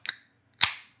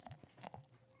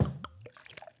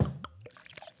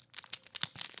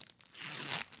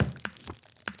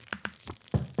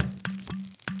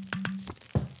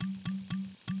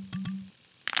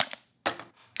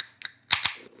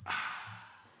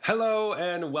Hello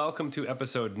and welcome to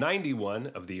episode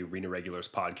 91 of the Arena Regulars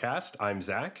podcast. I'm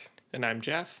Zach. And I'm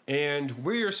Jeff. And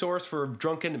we're your source for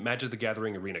drunken Magic the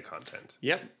Gathering arena content.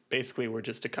 Yep. Basically, we're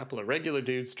just a couple of regular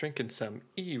dudes drinking some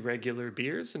irregular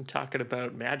beers and talking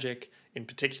about Magic, in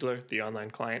particular, the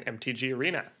online client MTG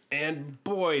Arena. And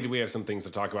boy, do we have some things to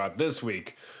talk about this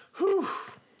week. Whew.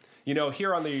 You know,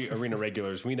 here on the Arena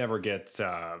Regulars, we never get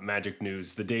Magic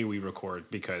news the day we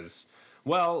record because,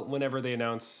 well, whenever they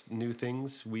announce new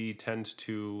things, we tend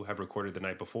to have recorded the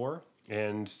night before.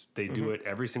 And they do it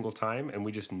every single time, and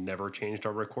we just never changed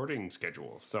our recording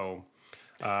schedule. So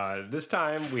this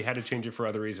time we had to change it for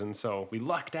other reasons. So we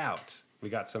lucked out. We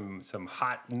got some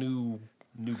hot new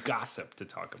gossip to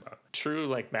talk about. True,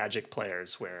 like Magic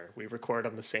players, where we record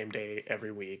on the same day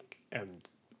every week, and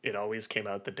it always came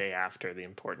out the day after the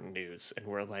important news, and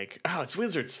we're like, "Oh, it's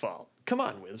Wizards' fault. Come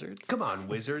on, Wizards. Come on,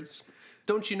 Wizards.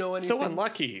 Don't you know anything?" So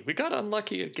unlucky. We got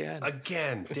unlucky again.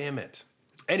 Again, damn it.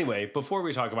 Anyway, before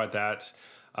we talk about that,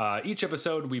 each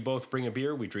episode we both bring a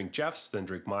beer. We drink Jeff's, then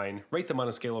drink mine, rate them on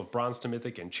a scale of bronze to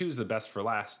mythic, and choose the best for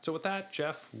last. So with that,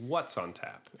 Jeff, what's on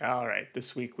tap? All right,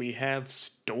 this week we have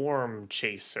Storm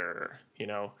Chaser. You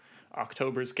know,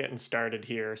 October's getting started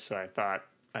here, so I thought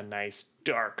a nice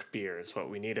dark beer is what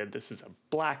we needed. This is a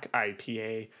black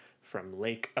IPA from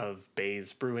Lake of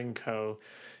Bays Brewing Co.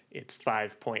 It's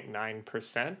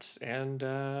 5.9%,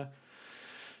 and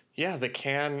yeah, the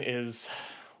can is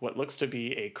what looks to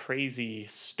be a crazy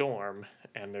storm,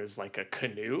 and there's like a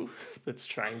canoe that's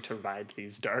trying to ride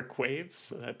these dark waves.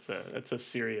 So that's a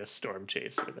serious storm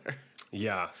chaser there.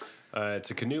 Yeah,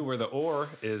 it's a canoe where the oar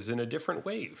is in a different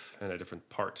wave in a different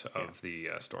part of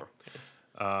the storm.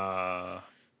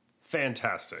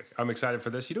 Fantastic. I'm excited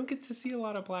for this. You don't get to see a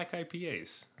lot of black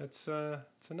IPAs. It's a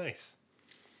nice.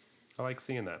 I like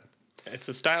seeing that. It's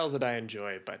a style that I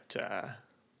enjoy, but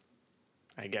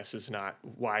I guess is not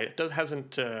wide. It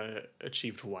hasn't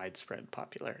achieved widespread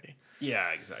popularity. Yeah,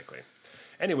 exactly.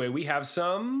 Anyway, we have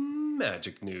some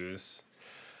Magic news.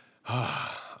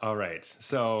 All right,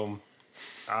 so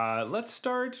let's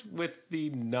start with the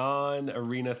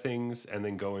non-arena things and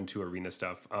then go into arena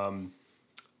stuff.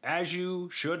 As you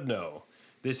should know,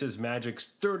 this is Magic's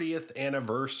 30th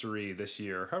anniversary this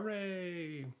year.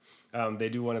 Hooray! They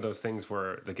do one of those things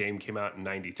where the game came out in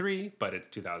 93, but it's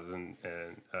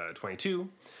 2022.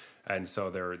 And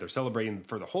so they're celebrating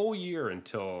for the whole year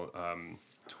until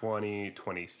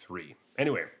 2023.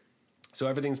 Anyway, so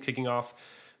everything's kicking off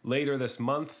later this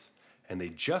month, and they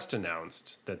just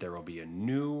announced that there will be a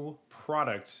new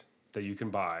product that you can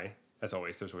buy. As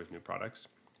always, there's always new products.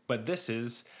 But this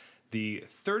is the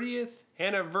 30th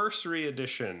anniversary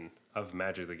edition of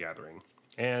Magic the Gathering.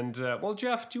 And, well,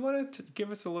 Jeff, do you want to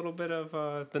give us a little bit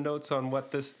of the notes on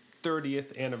what this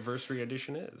 30th anniversary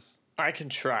edition is? I can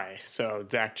try. So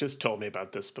Zach just told me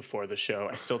about this before the show.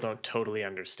 I still don't totally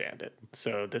understand it.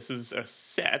 So this is a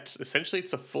set. Essentially,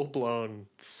 it's a full-blown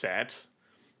set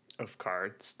of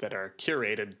cards that are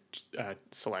curated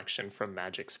selection from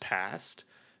Magic's past.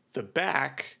 The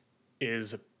back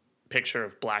is a picture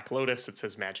of Black Lotus. It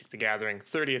says Magic the Gathering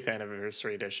 30th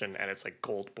anniversary edition, and it's like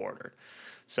gold bordered.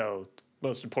 So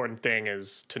most important thing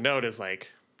is to note is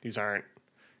like these aren't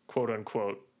quote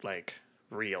unquote like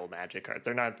real Magic cards.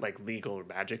 They're not like legal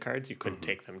Magic cards. You couldn't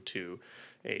take them to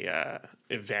a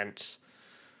event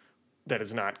that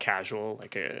is not casual,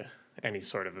 like any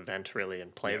sort of event really,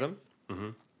 and play them.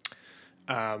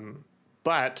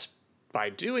 But by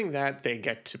doing that, they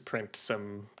get to print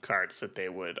some cards that they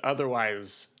would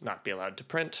otherwise not be allowed to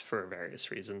print for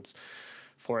various reasons.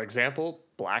 For example,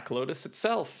 Black Lotus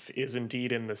itself is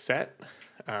indeed in the set.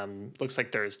 Looks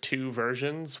like there's two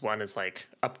versions. One is like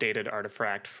updated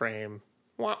artifact frame,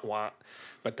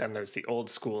 but then there's the old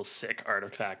school sick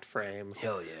artifact frame.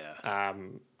 Hell yeah.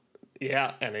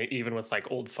 Yeah, and even with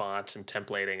like old font and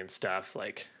templating and stuff,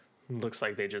 like looks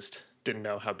like they just didn't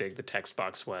know how big the text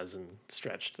box was and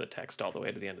stretched the text all the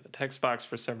way to the end of the text box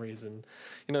for some reason.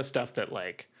 You know, stuff that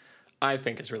like I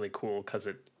think is really cool because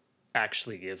it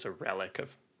actually is a relic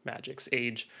of Magic's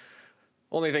age.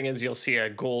 Only thing is you'll see a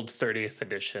gold 30th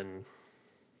edition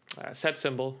set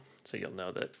symbol, so you'll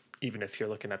know that even if you're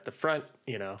looking at the front,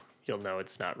 you know, you'll know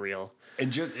it's not real.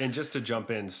 And just to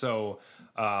jump in, so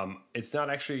it's not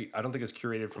actually, I don't think it's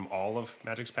curated from all of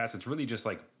Magic's past. It's really just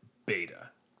like beta,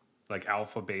 like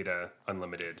alpha, beta,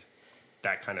 unlimited,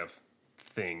 that kind of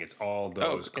thing. It's all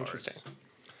those cards. Interesting.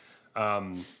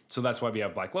 So that's why we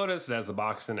have Black Lotus. It has the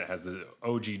box and it has the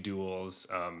OG duels.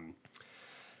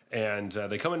 And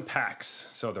they come in packs.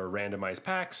 So they're randomized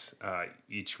packs.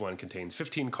 Each one contains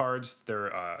 15 cards.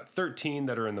 There are 13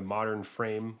 that are in the modern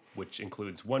frame, which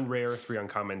includes 1 rare, 3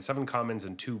 uncommon, 7 commons,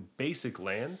 and 2 basic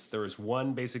lands. There is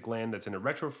 1 basic land that's in a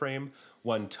retro frame,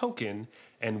 1 token,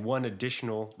 and 1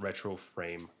 additional retro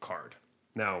frame card.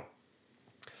 Now,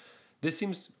 this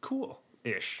seems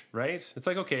cool-ish, right? It's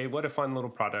like, okay, what a fun little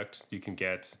product you can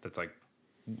get that's like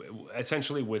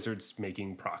essentially Wizards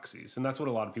making proxies. And that's what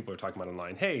a lot of people are talking about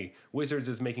online. Hey, Wizards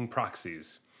is making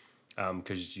proxies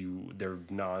because they're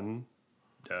non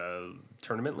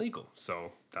tournament legal.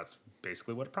 So that's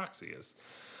basically what a proxy is.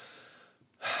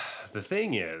 The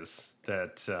thing is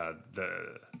that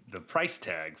the price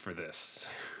tag for this,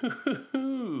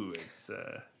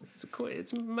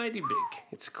 it's mighty big.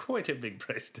 It's quite a big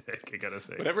price tag, I gotta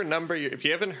say. Whatever number if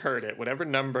you haven't heard it, whatever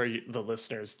number the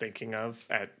listener is thinking of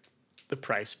at the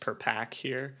price per pack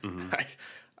here,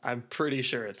 I'm pretty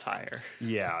sure it's higher.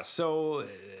 Yeah, so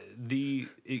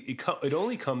it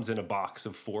only comes in a box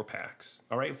of 4 packs.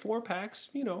 All right, 4 packs.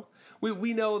 You know,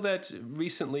 we know that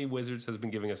recently Wizards has been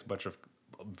giving us a bunch of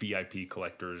VIP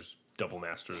collectors, double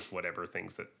masters, whatever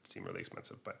things that seem really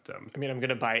expensive. But I mean, I'm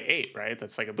gonna buy 8, right?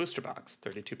 That's like a booster box,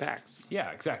 32 packs.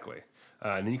 Yeah, exactly.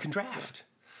 And then you can draft.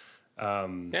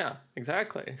 Yeah,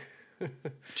 exactly.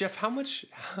 Jeff, how much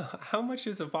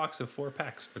is a box of 4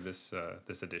 packs for this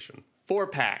edition? 4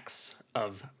 packs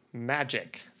of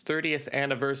Magic 30th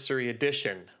Anniversary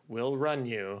Edition will run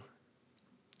you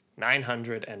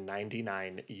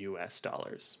 $999 US.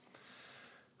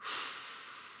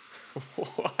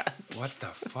 What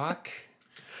the fuck?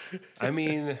 I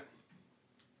mean,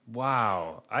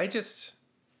 wow.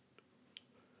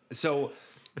 So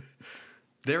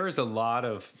there is a lot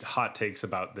of hot takes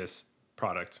about this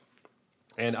product,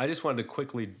 and I just wanted to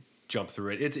quickly jump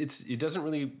through it. It doesn't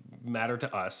really matter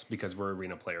to us because we're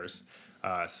arena players.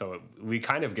 So we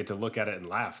kind of get to look at it and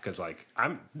laugh because like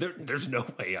there's no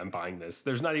way I'm buying this.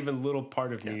 There's not even a little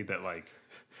part of me that like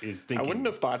is thinking. I wouldn't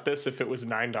have bought this if it was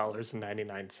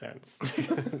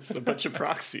 $9.99. It's a bunch of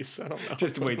proxies. I don't know.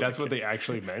 Just wait, that's what they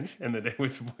actually meant, and then they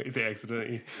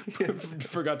accidentally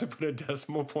forgot to put a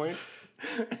decimal point.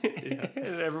 Yeah.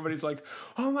 And everybody's like,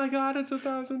 "Oh my god, it's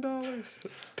 $1,000!"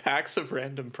 Packs of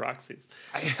random proxies.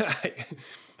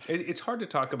 It's hard to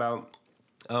talk about.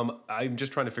 I'm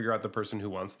just trying to figure out the person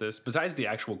who wants this, besides the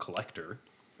actual collector,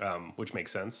 which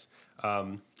makes sense.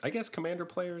 I guess Commander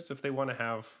players, if they want to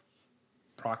have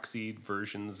proxied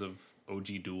versions of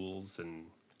OG duels and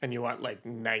you want like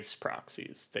nice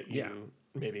proxies that you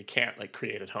maybe can't like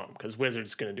create at home, because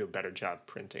Wizards going to do a better job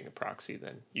printing a proxy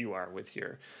than you are with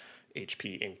your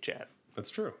HP inkjet. That's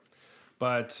true,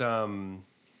 but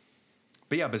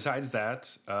yeah. Besides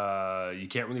that, you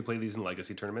can't really play these in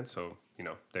Legacy tournaments, so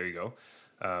there you go.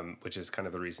 Which is kind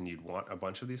of the reason you'd want a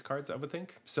bunch of these cards, I would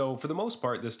think. So for the most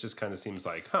part, this just kind of seems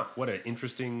like, what an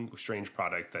interesting, strange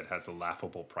product that has a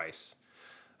laughable price.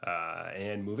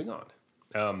 And moving on.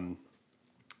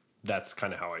 That's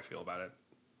kind of how I feel about it.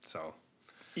 So,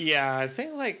 yeah, I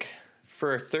think like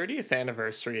for 30th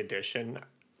Anniversary Edition,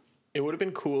 it would have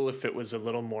been cool if it was a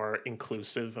little more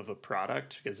inclusive of a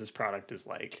product, because this product is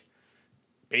like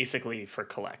basically for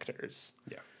collectors.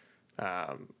 Yeah.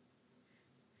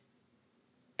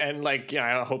 And like,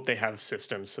 I hope they have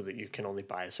systems so that you can only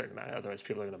buy a certain amount. Otherwise,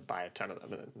 people are going to buy a ton of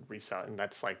them and then resell it. And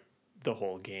that's like the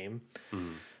whole game.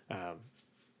 Mm-hmm.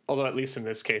 Although at least in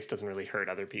this case, doesn't really hurt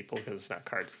other people because it's not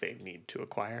cards they need to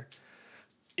acquire.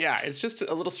 Yeah, it's just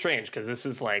a little strange because this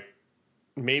is like,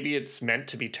 maybe it's meant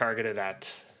to be targeted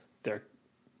at their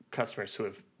customers who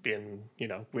have been,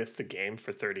 with the game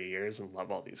for 30 years and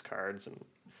love all these cards. And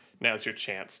now's your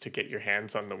chance to get your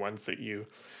hands on the ones that you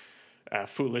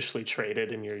foolishly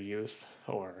traded in your youth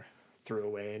or threw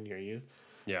away in your youth.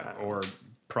 Yeah, or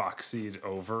proxied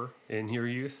over in your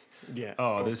youth. Yeah.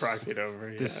 Oh, this proxied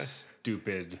over. This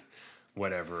stupid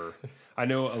whatever. I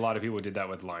know a lot of people did that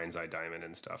with Lion's Eye Diamond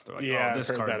and stuff. They're like, this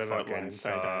card fucking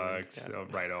sucks. I'll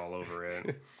write all over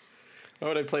it. Why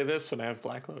would I play this when I have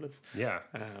Black Lotus? Yeah.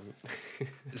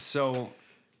 So,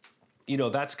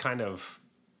 that's kind of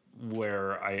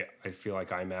where I feel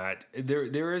like I'm at.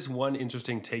 There is one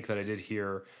interesting take that I did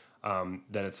hear,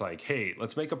 that it's like, hey,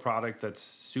 let's make a product that's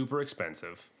super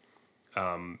expensive,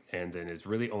 and then is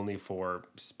really only for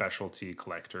specialty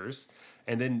collectors.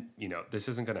 And then, this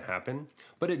isn't going to happen,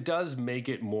 but it does make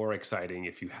it more exciting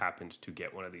if you happened to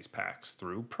get one of these packs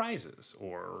through prizes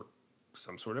or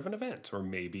some sort of an event, or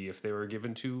maybe if they were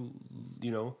given to,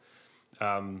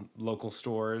 local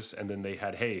stores, and then they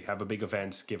had, hey, have a big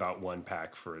event, give out 1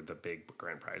 pack for the big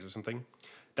grand prize or something.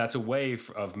 That's a way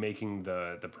of making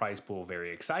the prize pool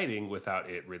very exciting without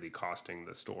it really costing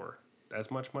the store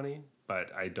as much money,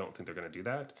 but I don't think they're going to do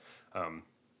that.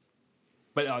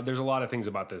 But there's a lot of things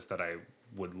about this that I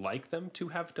would like them to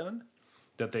have done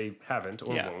that they haven't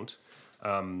or won't.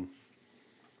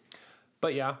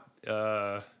 But yeah,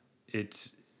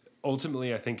 it's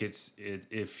ultimately, I think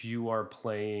if you are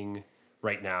playing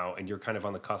right now and you're kind of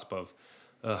on the cusp of,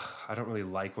 I don't really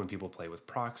like when people play with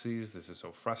proxies. This is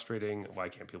so frustrating. Why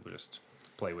can't people just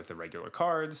play with the regular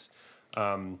cards?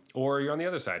 Or you're on the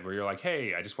other side where you're like,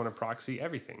 hey, I just want to proxy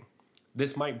everything.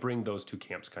 This might bring those two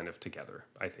camps kind of together,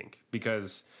 I think,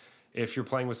 because if you're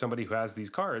playing with somebody who has these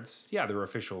cards, yeah, they're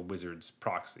official Wizards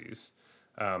proxies,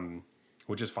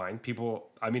 which is fine.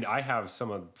 I have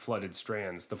some of Flooded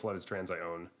Strands. The Flooded Strands I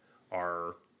own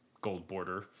are gold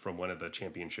border from one of the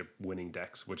championship winning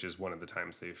decks, which is one of the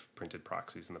times they've printed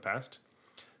proxies in the past,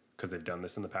 because they've done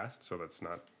this in the past, so that's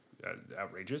not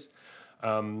outrageous.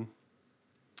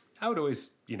 I would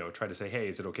always, try to say, hey,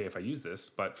 is it okay if I use this?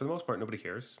 But for the most part, nobody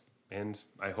cares. And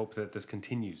I hope that this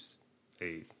continues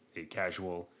a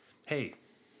casual, hey,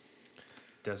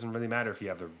 doesn't really matter if you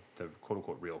have the quote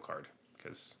unquote real card,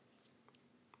 because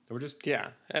we're just. Yeah.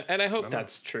 And I hope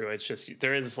that's true. It's just,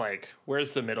 there is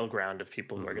where's the middle ground of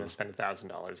people who are going to spend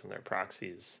 $1,000 on their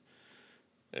proxies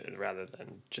rather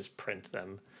than just print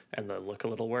them and they'll look a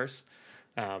little worse?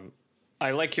 I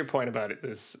like your point about it.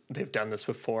 They've done this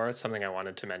before. It's something I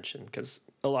wanted to mention because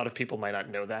a lot of people might not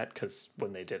know that because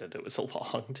when they did it, it was a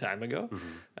long time ago.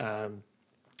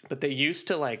 But they used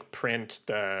to print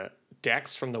the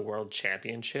decks from the World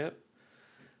Championship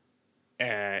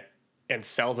and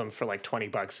sell them for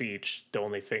 $20 each. The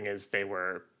only thing is they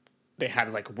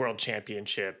had World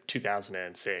Championship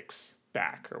 2006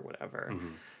 back or whatever.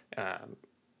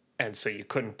 And so you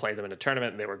couldn't play them in a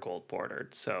tournament and they were gold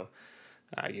bordered. So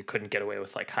you couldn't get away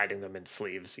with hiding them in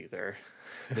sleeves either.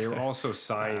 They were also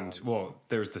signed.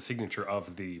 There's the signature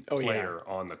of the player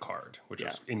on the card, which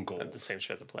was in gold. The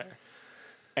signature of the player.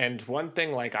 And one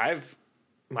thing,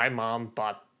 my mom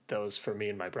bought those for me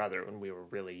and my brother when we were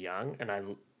really young, and I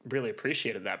really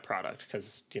appreciated that product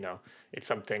because it's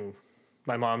something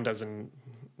my mom doesn't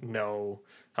know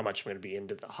how much I'm going to be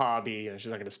into the hobby, and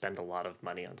she's not going to spend a lot of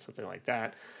money on something like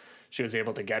that. She was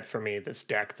able to get for me this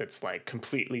deck that's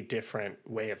completely different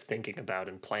way of thinking about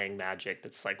and playing Magic.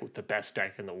 That's the best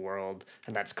deck in the world.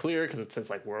 And that's clear because it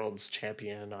says World's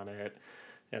Champion on it.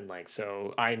 And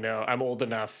so I know I'm old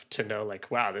enough to know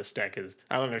wow, this deck is,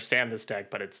 I don't understand this deck,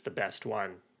 but it's the best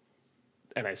one.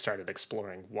 And I started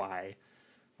exploring why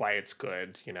it's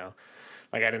good,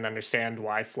 I didn't understand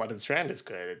why Flooded Strand is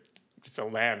good. It's a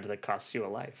land that costs you a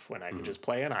life when I can just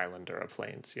play an island or a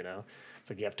plains,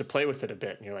 It's you have to play with it a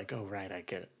bit, and you're like, oh, right, I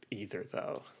get either,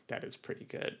 though. That is pretty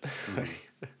good.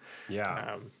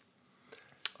 Yeah.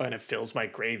 And it fills my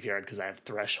graveyard because I have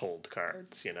threshold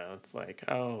cards, It's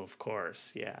oh, of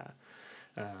course, yeah.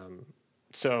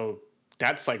 So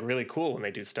that's really cool when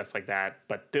they do stuff like that.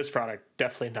 But this product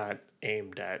definitely not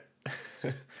aimed at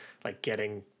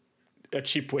getting a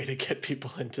cheap way to get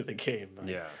people into the game.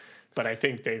 Yeah. But I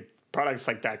think products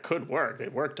like that could work. They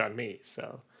worked on me,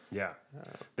 so. Yeah,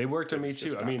 they worked on me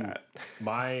too. I mean,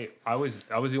 I was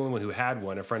the only one who had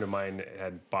one. A friend of mine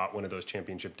had bought one of those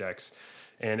championship decks,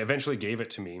 and eventually gave it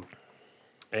to me.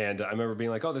 And I remember being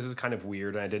like, "Oh, this is kind of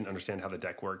weird." And I didn't understand how the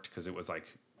deck worked because it was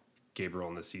Gabriel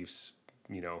Nassif's,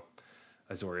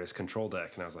 Azorius control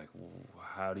deck, and I was like,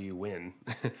 "How do you win?"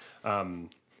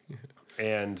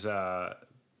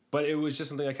 But it was just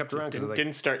something I kept around.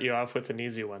 Didn't start you off with an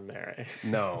easy one there. Eh?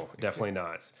 No, definitely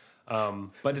not.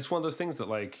 But it's one of those things that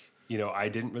I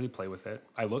didn't really play with it.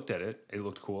 I looked at it. It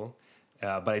looked cool.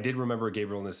 But I did remember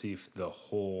Gabriel Nassif the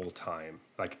whole time.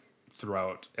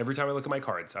 Throughout, every time I look at my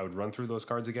cards, I would run through those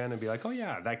cards again and be like, oh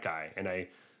yeah, that guy. And I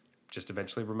just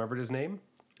eventually remembered his name.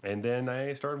 And then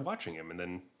I started watching him. And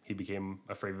then he became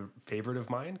a favorite of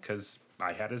mine because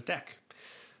I had his deck.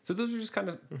 So those are just kind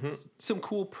of some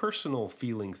cool personal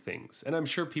feeling things. And I'm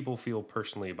sure people feel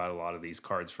personally about a lot of these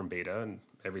cards from beta and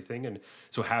everything. And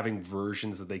so having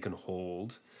versions that they can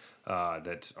hold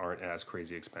that aren't as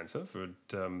crazy expensive would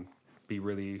be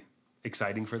really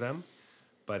exciting for them.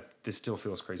 But this still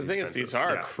feels crazy expensive. The thing is, these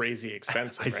are crazy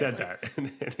expensive. I said that.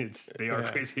 And they are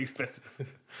crazy expensive.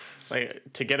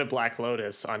 To get a Black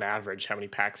Lotus, on average, how many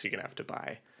packs are you going to have to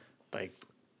buy?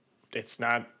 It's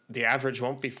not... The average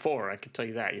won't be 4, I can tell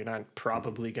you that. You're not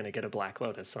probably going to get a Black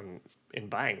Lotus in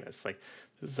buying this.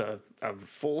 This is a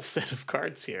full set of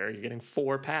cards here. You're getting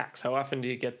 4 packs. How often do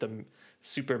you get the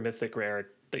super mythic rare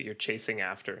that you're chasing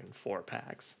after in 4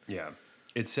 packs? Yeah.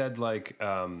 It said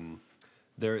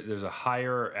there's a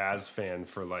higher as fan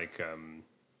for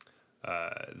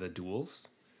the duels.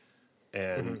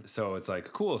 And so it's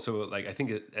cool. So I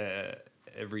think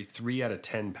every 3 out of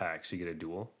 10 packs you get a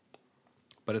duel.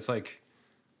 But it's like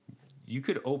you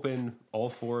could open all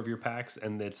 4 of your packs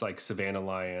and it's like Savannah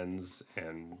Lions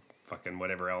and fucking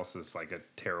whatever else is like a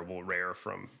terrible rare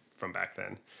from back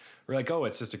then. We're like, oh,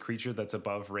 it's just a creature that's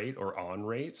above rate or on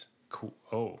rate. Cool.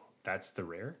 Oh, that's the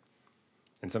rare.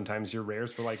 And sometimes your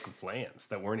rares were like lands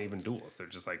that weren't even duels. They're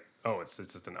just like, oh, it's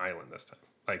just an island this time.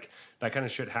 Like that kind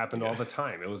of shit happened all the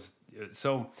time. It was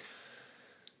so.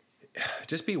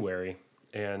 Just be wary.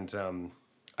 And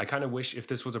I kind of wish if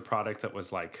this was a product that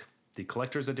was like the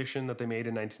collector's edition that they made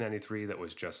in 1993, that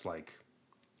was just like.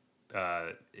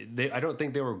 I don't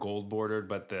think they were gold bordered,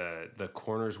 but the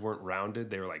corners weren't rounded.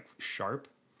 They were like sharp.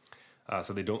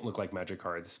 So they don't look like Magic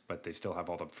cards, but they still have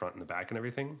all the front and the back and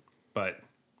everything. But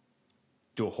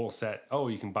do a whole set. Oh,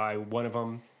 you can buy one of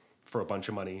them for a bunch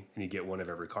of money and you get one of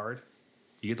every card.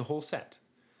 You get the whole set.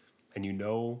 And you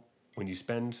know when you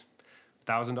spend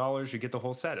 $1,000, you get the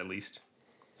whole set at least.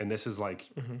 And this is like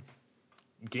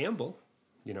gamble,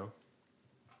 you know.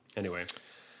 Anyway.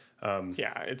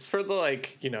 Yeah, it's for the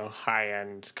like, you know,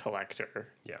 high-end collector.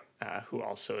 Yeah. Who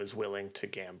also is willing to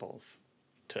gamble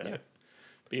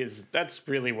because that's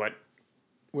really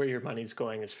where your money's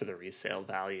going, is for the resale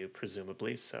value,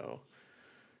 presumably. So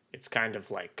it's kind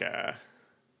of like I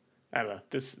don't know.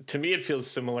 This, to me, it feels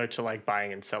similar to like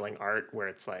buying and selling art, where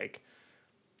it's like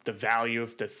the value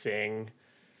of the thing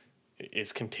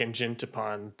is contingent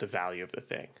upon the value of the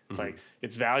thing. It's like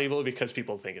it's valuable because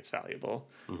people think it's valuable,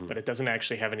 but it doesn't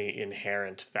actually have any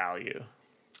inherent value.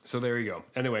 So there you go.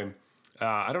 Anyway,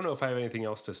 I don't know if I have anything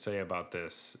else to say about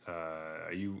this.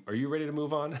 Are you ready to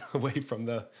move on away from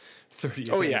the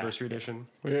 30th anniversary edition?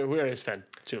 We already spent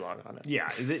too long on it. Yeah,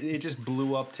 it just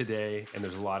blew up today, and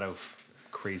there's a lot of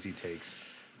crazy takes.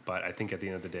 But I think at the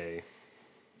end of the day,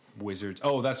 Wizards...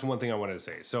 Oh, that's one thing I wanted to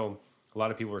say. So a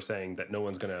lot of people are saying that no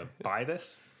one's going to buy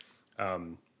this.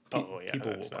 People will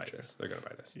buy this. They're going to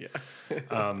buy this. Yeah.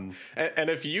 And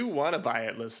if you want to buy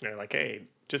it, listener, like, hey,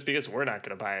 just because we're not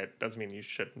going to buy it doesn't mean you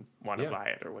shouldn't want to buy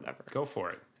it or whatever. Go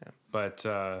for it. Yeah. But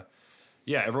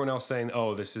everyone else saying,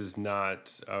 oh, this is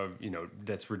not,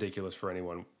 that's ridiculous for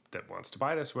anyone that wants to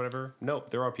buy this, whatever. No,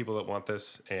 there are people that want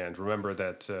this. And remember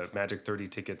that Magic 30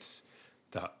 tickets,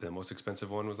 the most expensive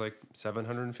one was like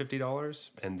 $750.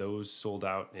 And those sold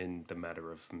out in the matter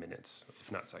of minutes,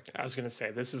 if not seconds. I was going to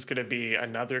say, this is going to be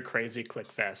another crazy click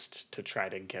fest to try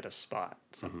to get a spot.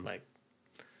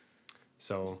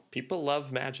 So people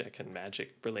love Magic and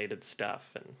Magic related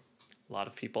stuff, and a lot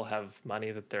of people have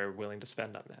money that they're willing to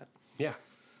spend on that. Yeah.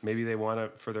 Maybe they want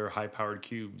it for their high powered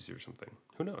cubes or something.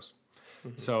 Who knows?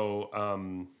 So,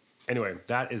 anyway,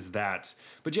 that is that.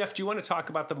 But Jeff, do you want to talk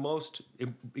about the most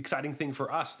exciting thing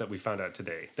for us that we found out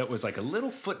today? That was like a little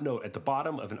footnote at the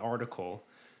bottom of an article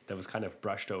that was kind of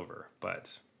brushed over,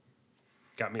 but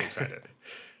got me excited.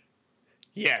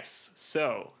 Yes.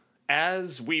 So,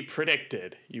 as we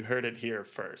predicted, you heard it here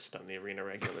first on the Arena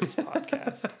Regulars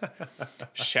podcast.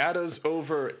 Shadows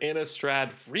over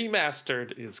Innistrad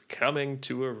Remastered is coming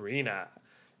to Arena,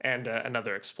 and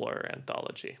another Explorer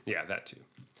anthology. Yeah, that too.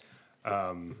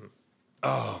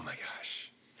 Oh my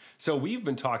gosh. So we've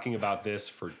been talking about this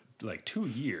for like 2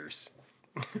 years.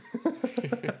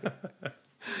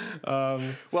 Well,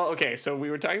 okay, so we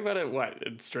were talking about it,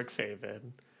 in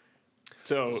Strixhaven.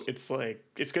 So it's going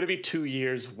to be 2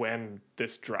 years when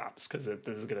this drops, because this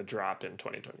is going to drop in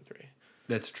 2023.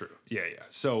 That's true. Yeah.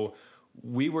 So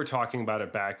we were talking about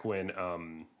it back when,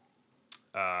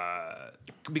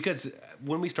 because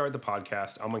when we started the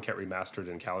podcast, Amonkhet Remastered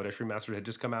and Kaladesh Remastered had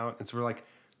just come out. And so we're like,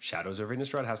 Shadows over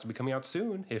Innistrad has to be coming out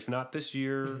soon, if not this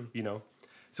year,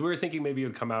 So we were thinking maybe it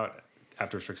would come out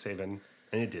after Strixhaven,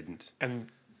 and it didn't. And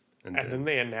then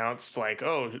they announced,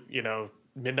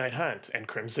 Midnight Hunt and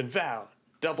Crimson Vow,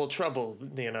 Double Trouble,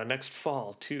 next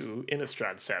fall, 2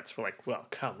 Innistrad sets. We're like, well,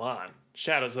 come on.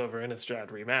 Shadows over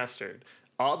Innistrad Remastered.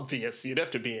 Obvious, you'd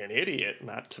have to be an idiot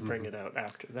not to bring it out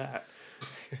after that.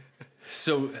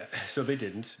 So they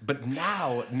didn't, but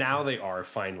now they are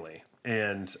finally.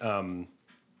 And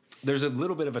there's a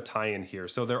little bit of a tie-in here.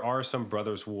 So there are some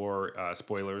Brothers War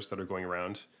spoilers that are going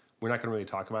around. We're not going to really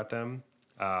talk about them,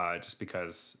 just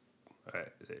because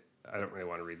I don't really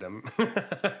want to read them.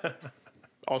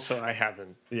 Also, I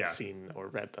haven't seen or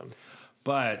read them.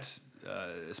 But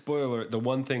spoiler, the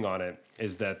one thing on it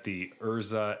is that the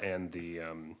Urza and the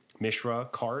Mishra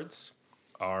cards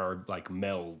are like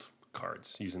meld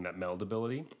cards, using that meld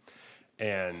ability.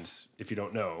 And if you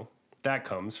don't know, that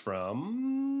comes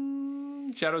from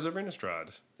Shadows over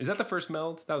Innistrad. Is that the first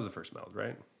meld? That was the first meld,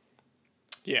 right?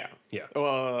 Yeah. Yeah.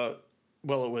 Well,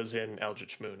 it was in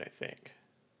Eldritch Moon, I think.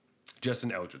 Just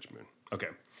in Eldritch Moon. Okay.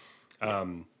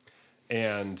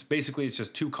 And basically, it's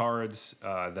just 2 cards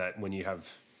that when you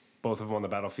have both of them on the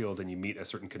battlefield and you meet a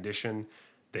certain condition,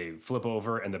 they flip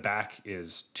over, and the back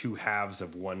is 2 halves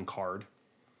of 1 card.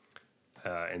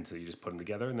 And so you just put them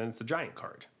together, and then it's a giant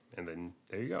card. And then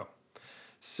there you go.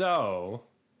 So,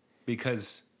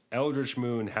 because Eldritch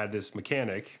Moon had this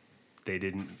mechanic, they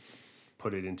didn't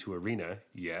put it into Arena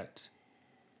yet.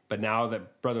 But now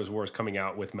that Brothers War is coming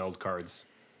out with meld cards,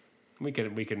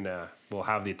 we'll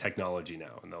have the technology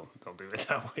now, and they'll do it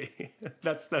that way.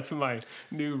 That's my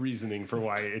new reasoning for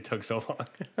why it took so long.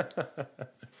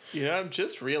 I'm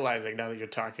just realizing now that you're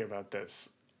talking about this.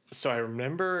 So I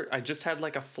remember I just had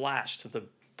like a flash to the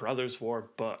Brothers War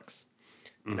books.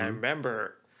 And I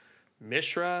remember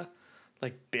Mishra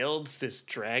like builds this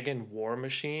dragon war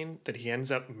machine that he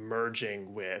ends up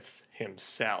merging with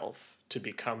himself to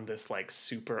become this like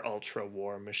super ultra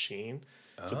war machine.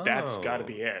 So that's got to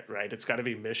be it, right? It's got to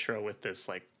be Mishra with this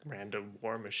like random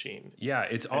war machine. Yeah,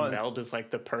 it's and on. Meld is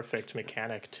like the perfect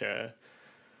mechanic to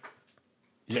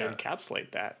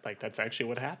encapsulate that. Like that's actually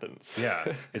what happens.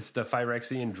 Yeah, it's the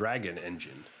Phyrexian Dragon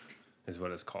Engine, is what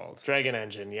it's called. Dragon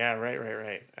Engine, yeah,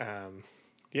 right.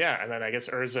 And then I guess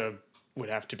Urza would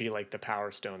have to be like the Power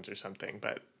Stones or something.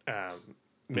 But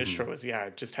Mishra was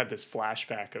just had this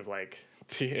flashback of like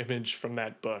the image from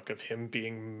that book of him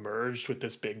being merged with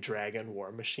this big dragon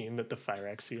war machine that the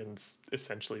Phyrexians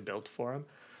essentially built for him,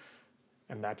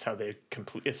 and that's how they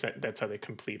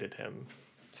completed him.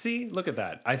 See, look at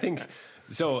that. I think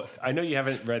so. I know you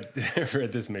haven't read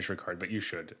this Mishra card, but you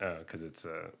should because it's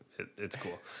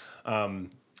cool.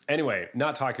 Anyway,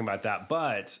 not talking about that,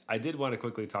 but I did want to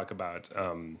quickly talk about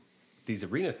these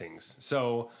arena things.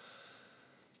 So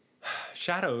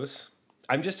Shadows,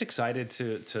 I'm just excited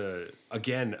to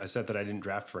again, a set that I didn't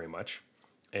draft very much,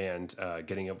 and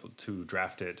getting able to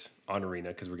draft it on Arena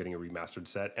because we're getting a remastered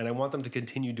set, and I want them to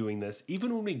continue doing this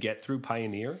even when we get through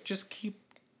Pioneer. Just keep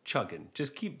chugging.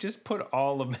 Just put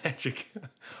all the Magic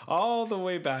all the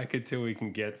way back until we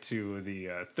can get to the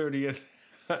 30th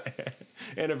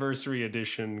anniversary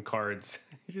edition cards.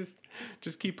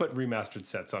 just keep putting remastered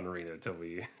sets on Arena till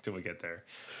we get there.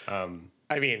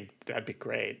 I mean, that'd be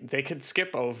great. They could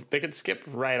skip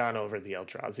right on over the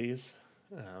Eldrazi's.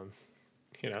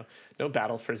 No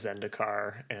Battle for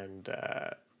Zendikar and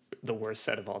the worst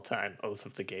set of all time, Oath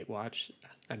of the Gatewatch.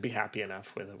 I'd be happy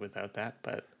enough without that,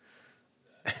 but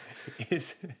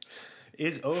is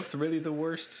Oath really the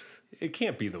worst? It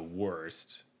can't be the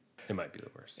worst. It might be the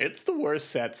worst. It's the worst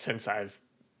set since I've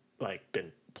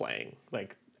been playing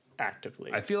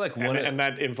actively. I feel like and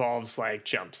that involves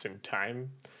jumps in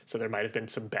time. So there might have been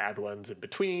some bad ones in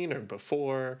between or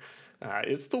before.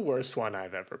 It's the worst one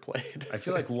I've ever played. I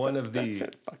feel like one of the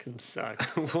that fucking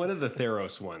sucked. One of the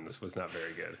Theros ones was not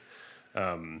very good.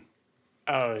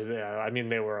 Oh yeah, I mean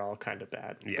they were all kind of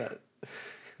bad. Yeah.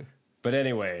 But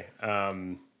anyway,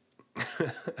 Oath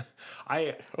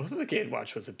of the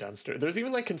Gatewatch was a dumpster. There's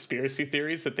even conspiracy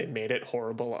theories that they made it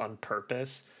horrible on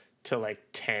purpose to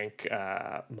tank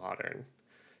Modern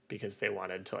because they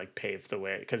wanted to pave the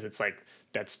way, because it's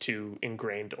that's too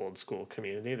ingrained old school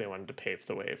community. They wanted to pave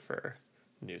the way for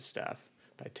new stuff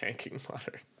by tanking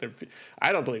Modern.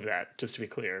 I don't believe that, just to be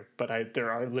clear, but there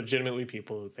are legitimately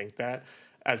people who think that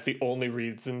as the only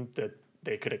reason that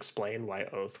they could explain why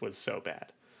Oath was so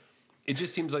bad. It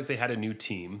just seems like they had a new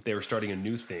team. They were starting a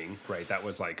new thing, right? That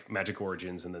was Magic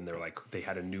Origins, and then they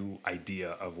had a new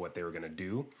idea of what they were going to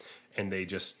do, and they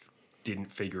just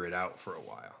didn't figure it out for a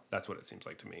while. That's what it seems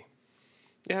like to me.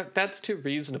 Yeah, that's too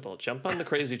reasonable. Jump on the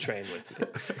crazy train with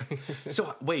me.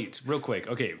 So wait, real quick.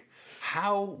 Okay,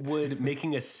 how would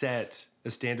making a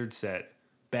standard set,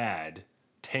 bad,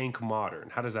 tank Modern?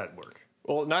 How does that work?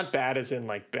 Well, not bad as in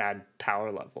bad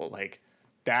power level.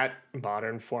 That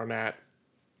Modern format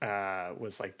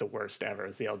was the worst ever. It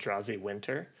was the Eldrazi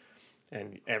Winter,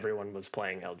 and everyone was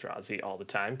playing Eldrazi all the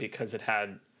time because it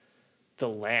had the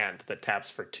land that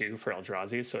taps for 2 for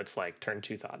Eldrazi, so it's turn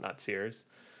 2 Thought-Knot Seers.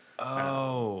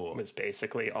 Was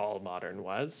basically all Modern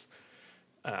was.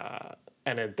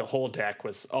 And the whole deck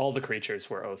was, all the creatures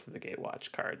were Oath of the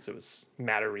Gatewatch cards. It was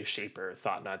Matter Reshaper,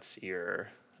 Thought-Knot Seer.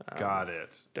 Got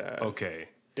it. Okay.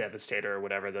 Devastator, or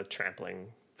whatever, the trampling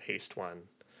haste one.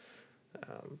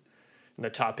 And the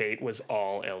top 8 was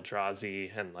all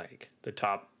Eldrazi, and the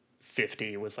top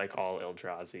 50 was all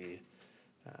Eldrazi.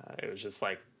 It was just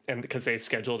and because they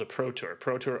scheduled a Pro Tour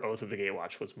Oath of the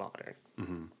Gatewatch was Modern.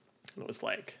 Mm-hmm. And it was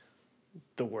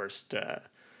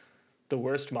the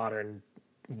worst Modern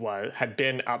had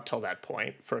been up till that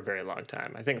point for a very long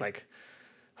time. I think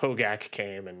Hogak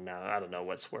came, and now I don't know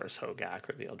what's worse, Hogak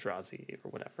or the Eldrazi or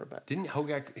whatever. But Didn't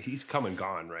Hogak? He's come and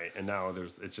gone, right? And now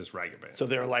it's just Ragavan. so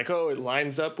they were like, oh, it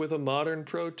lines up with a modern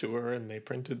Pro Tour, and they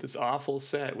printed this awful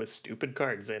set with stupid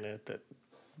cards in it that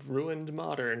ruined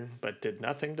modern but did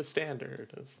nothing to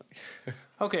standard. It's like,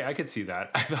 Okay, I could see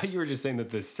that. I thought you were just saying that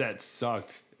this set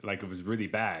sucked, like it was really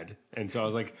bad, and so I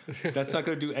was like, that's not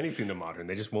going to do anything to modern.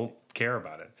 They just won't care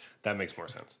about it. That makes more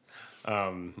sense.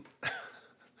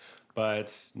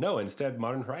 But no, instead,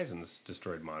 Modern Horizons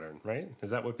destroyed Modern, right? Is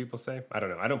that what people say? I don't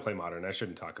know. I don't play Modern. I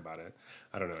shouldn't talk about it.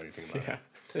 I don't know anything about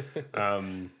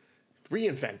it.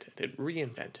 Reinvented. It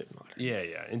reinvented modern.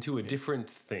 Yeah, into a different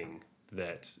thing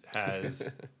that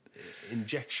has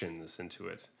injections into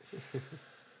it,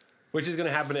 which is going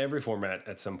to happen to every format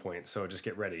at some point. So just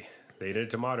get ready. They did it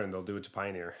to Modern. They'll do it to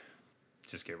Pioneer.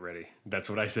 Just get ready. That's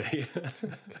what I say.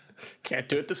 Can't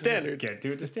do it to standard. Can't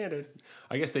do it to standard.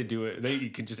 I guess they do it. You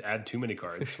can just add too many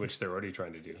cards, which they're already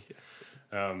trying to do.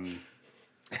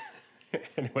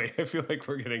 Anyway, I feel like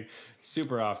we're getting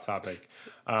super off topic.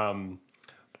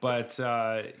 But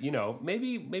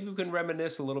maybe we can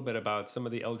reminisce a little bit about some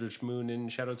of the Eldritch Moon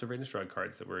and Shadows of Innistrad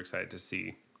cards that we're excited to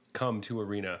see come to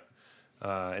Arena,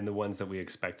 and the ones that we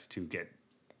expect to get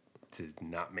to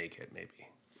not make it, maybe.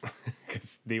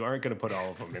 Because they aren't going to put all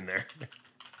of them in there.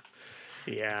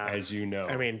 Yeah. As you know.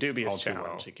 I mean, Dubious all too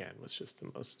Challenge, well. again, was just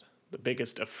the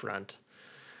biggest affront.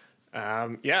 Where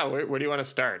do you want to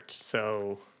start?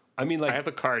 So, I mean, I have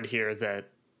a card here that,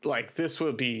 like, this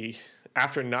will be,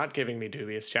 after not giving me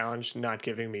Dubious Challenge, not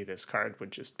giving me this card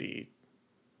would just be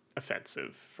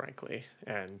offensive, frankly.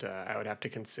 And I would have to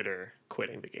consider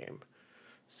quitting the game.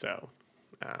 So,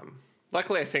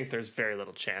 luckily, I think there's very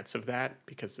little chance of that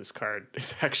because this card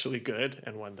is actually good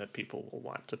and one that people will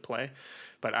want to play.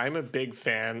 But I'm a big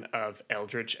fan of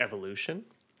Eldritch Evolution.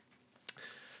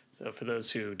 So for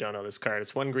those who don't know this card,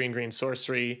 it's 1 green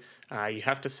sorcery. You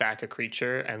have to sack a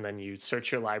creature, and then you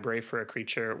search your library for a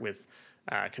creature with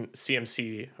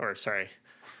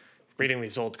reading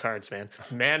these old cards, man.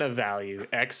 Mana value,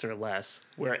 X or less,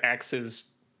 where X is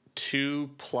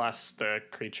 2 plus the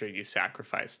creature you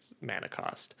sacrificed mana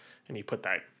cost, and you put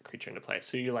that creature into play.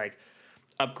 So you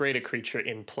upgrade a creature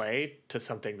in play to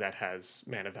something that has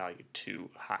mana value 2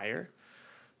 higher.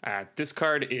 This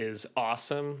card is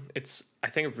awesome. It's, I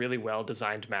think, a really well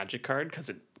designed Magic card because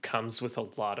it comes with a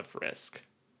lot of risk,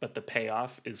 but the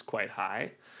payoff is quite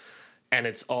high. And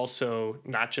it's also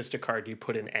not just a card you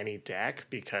put in any deck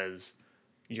because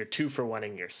you're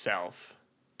 2-for-1ing yourself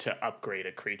to upgrade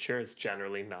a creature is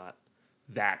generally not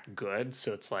that good.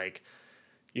 So it's like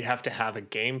you have to have a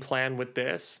game plan with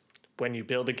this. When you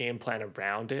build a game plan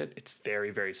around it, it's very,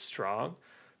 very strong.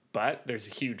 But there's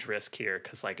a huge risk here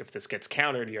because, if this gets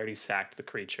countered, you already sacked the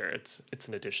creature. It's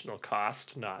an additional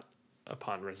cost, not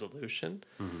upon resolution.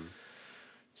 Mm-hmm.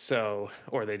 So,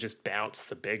 or they just bounce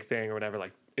the big thing or whatever.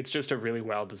 It's just a really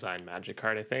well-designed Magic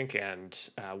card, I think, and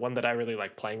one that I really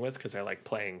like playing with because I like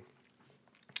playing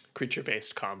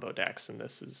creature-based combo decks, and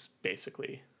this is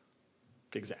basically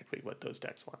exactly what those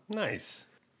decks want. Nice.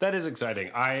 That is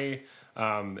exciting.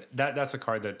 That's a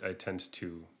card that I tend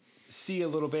to see a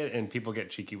little bit, and people get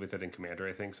cheeky with it in Commander,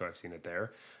 I think, so I've seen it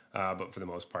there. But for the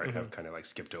most part, I've kind of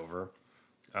skipped over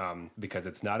because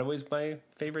it's not always my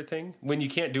favorite thing. When you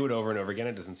can't do it over and over again,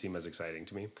 it doesn't seem as exciting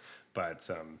to me. But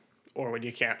or when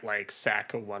you can't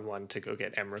sack a 1/1 to go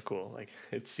get Emrakul,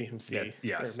 it's CMC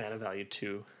or mana value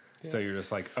 2. Yeah. So you're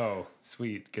just oh,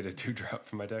 sweet, get a 2-drop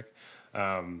from my deck.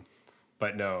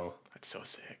 But no. That's so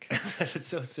sick. It's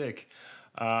so sick.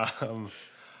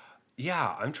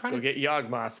 Yeah, I'm trying to get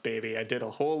Yawgmoth, baby. I did a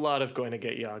whole lot of going to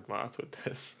get Yawgmoth with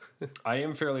this. I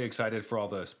am fairly excited for all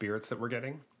the spirits that we're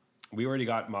getting. We already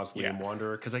got Mausoleum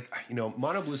Wanderer because,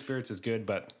 mono blue spirits is good,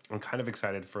 but I'm kind of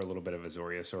excited for a little bit of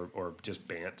Azorius or just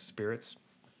Bant spirits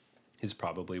is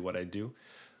probably what I'd do.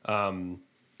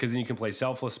 Because then you can play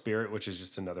Selfless Spirit, which is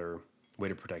just another way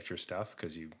to protect your stuff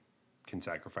because you can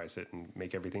sacrifice it and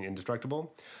make everything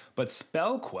indestructible. But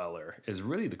Spell Queller is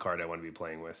really the card I want to be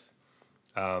playing with.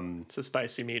 It's a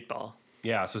spicy meatball.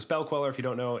 Yeah, so Spell Queller, if you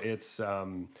don't know, it's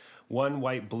 1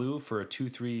 white blue for a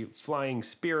 2/3 flying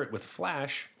spirit with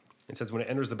flash. It says when it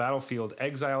enters the battlefield,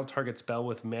 exile target spell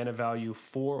with mana value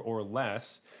 4 or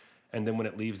less, and then when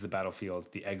it leaves the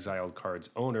battlefield, the exiled card's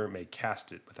owner may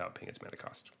cast it without paying its mana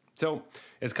cost. So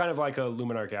it's kind of like a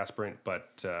Luminarch Aspirant,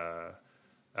 but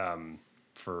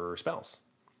for spells,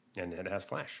 and it has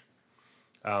flash.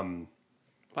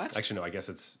 What? Actually, no, I guess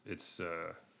it's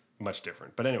much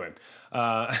different. But anyway,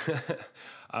 but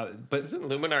isn't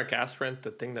Luminarch Aspirant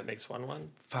the thing that makes 1/1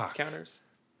 counters?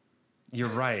 You're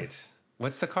right.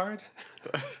 What's the card?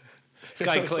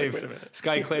 Skyclave, wait a minute.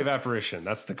 Skyclave apparition.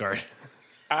 That's the card.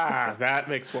 That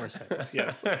makes more sense.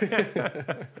 Yes. This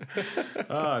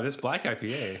black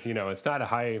IPA, it's not a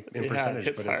high in percentage,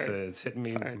 hits but hard. it's hitting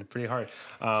me hard. pretty hard.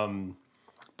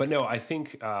 But no, I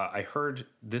think I heard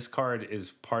this card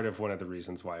is part of one of the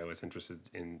reasons why I was interested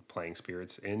in playing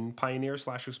Spirits in Pioneer /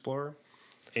 Explorer.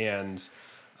 And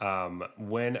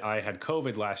when I had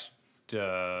COVID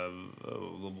a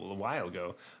while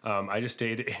ago, I just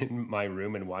stayed in my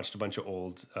room and watched a bunch of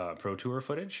old Pro Tour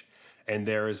footage. And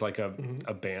there is like a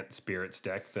Bant Spirits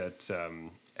deck that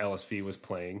LSV was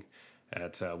playing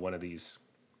at one of these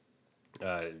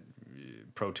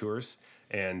Pro Tours,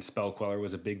 and Spell Queller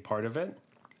was a big part of it.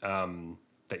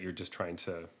 That you're just trying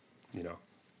to,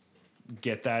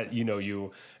 get that,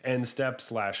 you end step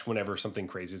 / whenever something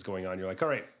crazy is going on, you're like, all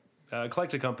right,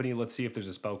 collect a company. Let's see if there's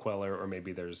a Spell Queller, or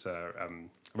maybe there's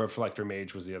Reflector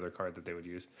Mage was the other card that they would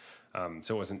use.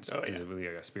 So it wasn't specifically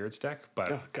a Spirits deck,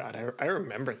 but Oh God, I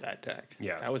remember that deck.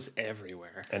 Yeah. That was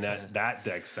everywhere. and that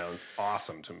deck sounds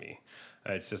awesome to me.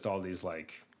 It's just all these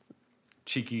like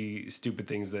cheeky, stupid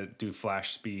things that do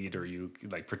flash speed, or you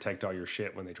like protect all your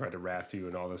shit when they try to wrath you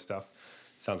and all this stuff.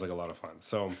 Sounds like a lot of fun.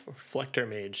 So Reflector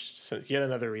Mage, so yet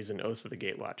another reason Oath of the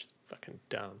Gatewatch is fucking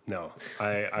dumb. no,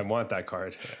 I want that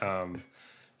card.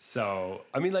 So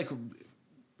I mean, like,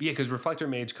 yeah, because Reflector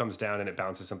Mage comes down and it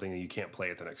bounces something that you can't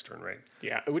play at the next turn, right?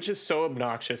 Yeah, which is so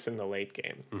obnoxious in the late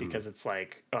game because it's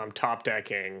like, I'm top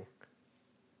decking.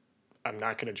 I'm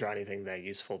not going to draw anything that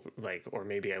useful, like, or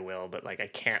maybe I will, but like I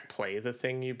can't play the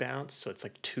thing you bounce. So it's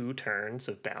like 2 turns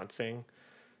of bouncing.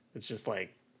 It's just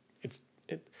like,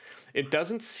 it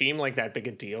doesn't seem like that big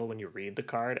a deal when you read the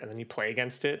card, and then you play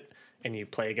against it, and you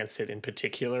play against it in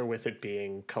particular with it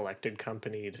being collected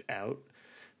companied out,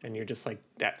 and you're just like,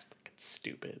 that's fucking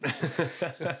stupid.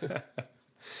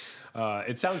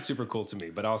 It sounds super cool to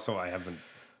me, but also I haven't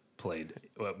played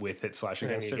with it / And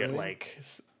against you it. get really. like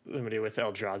somebody with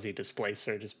Eldrazi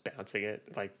Displacer just bouncing it,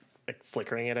 like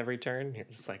flickering it every turn. You're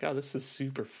just like, oh, this is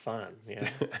super fun. Yeah.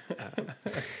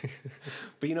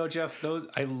 But Jeff,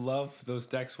 I love those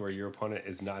decks where your opponent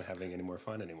is not having any more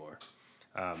fun anymore.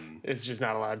 It's just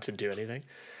not allowed to do anything.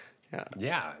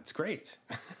 Yeah, it's great.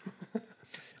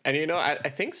 And I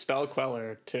think Spell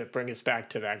Queller, to bring us back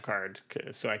to that card,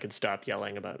 so I could stop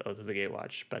yelling about Oath of the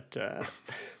Gatewatch, but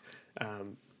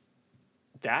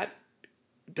that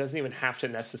doesn't even have to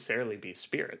necessarily be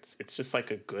Spirits. It's just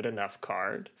like a good enough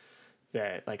card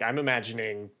that, like, I'm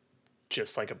imagining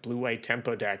just like a blue-white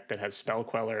tempo deck that has Spell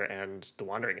Queller and the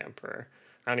Wandering Emperor.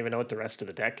 I don't even know what the rest of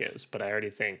the deck is, but I already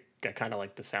think I kind of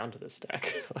like the sound of this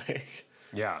deck. Like,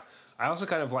 Yeah, I also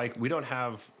kind of like, we don't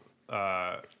have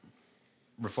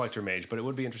Reflector Mage, but it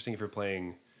would be interesting if you're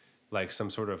playing like some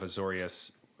sort of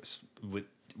Azorius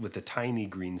with the tiny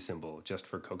green symbol just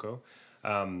for Coco.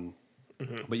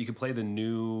 But you could play the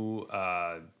new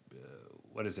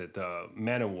what is it? The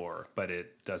Mana War, but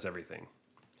it does everything.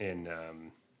 In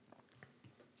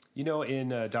in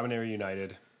Dominaria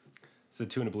United, it's the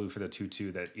 2 and a blue for the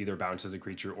 2/2 that either bounces a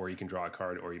creature, or you can draw a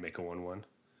card, or you make a 1/1.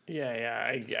 yeah,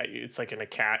 it's like an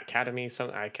academy.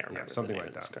 Something I can't remember. something the name like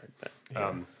of this that. card,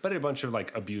 but But a bunch of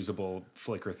like abusable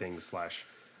flicker things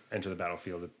 / enter the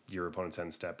battlefield at your opponent's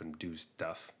end step and do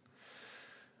stuff.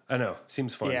 I know,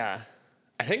 seems fun. yeah,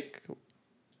 I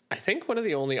think one of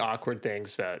the only awkward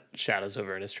things about Shadows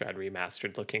over Innistrad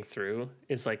Remastered looking through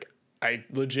is like, I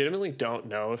legitimately don't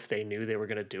know if they knew they were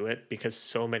going to do it, because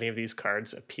so many of these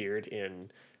cards appeared in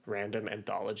random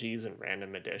anthologies and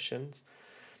random editions.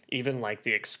 Even like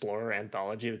the Explorer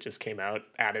anthology that just came out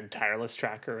added Tireless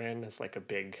Tracker in as like a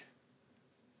big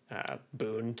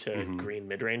boon to green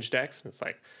mid-range decks. And it's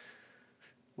like,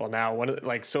 well, now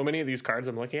so many of these cards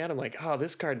I'm looking at, I'm like, oh,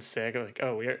 this card's sick. I'm like,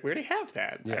 oh, we already have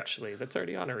that. Yeah. Actually, that's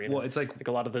already on Arena. Well, it's like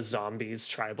a lot of the zombies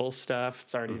tribal stuff.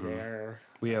 It's already there.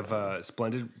 we have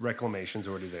Splendid Reclamation's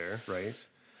already there, right?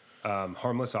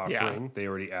 Harmless Offering, they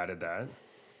already added that.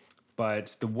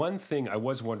 But the one thing I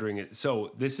was wondering,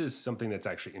 so this is something that's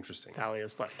actually interesting.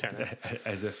 Thalia's Lieutenant.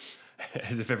 as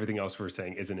if everything else we're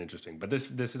saying isn't interesting, but this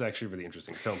is actually really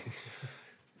interesting. So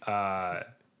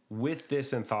with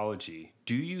this anthology,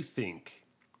 do you think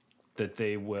that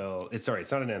they will, it's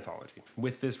not an anthology,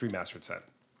 with this remastered set,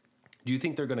 do you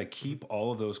think they're going to keep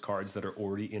all of those cards that are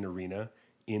already in Arena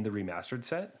in the remastered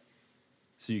set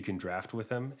so you can draft with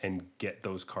them and get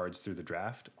those cards through the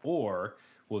draft? Or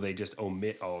will they just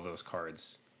omit all of those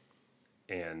cards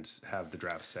and have the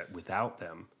draft set without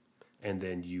them, and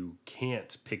then you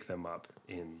can't pick them up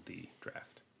in the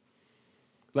draft?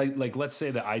 Like let's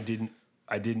say that I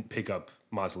didn't pick up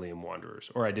Mausoleum Wanderers,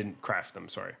 or I didn't craft them,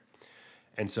 sorry.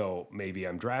 And so maybe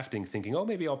I'm drafting thinking, oh,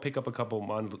 maybe I'll pick up a couple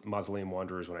Mausoleum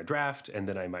Wanderers when I draft, and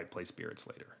then I might play Spirits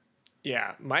later.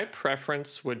 Yeah, my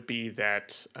preference would be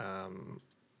that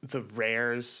the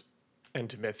rares and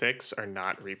mythics are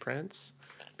not reprints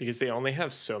because they only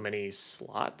have so many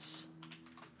slots.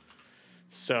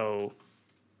 So,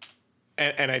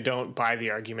 and I don't buy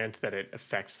the argument that it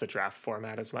affects the draft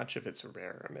format as much if it's a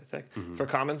rare or mythic. For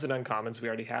commons and uncommons we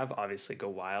already have, obviously go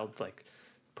wild, like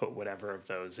put whatever of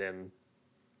those in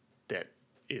that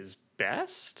is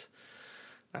best.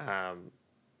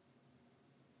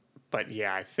 But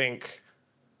yeah, I think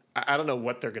I don't know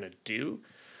what they're gonna do,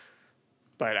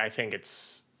 but I think it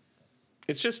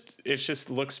just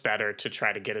looks better to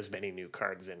try to get as many new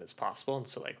cards in as possible, and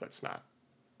so like let's not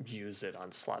use it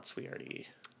on slots we already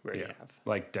have.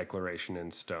 Like Declaration in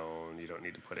Stone, you don't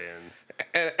need to put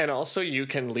in. And also you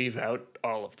can leave out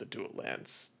all of the dual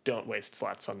lands. Don't waste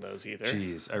slots on those either.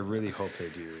 Jeez, I really hope they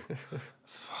do.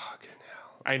 Fucking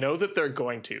hell. I know that they're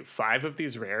going to. 5 of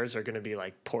these rares are going to be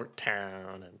like Port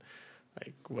Town and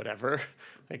like whatever,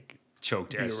 like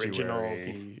Choked the Estuary. original,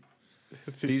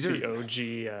 These are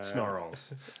the OG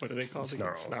snarls. What are they called?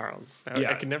 Snarls. Snarls. Yeah.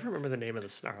 I can never remember the name of the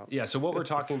snarls. Yeah, so what we're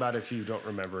talking about, if you don't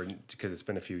remember, because it's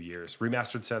been a few years,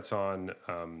 remastered sets on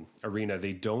Arena,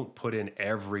 they don't put in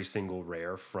every single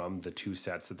rare from the 2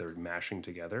 sets that they're mashing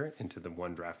together into the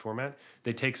one draft format.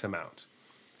 They take some out.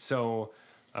 So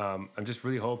I'm just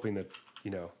really hoping that,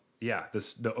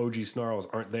 the OG snarls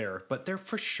aren't there, but they're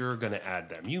for sure going to add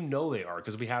them. You know they are,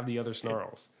 because we have the other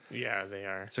snarls. Yeah, they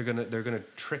are. So they're gonna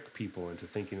trick people into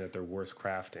thinking that they're worth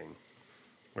crafting,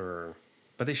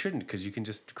 but they shouldn't, because you can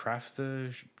just craft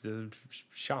the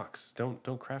shocks.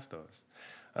 Don't craft those.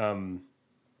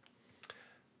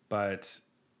 But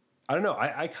I don't know.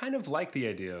 I kind of like the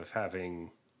idea of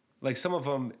having, like, some of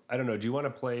them. I don't know. Do you want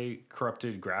to play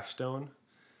Corrupted Graphstone?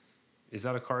 Is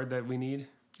that a card that we need?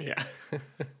 Yeah.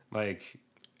 Like,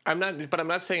 I'm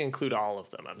not saying include all of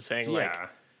them. I'm saying like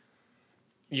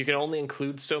you can only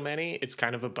include so many. It's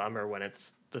kind of a bummer when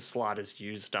the slot is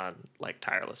used on like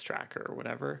Tireless Tracker or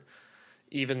whatever.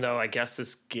 Even though I guess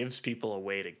this gives people a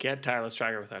way to get Tireless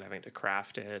Tracker without having to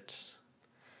craft it.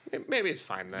 Maybe it's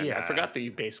fine then. Yeah. I forgot that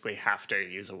you basically have to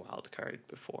use a wild card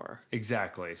before.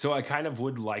 Exactly. So I kind of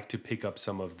would like to pick up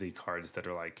some of the cards that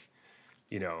are like,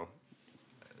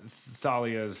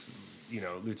 Thalia's,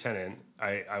 Lieutenant.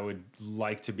 I would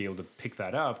like to be able to pick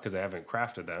that up because I haven't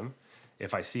crafted them.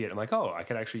 If I see it, I'm like, oh, I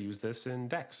could actually use this in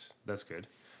decks. That's good.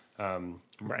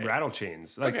 Right. Rattle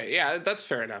chains. Like, Okay, yeah, that's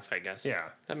fair enough, I guess. Yeah.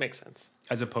 That makes sense.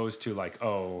 As opposed to like,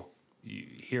 oh,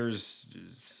 here's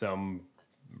some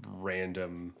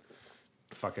random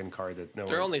fucking card that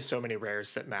There are only so many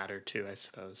rares that matter too, I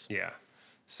suppose. Yeah.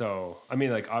 So, I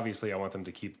mean, like, obviously I want them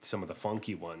to keep some of the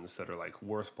funky ones that are like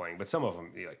worth playing, but some of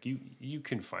them, like, you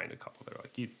can find a couple that are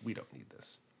like, we don't need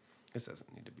this. This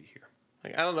doesn't need to be here.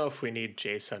 Like, I don't know if we need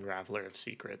Jace Unraveler of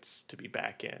Secrets to be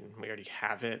back in. We already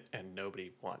have it, and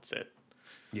nobody wants it.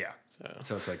 Yeah.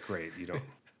 So it's like, great, you don't.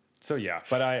 So yeah,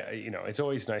 but it's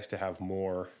always nice to have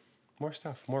more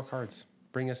stuff, more cards.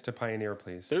 Bring us to Pioneer,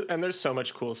 please. And there's so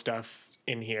much cool stuff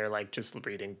in here. Like just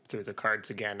reading through the cards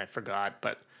again, I forgot,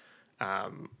 but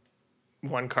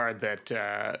one card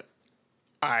that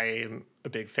I'm a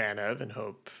big fan of and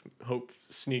hope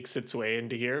sneaks its way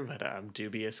into here, but I'm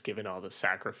dubious given all the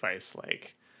sacrifice.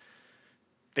 Like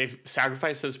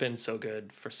sacrifice has been so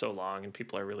good for so long, and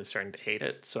people are really starting to hate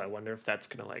it. So I wonder if that's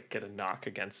gonna like get a knock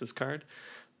against this card.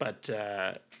 But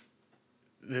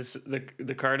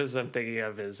the card as I'm thinking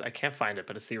of is, I can't find it,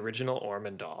 but it's the original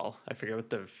Ormondal. I forget what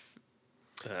the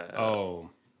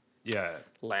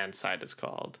land side is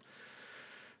called.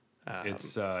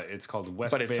 It's called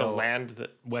West But it's Vale, a land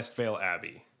that Westvale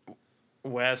Abbey.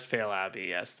 Westvale Abbey,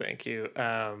 yes, thank you.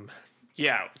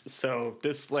 So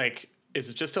this like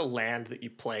is just a land that you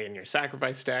play in your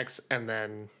sacrifice decks, and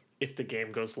then if the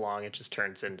game goes long, it just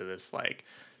turns into this like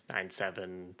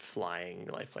 9/7 flying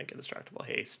lifelink indestructible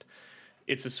haste.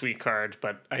 It's a sweet card,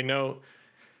 but I know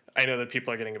that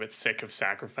people are getting a bit sick of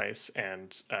sacrifice,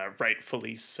 and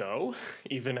rightfully so.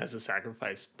 Even as a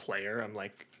sacrifice player, I'm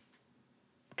like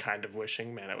kind of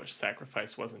wishing, man, I wish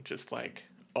sacrifice wasn't just like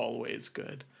always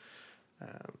good.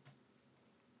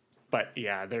 But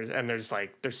yeah, there's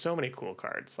so many cool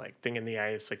cards, like Thing in the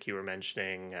Ice, like you were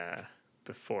mentioning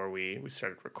before we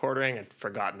started recording. I'd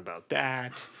forgotten about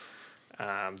that.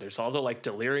 There's all the like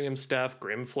Delirium stuff.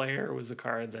 Grimflayer was a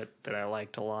card that I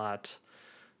liked a lot.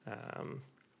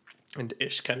 And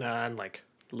Ishkanan, like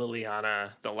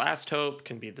Liliana, the Last Hope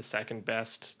can be the second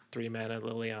best 3-mana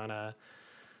Liliana.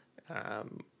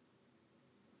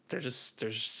 there's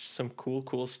some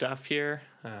cool stuff here.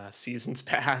 Seasons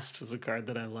Past was a card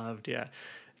that I loved. Yeah,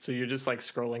 so you're just like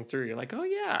scrolling through. You're like, oh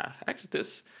yeah, actually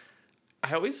this.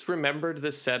 I always remembered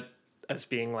this set as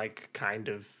being like kind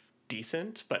of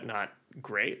decent, but not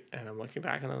great. And I'm looking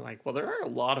back and I'm like, well, there are a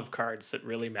lot of cards that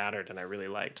really mattered and I really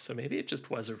liked. So maybe it just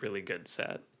was a really good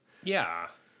set. Yeah,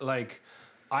 like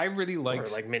I really liked,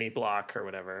 or like mini block or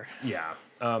whatever. Yeah,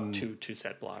 two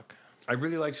set block. I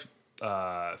really liked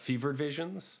Fevered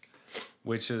Visions,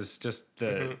 which is just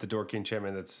the dorky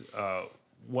enchantment that's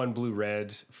 1 blue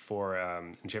red for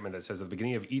enchantment that says at the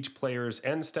beginning of each player's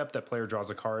end step, that player draws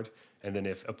a card, and then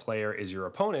if a player is your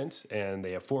opponent and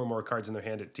they have 4 more cards in their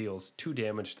hand, it deals 2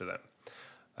 damage to them.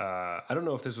 I don't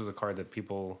know if this was a card that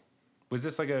people... Was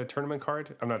this like a tournament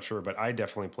card? I'm not sure, but I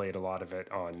definitely played a lot of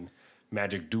it on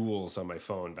Magic Duels on my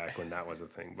phone back when that was a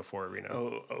thing, before Arena.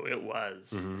 Oh, it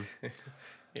was.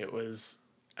 It was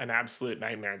an absolute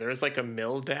nightmare. There was like a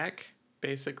mill deck,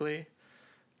 basically.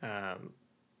 And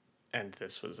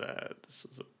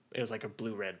it was like a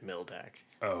blue-red mill deck.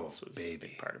 Oh, this was baby. A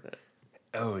big part of it.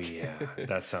 Oh, yeah.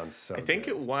 That sounds so I think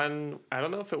good. it won, I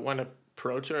don't know if it won a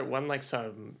Pro Tour, it won like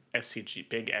some big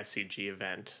SCG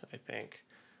event, I think.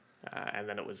 And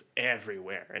then it was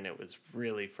everywhere, and it was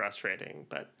really frustrating.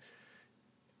 But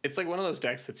it's like one of those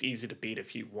decks that's easy to beat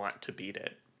if you want to beat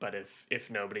it. But if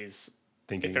nobody's...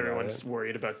 Thinking if everyone's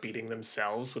worried about beating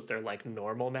themselves with their like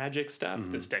normal Magic stuff,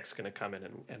 this deck's going to come in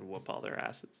and whoop all their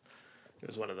asses. It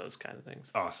was one of those kind of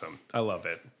things. Awesome. I love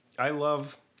it. I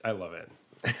love it.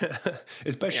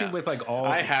 Especially with like all...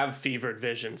 I have fevered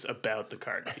visions about the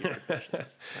card Fevered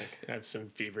Visions. Like, I have some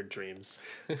fevered dreams.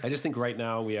 I just think right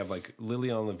now we have like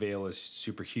Liliana the Veil is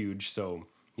super huge. So,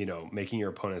 you know, making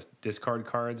your opponents discard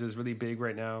cards is really big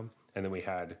right now. And then we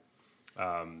had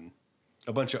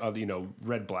a bunch of other, you know,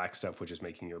 red-black stuff, which is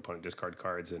making your opponent discard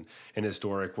cards. And in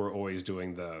Historic, we're always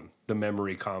doing the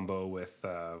memory combo with,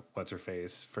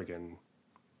 what's-her-face, freaking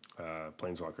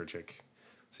Planeswalker chick.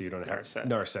 So you don't have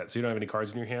Narset. So you don't have any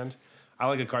cards in your hand. I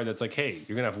like a card that's like, hey,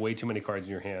 you're gonna have way too many cards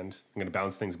in your hand. I'm gonna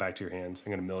bounce things back to your hand.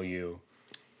 I'm gonna mill you,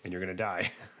 and you're gonna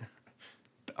die.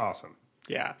 Awesome.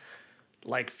 Yeah,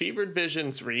 like Fevered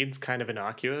Visions reads kind of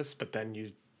innocuous, but then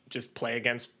you just play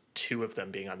against 2 of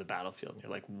them being on the battlefield, and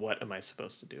you're like, what am I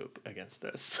supposed to do against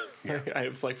this? Yeah. I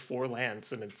have like 4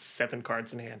 lands and it's 7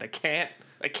 cards in hand. I can't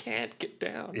get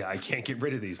down. Yeah, I can't get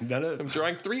rid of these. I'm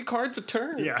drawing 3 cards a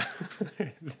turn. Yeah.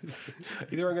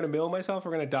 Either I'm gonna mill myself or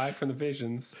I'm gonna die from the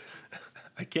visions.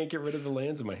 I can't get rid of the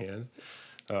lands in my hand.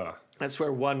 That's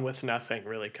where 1 with nothing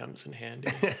really comes in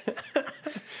handy.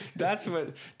 That's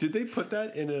what... Did they put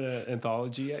that in an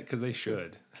anthology yet? Because they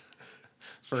should.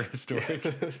 For Historic.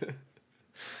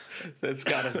 It's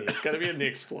gotta be. It's gotta be in the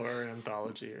Explorer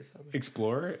anthology or something.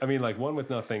 Explorer? I mean, like 1 with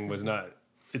nothing was not...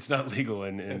 It's not legal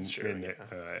in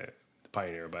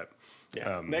Pioneer, but...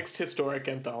 Yeah. Next Historic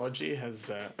anthology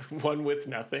has 1 with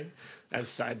nothing as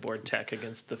sideboard tech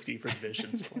against the Fevered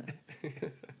Visions plan.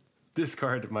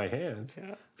 Discard my hand.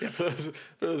 Yeah. For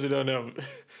those who don't know,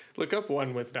 look up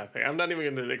 1 with nothing. I'm not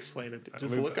even going to explain it.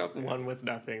 Just look up 1 with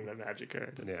nothing, the Magic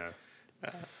card.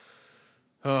 Yeah.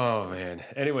 Oh man.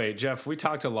 Anyway, Jeff, we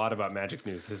talked a lot about Magic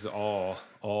news. This has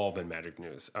all been Magic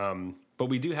news. But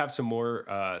we do have some more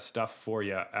stuff for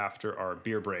you after our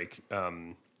beer break.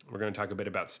 We're going to talk a bit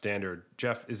about Standard.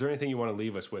 Jeff, is there anything you want to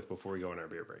leave us with before we go on our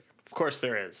beer break? Of course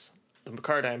there is. The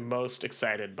card I'm most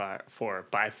excited for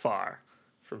by far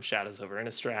from Shadows over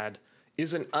Innistrad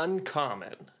is an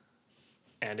uncommon,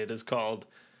 and it is called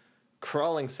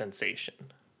Crawling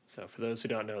Sensation. So for those who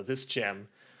don't know, this gem,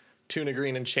 tuna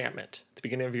green enchantment. At the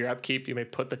beginning of your upkeep, you may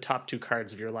put the top 2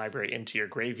 cards of your library into your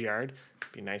graveyard.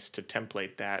 It'd be nice to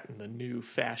template that in the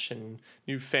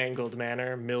newfangled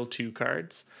manner, mill 2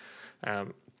 cards.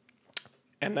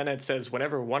 And then it says,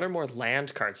 whenever 1 or more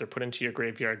land cards are put into your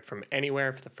graveyard from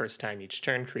anywhere for the first time each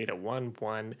turn, create a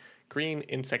 1/1 green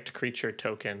insect creature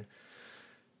token.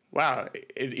 Wow,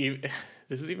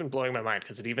 this is even blowing my mind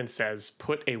because it even says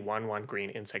put a 1/1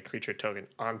 green insect creature token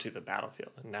onto the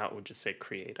battlefield. And now it would just say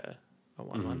create a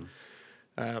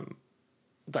 1/1.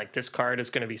 Like this card is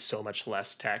going to be so much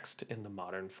less text in the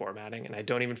modern formatting. And I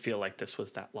don't even feel like this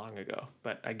was that long ago.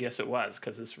 But I guess it was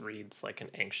because this reads like an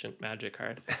ancient Magic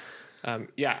card.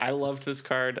 Yeah, I loved this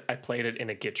card. I played it in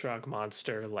a Gitrog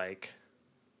monster like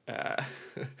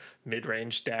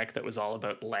mid-range deck that was all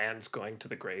about lands going to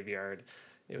the graveyard.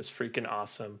 It was freaking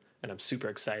awesome, and I'm super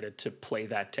excited to play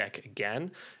that deck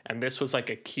again. And this was like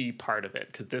a key part of it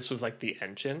because this was like the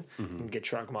engine, and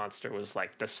Gitrog Monster was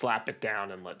like the slap it down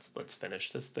and let's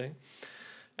finish this thing.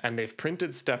 And they've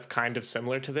printed stuff kind of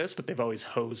similar to this, but they've always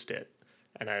hosed it.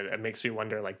 And it makes me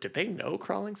wonder, like, did they know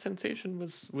Crawling Sensation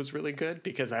was really good?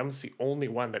 Because I was the only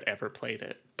one that ever played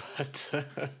it. But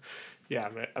yeah,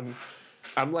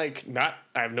 I'm like not.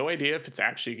 I have no idea if it's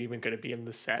actually even going to be in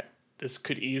the set. This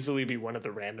could easily be one of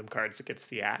the random cards that gets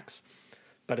the axe,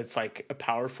 but it's like a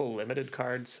powerful limited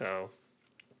card, so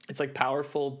it's like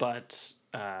powerful but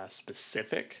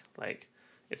specific. Like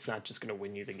it's not just going to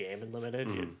win you the game in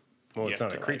limited. Well, it's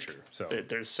not a creature, so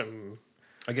there's some.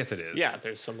 I guess it is. Yeah,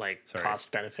 there's some like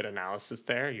cost benefit analysis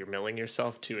there. You're milling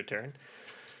yourself to a turn.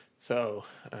 So,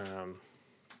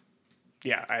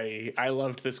 yeah, I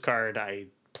loved this card. I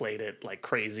played it like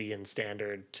crazy in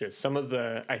standard to some of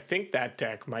the. I think that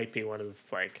deck might be one of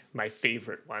like my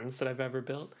favorite ones that I've ever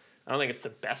built. I don't think it's the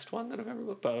best one that I've ever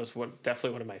built, but it was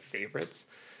definitely one of my favorites.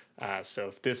 So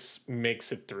if this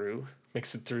makes it through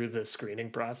the screening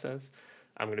process,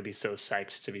 I'm going to be so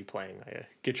psyched to be playing a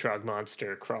Gitrog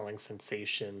Monster Crawling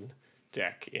Sensation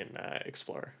deck in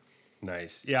Explorer.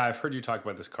 Nice. Yeah, I've heard you talk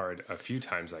about this card a few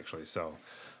times actually. So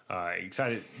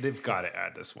excited. They've got to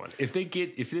add this one. If they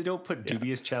don't put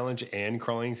Dubious Challenge and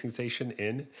Crawling Sensation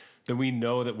in, then we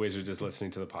know that Wizards is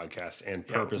listening to the podcast and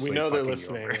purposely. We know they're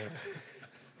listening.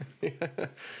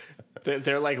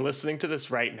 They're like listening to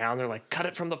this right now, and they're like, "Cut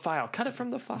it from the file. Cut it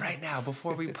from the file right now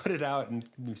before we put it out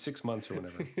in 6 months or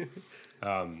whatever."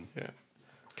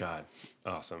 God,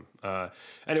 awesome.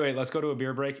 Anyway, let's go to a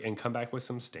beer break and come back with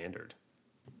some standard.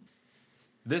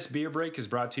 This beer break is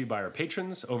brought to you by our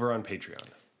patrons over on Patreon.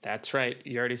 That's right.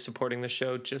 You're already supporting the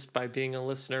show just by being a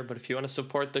listener, but if you want to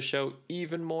support the show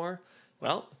even more,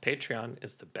 well, Patreon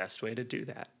is the best way to do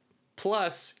that.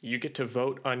 Plus, you get to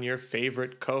vote on your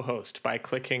favorite co-host by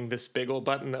clicking this big old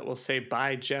button that will say,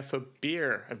 "Buy Jeff a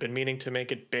beer." I've been meaning to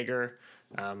make it bigger,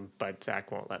 but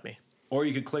Zach won't let me. Or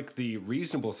you could click the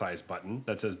reasonable size button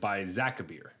that says "Buy Zach a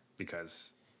beer,"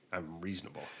 because I'm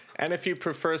reasonable. And if you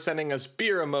prefer sending us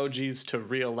beer emojis to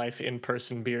real life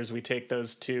in-person beers, we take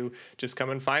those too. Just come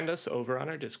and find us over on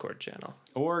our Discord channel.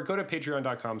 Or go to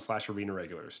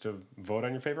patreon.com/arenaregulars to vote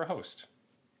on your favorite host.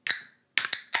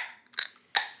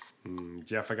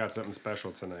 Jeff, I got something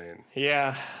special tonight.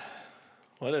 Yeah.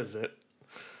 What is it?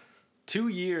 2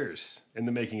 years in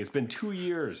the making. It's been 2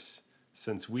 years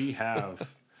since we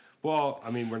have... Well, I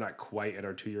mean, we're not quite at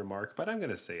our 2-year mark, but I'm going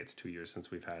to say it's 2 years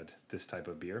since we've had this type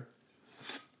of beer.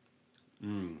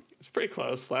 It's pretty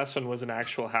close. Last one was an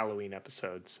actual Halloween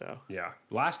episode, so... Yeah.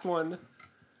 Last one,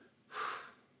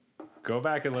 go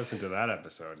back and listen to that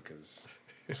episode, because...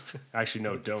 Actually,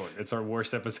 no, don't. It's our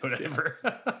worst episode ever.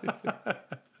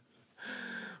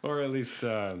 Or at least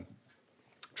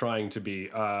trying to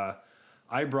be.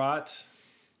 I brought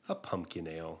a pumpkin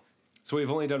ale. So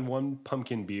we've only done one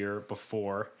pumpkin beer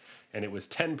before, and it was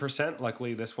 10%.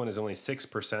 Luckily, this one is only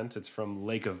 6%. It's from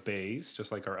Lake of Bays,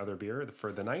 just like our other beer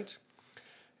for the night.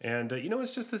 And,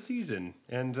 it's just the season.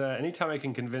 And anytime I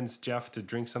can convince Jeff to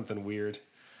drink something weird,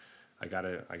 I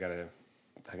gotta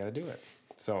do it.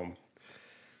 So,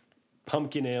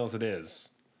 pumpkin ales it is.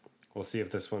 We'll see if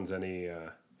this one's any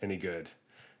good.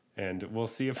 And we'll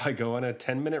see if I go on a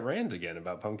 10-minute rant again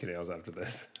about pumpkin ales after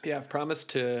this. Yeah,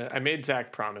 I made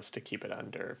Zach promise to keep it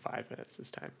under 5 minutes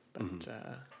this time. But,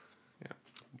 yeah.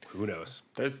 Who knows?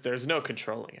 There's no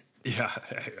controlling it. Yeah,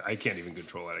 I can't even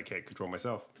control it. I can't control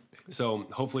myself. So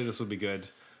hopefully this will be good.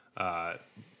 The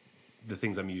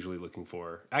things I'm usually looking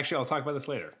for. Actually, I'll talk about this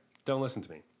later. Don't listen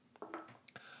to me.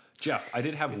 Jeff, I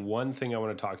did have one thing I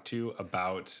want to talk to you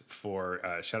about for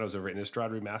Shadows over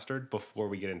Innistrad Remastered before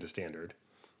we get into Standard.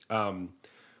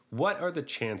 What are the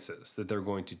chances that they're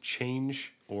going to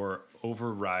change or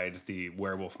override the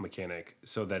werewolf mechanic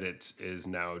so that it is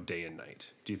now day and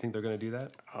night? Do you think they're going to do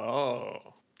that?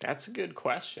 Oh, that's a good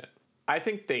question. I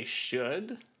think they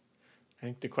should. I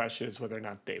think the question is whether or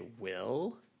not they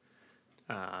will.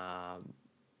 I'm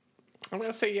going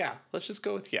to say yeah. Let's just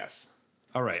go with yes.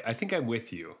 All right. I think I'm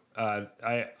with you.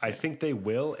 I think they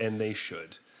will and they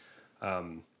should.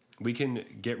 We can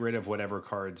get rid of whatever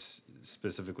cards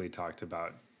specifically talked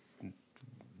about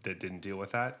that didn't deal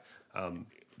with that.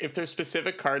 If there's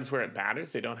specific cards where it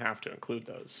matters, they don't have to include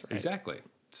those, right? Exactly.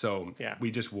 So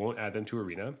we just won't add them to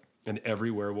Arena, and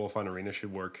every werewolf on Arena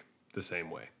should work the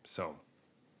same way. So,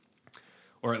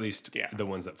 or at least the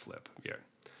ones that flip. Yeah.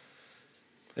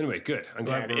 Anyway, good. I'm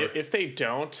glad if they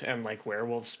don't, and like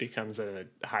werewolves becomes a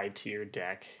high tier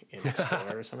deck in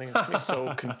Explorer or something, it's gonna be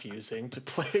so confusing to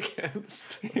play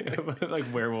against. Like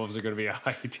werewolves are gonna be a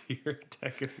high tier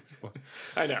deck in Explorer.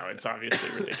 I know it's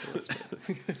obviously ridiculous.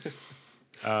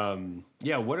 But...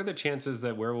 what are the chances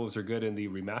that werewolves are good in the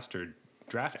remastered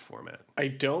draft format? I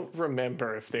don't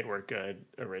remember if they were good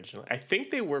originally. I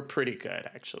think they were pretty good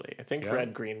actually. I think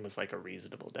red green was like a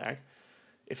reasonable deck.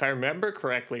 if I remember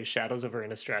correctly, Shadows over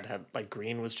Innistrad had like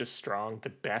green was just strong. The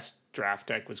best draft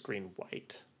deck was green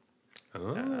white.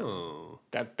 Oh.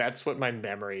 That's what my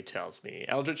memory tells me.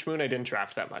 Eldritch Moon I didn't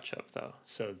draft that much of though,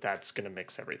 so that's gonna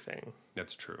mix everything.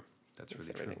 That's true. That's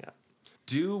really true. Up.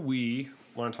 Do we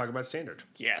want to talk about Standard?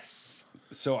 Yes.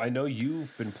 So I know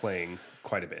you've been playing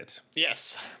quite a bit.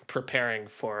 Yes, preparing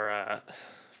for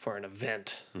an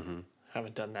event.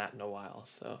 Haven't done that in a while,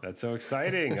 so That's so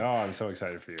exciting. Oh, I'm so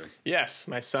excited for you. yes,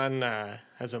 my son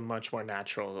has a much more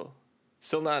natural,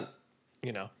 still not,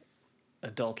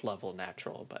 adult level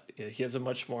natural, but he has a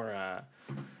much more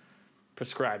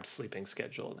prescribed sleeping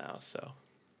schedule now. So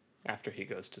after he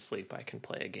goes to sleep, I can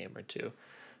play a game or two.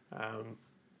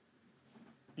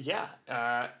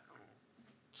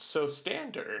 So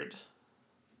Standard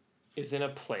is in a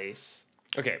place.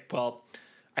 Okay, well,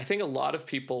 I think a lot of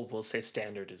people will say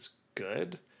Standard is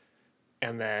good,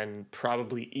 and then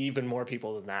probably even more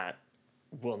people than that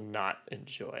will not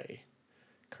enjoy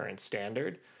current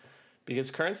Standard,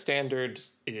 because current Standard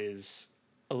is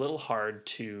a little hard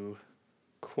to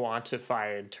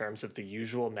quantify in terms of the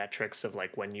usual metrics of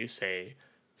like when you say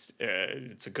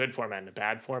it's a good format and a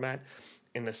bad format,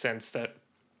 in the sense that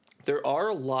there are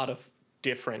a lot of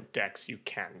different decks you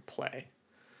can play.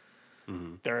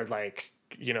 There are like,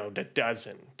 a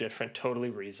dozen different totally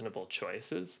reasonable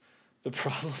choices. The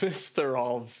problem is they're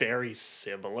all very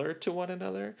similar to one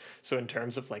another. So in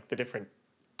terms of like the different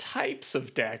types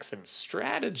of decks and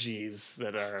strategies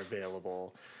that are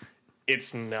available,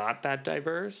 it's not that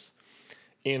diverse,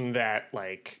 in that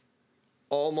like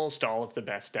almost all of the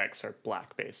best decks are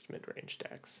black-based mid-range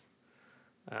decks.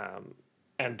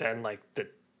 And then like the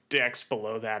decks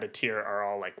below that a tier are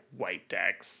all like white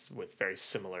decks with very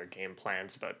similar game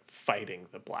plans about fighting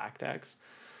the black decks.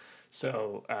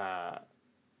 So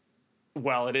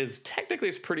while it is technically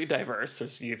it's pretty diverse,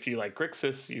 if you like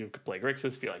Grixis, you could play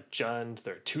Grixis. If you like Jund,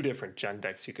 there are 2 different Jund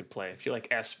decks you could play. If you like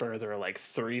Esper, there are like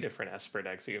 3 different Esper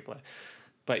decks you could play.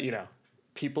 But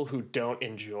people who don't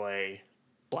enjoy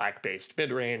black-based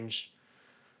mid-range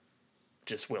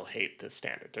just will hate this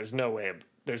Standard. There's no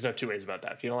 2 ways about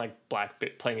that. If you don't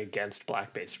like playing against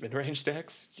black-based mid-range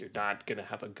decks, you're not going to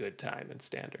have a good time in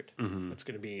Standard. It's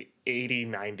going to be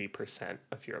 80-90%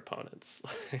 of your opponents.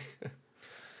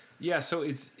 Yeah, so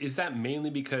is that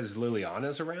mainly because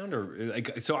Liliana's around, or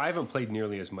like? So I haven't played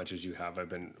nearly as much as you have. I've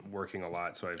been working a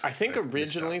lot, so I think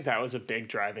originally that was a big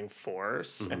driving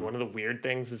force, and one of the weird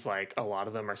things is like a lot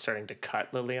of them are starting to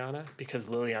cut Liliana because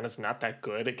Liliana's not that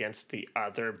good against the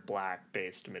other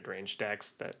black-based mid-range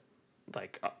decks that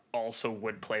like also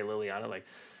would play Liliana. Like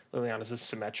Liliana's a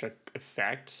symmetric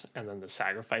effect, and then the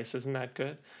sacrifice isn't that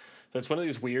good. So it's one of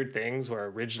these weird things where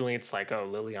originally it's like, oh,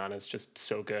 Liliana's just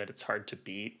so good, it's hard to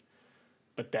beat.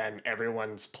 But then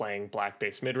everyone's playing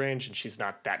black-based mid-range, and she's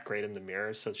not that great in the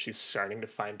mirror, so she's starting to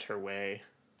find her way,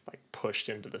 like, pushed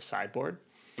into the sideboard.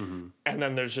 And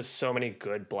then there's just so many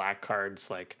good black cards,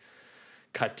 like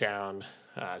Cut Down.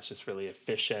 It's just really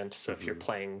efficient. So if you're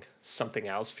playing something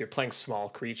else, if you're playing small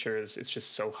creatures, it's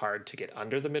just so hard to get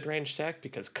under the mid-range deck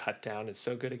because Cut Down is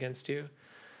so good against you.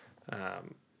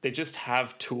 They just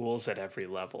have tools at every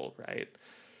level, right?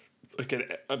 Like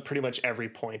at pretty much every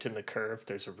point in the curve,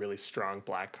 there's a really strong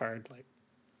black card. Like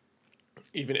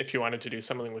even if you wanted to do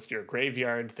something with your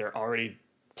graveyard, they're already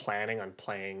planning on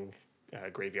playing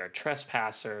Graveyard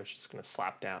Trespasser, which is going to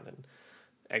slap down and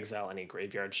exile any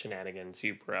graveyard shenanigans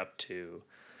you were up to.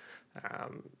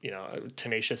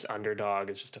 Tenacious Underdog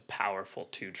is just a powerful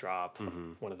 2-drop,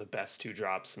 one of the best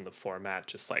 2-drops in the format,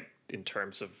 just like in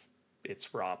terms of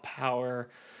its raw power.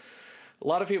 A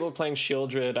lot of people are playing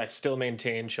Shieldred. I still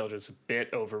maintain Shieldred's a bit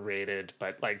overrated,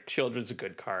 but like Shieldred's a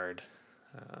good card.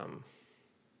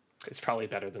 It's probably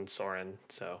better than Sorin,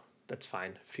 so that's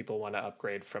fine. If people want to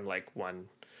upgrade from like one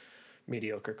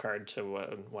mediocre card to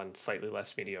one slightly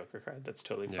less mediocre card, that's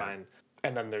totally fine.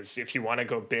 And then if you want to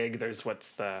go big, there's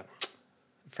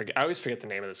I always forget the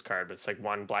name of this card, but it's like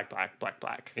 1 black.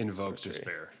 Invoke sorcery.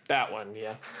 Despair. That one,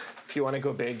 yeah. If you want to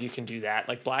go big, you can do that.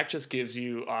 Like black just gives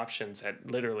you options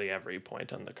at literally every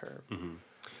point on the curve.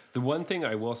 The one thing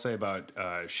I will say about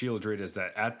Shieldred is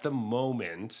that at the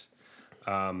moment,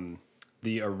 the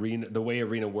way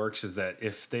Arena works is that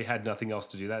if they had nothing else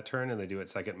to do that turn and they do it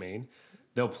second main,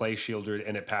 they'll play Shieldred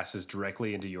and it passes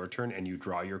directly into your turn and you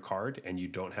draw your card and you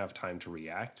don't have time to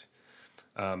react.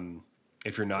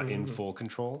 If you're not in full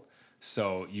control.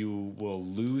 So you will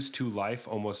lose 2 life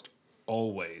almost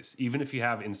always. Even if you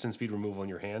have instant speed removal in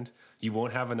your hand, you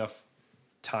won't have enough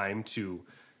time to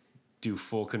do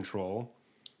full control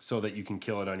so that you can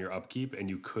kill it on your upkeep, and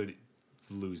you could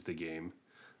lose the game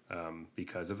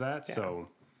because of that. Yeah. So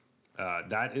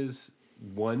that is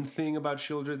one thing about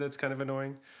Shieldred that's kind of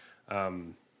annoying.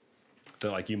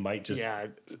 That like you might just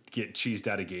get cheesed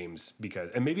out of games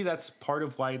because, and maybe that's part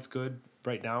of why it's good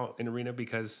right now in Arena,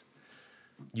 because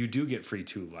you do get free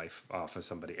 2 life off of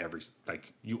somebody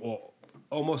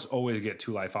almost always get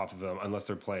 2 life off of them unless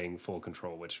they're playing full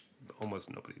control, which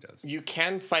almost nobody does. You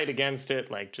can fight against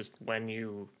it, like just when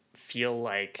you feel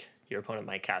like your opponent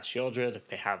might cast Shieldred, if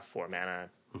they have 4 mana,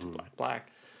 2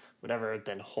 black, whatever,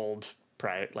 then hold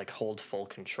full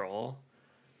control.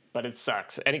 But it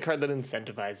sucks. Any card that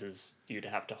incentivizes you to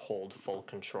have to hold full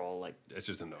control, like, it's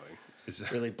just annoying.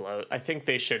 It's really bloat. I think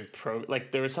they should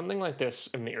there was something like this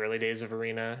in the early days of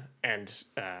Arena, and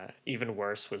even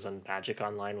worse was on Magic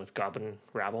Online with Goblin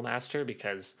Rabblemaster,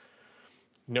 because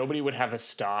nobody would have a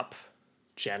stop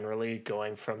generally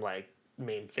going from like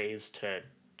main phase to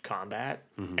combat,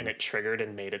 and it triggered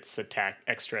and made its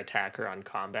extra attacker on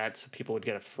combat, so people would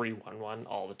get a free 1/1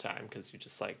 all the time because you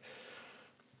just like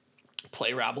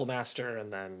play Rabblemaster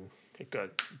and then it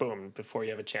goes boom before you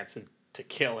have a chance to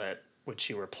kill it, which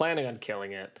you were planning on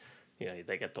killing it. You know,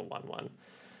 they get the 1/1.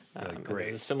 And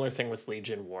there's a similar thing with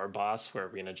Legion War Boss, where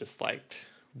Arena just like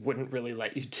wouldn't really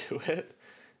let you do it,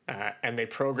 and they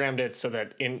programmed it so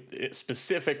that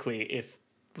specifically if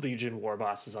Legion War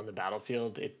Boss is on the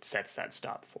battlefield, it sets that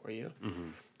stop for you.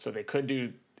 So they could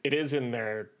do it. Is in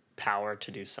their power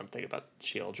to do something about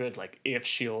Shieldred. Like if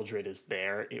Shieldred is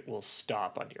there, it will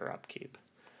stop on your upkeep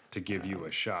to give you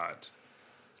a shot.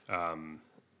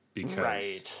 Because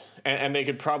right, and they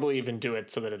could probably even do it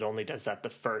so that it only does that the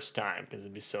first time, because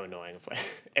it'd be so annoying if like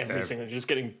every single just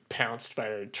getting trounced by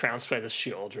the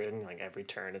Shieldred, and like every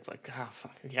turn it's like, oh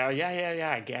fuck yeah,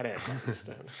 I get it.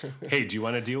 Hey, do you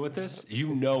want to deal with this?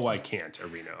 You know I can't,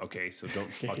 Arena. Okay, so don't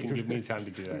fucking give me time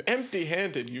to do that.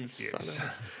 Empty-handed, you son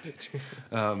of a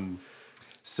bitch.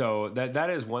 So that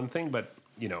is one thing, but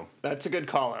you know, that's a good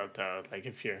call out though. Like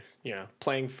if you're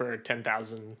playing for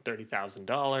 $10,000,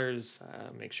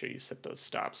 $30,000, make sure you set those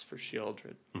stops for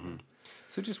Shieldred.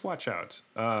 So just watch out.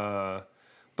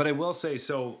 But I will say,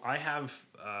 so I have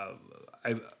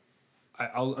I'm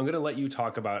going to let you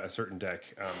talk about a certain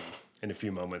deck in a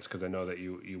few moments, because I know that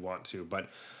you want to. But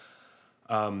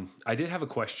I did have a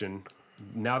question.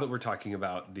 Now that we're talking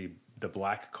about the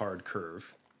black card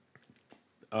curve.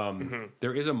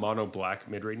 There is a mono black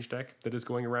mid-range deck that is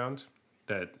going around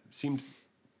that seemed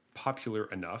popular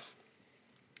enough,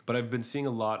 but I've been seeing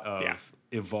a lot of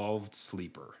Evolved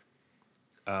Sleeper.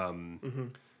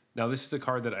 Now this is a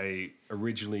card that I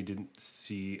originally didn't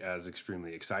see as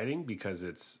extremely exciting, because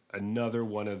it's another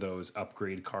one of those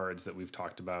upgrade cards that we've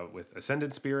talked about with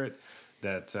Ascendant Spirit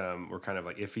that we're kind of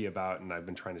like iffy about, and I've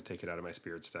been trying to take it out of my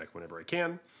Spirits deck whenever I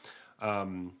can.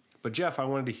 But Jeff, I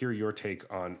wanted to hear your take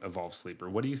on Evolve Sleeper.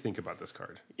 What do you think about this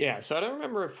card? Yeah, so I don't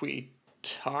remember if we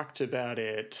talked about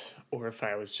it or if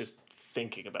I was just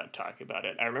thinking about talking about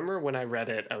it. I remember when I read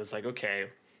it, I was like, okay,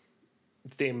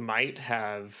 they might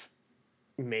have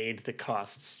made the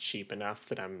costs cheap enough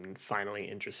that I'm finally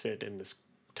interested in this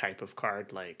type of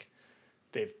card. Like,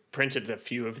 they've printed a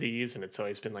few of these, and it's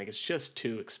always been like, it's just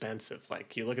too expensive.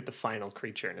 Like, you look at the final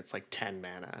creature, and it's like 10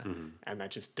 mana, and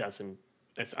that just doesn't...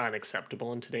 It's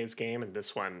unacceptable in today's game, and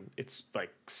this one, it's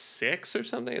like 6 or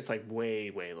something. It's like way,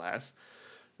 way less.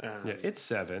 Yeah, it's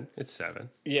 7. It's 7.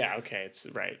 Yeah, okay, it's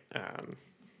right.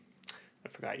 I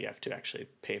forgot you have to actually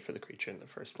pay for the creature in the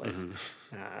first place.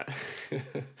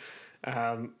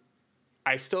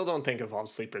 I still don't think Evolved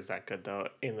Sleeper is that good, though,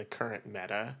 in the current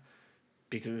meta,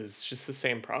 because it's just the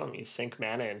same problem. You sink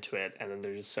mana into it, and then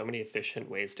there's just so many efficient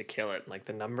ways to kill it. Like,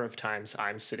 the number of times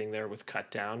I'm sitting there with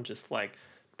Cut Down, just like...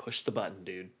 push the button,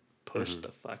 dude. Push the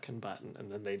fucking button.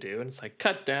 And then they do, and it's like,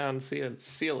 cut down, see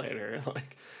you later.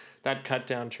 Like, that cut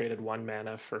down traded 1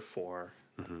 mana for 4.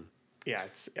 Yeah,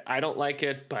 I don't like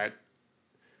it, but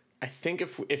I think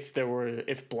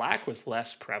if black was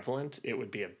less prevalent, it would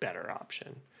be a better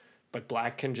option. But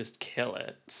black can just kill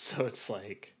it. So it's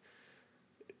like,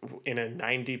 in a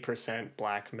 90%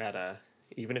 black meta,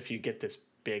 even if you get this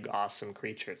big, awesome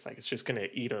creature, it's like, it's just going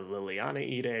to eat a Liliana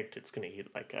Edict. It's going to eat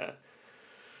like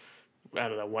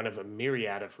one of a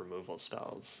myriad of removal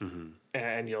spells,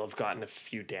 and you'll have gotten a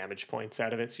few damage points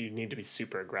out of it. So you need to be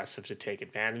super aggressive to take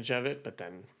advantage of it. But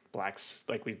then black's,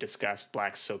 like we've discussed,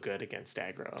 black's so good against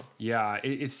aggro. Yeah,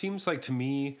 it seems like to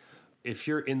me, if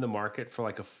you're in the market for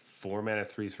like a 4 mana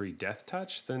 3/3 Death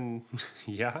Touch, then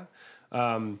yeah.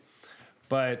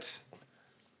 But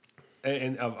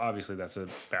obviously that's a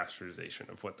bastardization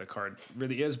of what the card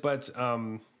really is. But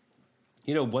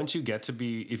once you get to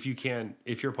be, if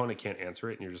your opponent can't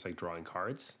answer it and you're just like drawing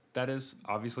cards, that is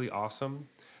obviously awesome.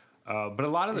 But a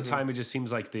lot of the time it just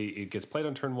seems like it gets played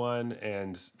on turn 1,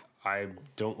 and I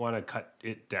don't want to cut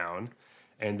it down,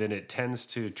 and then it tends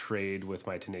to trade with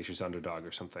my Tenacious Underdog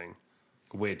or something,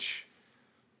 which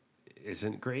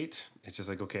isn't great. It's just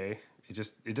like, okay,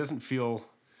 it doesn't feel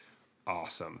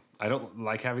awesome. I don't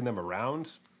like having them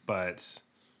around, but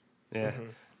yeah,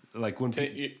 like when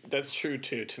That's true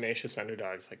too. Tenacious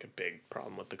Underdog's like a big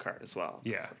problem with the card as well.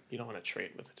 Yeah. Like, you don't want to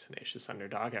trade with a Tenacious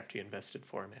Underdog after you invested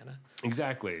 4 mana.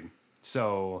 exactly.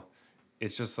 So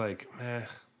it's just like,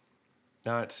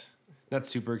 not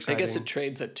super I exciting. guess it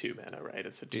trades at 2 mana, right?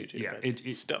 It's a 2/2. yeah, but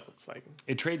it's like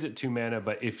It trades at 2 mana,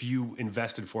 but if you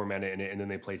invested 4 mana in it and then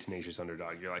they play Tenacious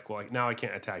Underdog, you're like, well, now I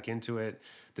can't attack into it.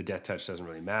 The Death Touch doesn't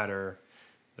really matter.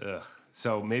 Ugh.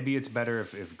 So maybe it's better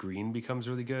if green becomes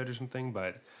really good or something,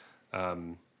 but I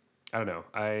don't know.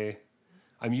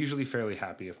 I'm usually fairly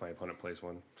happy if my opponent plays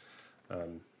one.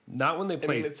 Not when they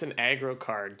play. I mean, it's an aggro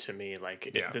card to me.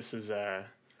 Like this is a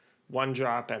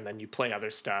 1-drop, and then you play other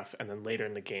stuff, and then later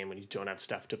in the game when you don't have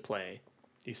stuff to play,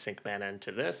 you sink mana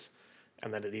into this,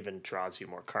 and then it even draws you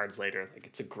more cards later. Like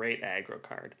it's a great aggro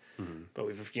card. But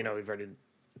we've already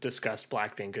discussed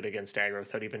black being good against aggro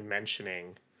without even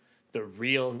mentioning the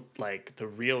real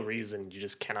reason you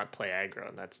just cannot play aggro,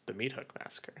 and that's the Meat Hook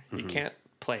Massacre. You can't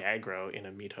play aggro in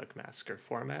a Meat Hook Massacre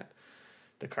format.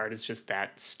 The card is just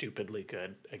that stupidly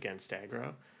good against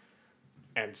aggro.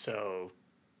 And so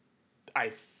I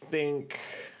think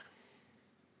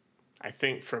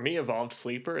for me, Evolved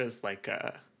Sleeper is like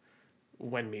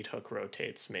when Meat Hook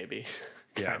rotates, maybe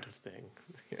kind of thing.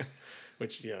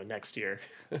 Which, next year.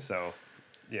 So,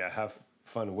 yeah, have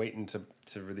fun waiting to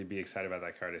really be excited about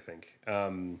that card, I think.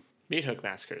 Meat Hook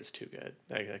Massacre is too good.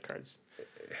 That card's...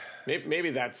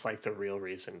 Maybe that's like the real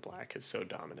reason black is so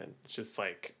dominant. It's just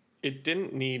like... It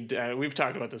didn't need... we've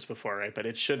talked about this before, right? But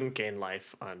it shouldn't gain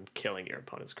life on killing your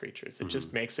opponent's creatures. It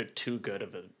just makes it too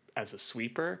good as a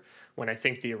sweeper, when I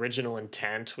think the original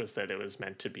intent was that it was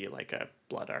meant to be like a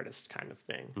Blood Artist kind of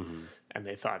thing. And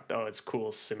they thought, oh, it's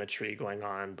cool symmetry going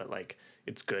on, but like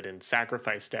it's good in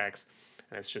sacrifice decks.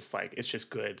 And it's just like, it's just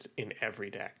good in every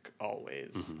deck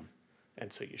always.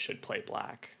 And so you should play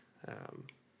black.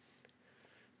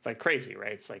 It's like crazy,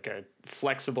 right? It's like a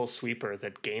flexible sweeper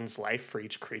that gains life for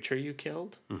each creature you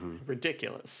killed.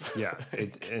 Ridiculous. Yeah.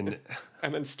 And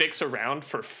then sticks around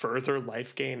for further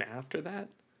life gain after that.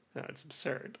 No, it's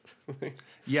absurd.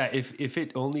 yeah, if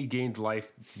it only gained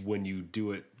life when you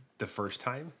do it the first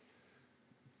time,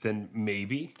 then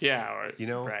maybe. Yeah,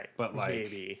 or right. But like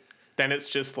maybe. Then it's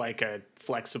just like a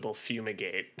flexible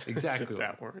fumigate. Exactly. If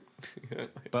that weren't.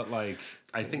 But like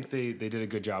I think they did a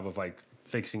good job of like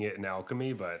fixing it in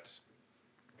Alchemy, but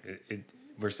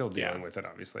we're still dealing with it,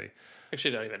 obviously.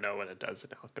 Actually, don't even know what it does in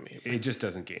Alchemy. It just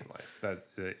doesn't gain life.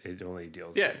 It only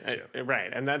deals. Yeah, right.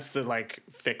 And that's the like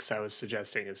fix I was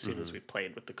suggesting as soon as we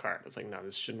played with the card. I was like, no,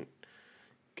 this shouldn't.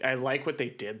 I like what they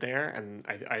did there, and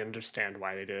I understand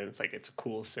why they did it. It's like it's a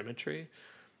cool symmetry,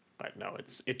 but no,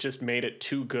 it just made it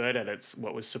too good at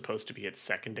what was supposed to be its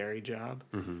secondary job,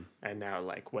 and now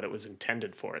like what it was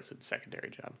intended for is its secondary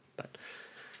job.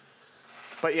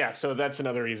 But yeah, so that's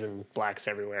another reason black's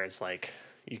everywhere is like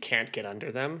you can't get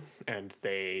under them, and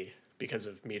they, because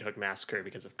of Meat Hook Massacre,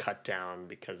 because of Cut Down,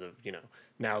 because of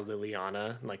now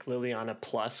Liliana, like Liliana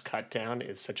plus Cut Down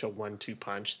is such a 1-2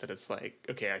 punch that it's like,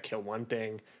 okay, I kill one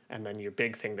thing, and then your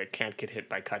big thing that can't get hit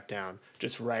by Cut Down,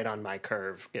 just right on my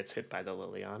curve, gets hit by the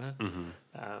Liliana.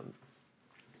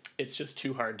 It's just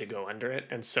too hard to go under it,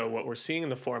 and so what we're seeing in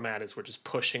the format is we're just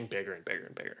pushing bigger and bigger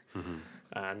and bigger.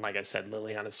 And like I said,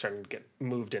 Liliana's starting to get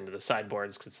moved into the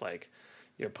sideboards because like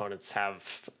your opponents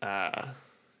have a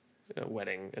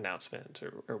wedding announcement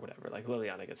or whatever. Like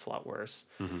Liliana gets a lot worse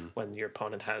when your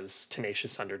opponent has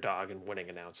Tenacious Underdog and winning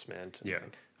announcement. And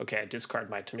like, okay, I discard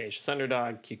my Tenacious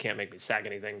Underdog. You can't make me sag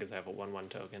anything because I have a 1/1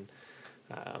 token.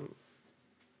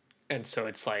 And so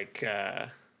it's like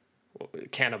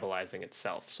cannibalizing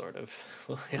itself, sort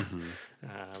of.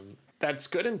 That's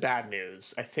good and bad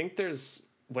news. I think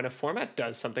when a format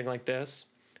does something like this,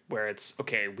 where it's,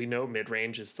 okay, we know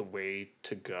mid-range is the way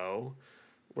to go,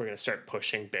 we're going to start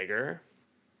pushing bigger.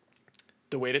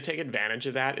 The way to take advantage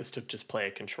of that is to just play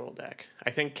a control deck.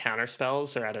 I think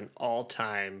counterspells are at an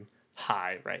all-time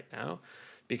high right now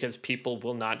because people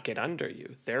will not get under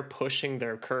you. They're pushing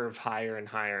their curve higher and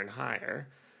higher and higher,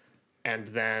 and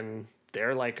then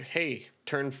they're like, hey,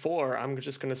 turn 4, I'm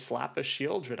just going to slap a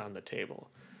Shieldred on the table.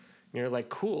 And you're like,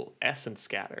 cool, Essence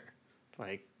Scatter.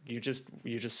 Like, you're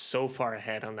just so far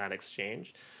ahead on that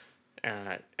exchange.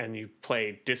 And you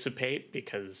play Dissipate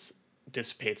because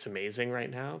Dissipate's amazing right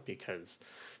now because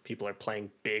people are playing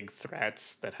big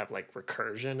threats that have like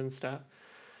recursion and stuff.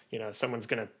 Someone's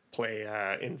going to play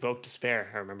Invoke Despair.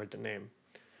 I remembered the name.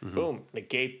 Boom,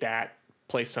 negate that,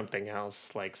 play something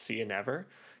else, like see you never,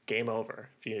 game over.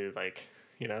 If you like,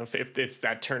 if it's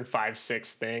that turn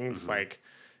 5-6 thing, it's like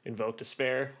invoke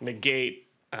despair, negate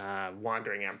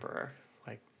wandering emperor.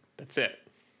 Like that's it.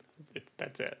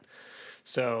 That's it.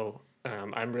 So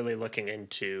I'm really looking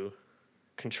into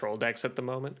control decks at the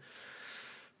moment.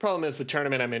 Problem is the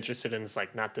tournament I'm interested in is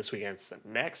like not this weekend, it's the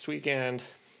next weekend.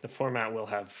 The format will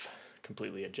have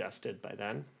completely adjusted by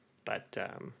then. But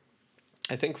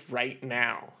I think right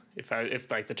now, if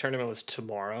like the tournament was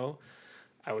tomorrow,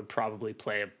 I would probably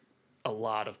play a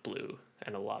lot of blue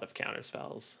and a lot of counter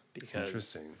spells because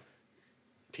Interesting.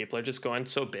 people are just going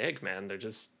so big, man.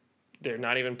 They're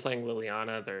not even playing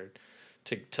Liliana. They're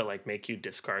to like make you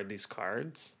discard these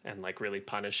cards and like really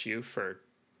punish you for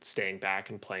staying back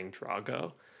and playing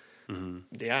Drago.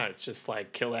 Yeah, it's just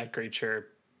like kill that creature,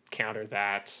 counter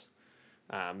that.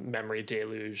 Memory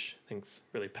Deluge, I think it's a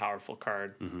really powerful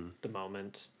card at the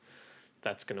moment.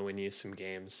 That's going to win you some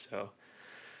games. So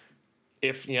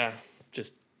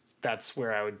just that's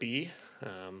where I would be.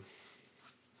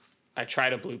 I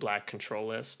tried a blue-black control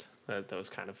list. That was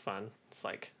kind of fun. It's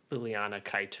like Liliana,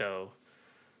 Kaito,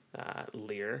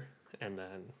 Lear, and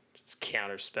then just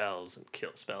counter spells and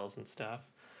kill spells and stuff.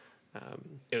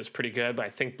 It was pretty good, but I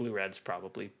think blue-red's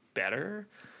probably better.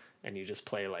 And you just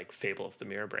play like Fable of the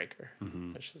Mirror Breaker.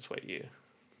 That's just what you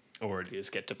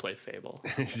just get to play Fable.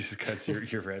 It just cuts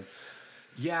your red.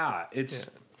 Yeah,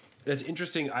 that's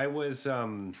interesting. I was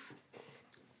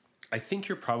I think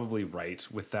you're probably right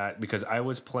with that because I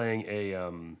was playing a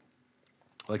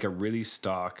like a really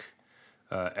stock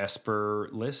Esper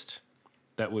list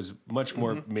that was much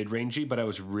more mid-rangey, but I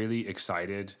was really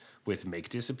excited with Make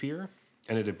Disappear.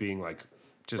 Ended up being like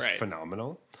just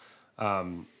phenomenal.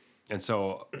 And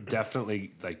so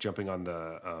definitely like jumping on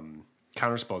the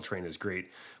counterspell train is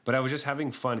great. But I was just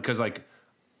having fun because like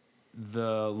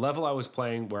the level I was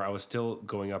playing where I was still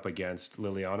going up against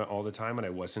Liliana all the time and I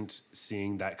wasn't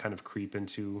seeing that kind of creep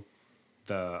into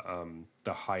the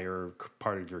higher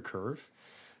part of your curve.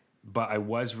 But I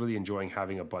was really enjoying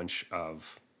having a bunch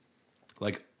of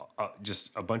like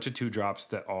just a bunch of 2-drops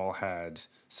that all had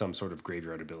some sort of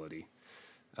graveyard ability.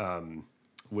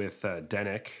 With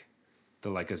Dennick, the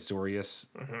like Azorius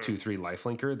 2/3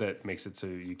 lifelinker that makes it so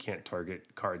you can't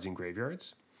target cards in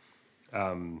graveyards.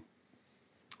 Cards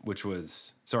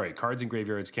in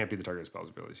graveyards can't be the target of spells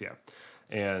abilities, yeah.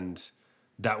 And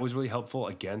that was really helpful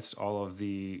against all of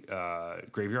the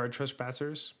graveyard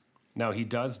trespassers. Now he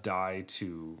does die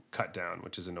to cut down,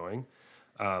 which is annoying.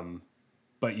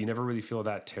 But you never really feel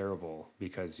that terrible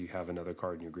because you have another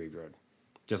card in your graveyard.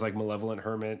 Just like Malevolent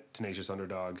Hermit, Tenacious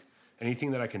Underdog,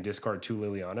 anything that I can discard to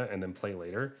Liliana and then play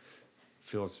later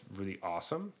feels really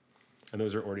awesome. And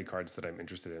those are already cards that I'm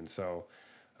interested in. So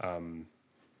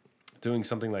doing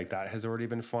something like that has already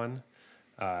been fun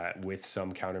with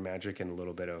some counter magic and a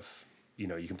little bit of, you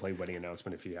can play Wedding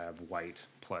Announcement if you have white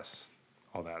plus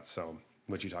all that. So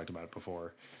what you talked about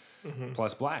before,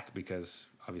 plus black, because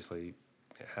obviously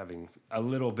having a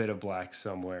little bit of black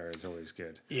somewhere is always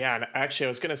good. Yeah, and actually I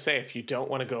was going to say, if you don't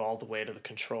want to go all the way to the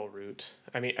control route,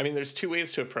 I mean there's 2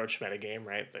 ways to approach metagame,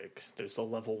 right? Like there's the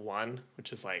level 1,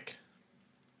 which is like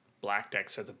black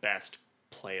decks are the best,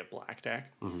 play a black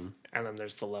deck. And then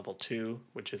there's the level 2,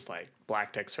 which is like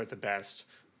black decks are the best,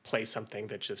 play something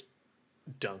that just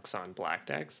dunks on black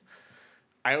decks.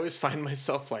 I always find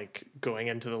myself like going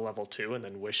into the level 2 and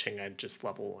then wishing I'd just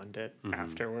level 1'd it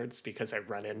afterwards, because I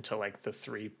run into like the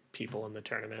 3 people in the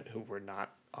tournament who were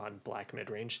not on black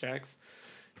mid-range decks.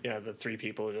 The 3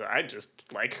 people, I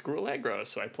just like Gruul Aggro,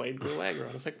 so I played Gruul Aggro. And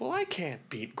I was like, well, I can't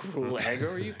beat Gruul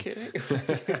Aggro, are you kidding?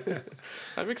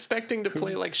 I'm expecting to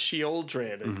play like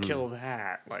Sheoldred and kill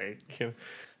that. Like,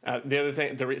 the other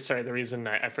thing, the reason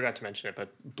I forgot to mention it,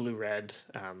 but blue-red,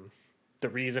 the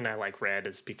reason I like red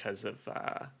is because of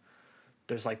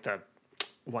there's like the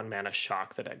 1 mana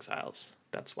shock that exiles.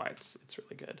 That's why it's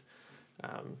really good.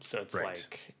 So it's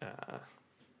like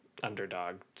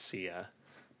Underdog, Sia.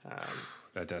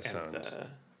 That does sound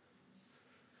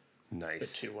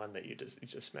nice. The 2/1 that you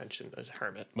just mentioned, the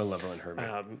Hermit. Malevolent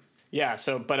Hermit. Yeah.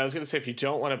 So, but I was gonna say, if you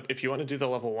want to do the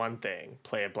level 1 thing,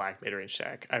 play a black mid-range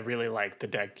deck. I really like the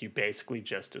deck you basically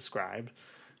just described,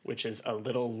 which is a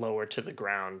little lower to the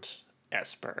ground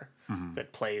Esper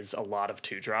that plays a lot of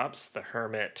 2-drops, the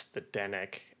Hermit, the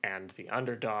Dennick, and the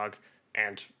Underdog,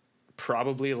 and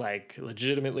probably like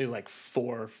legitimately like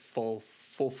 4 full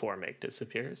 4 Make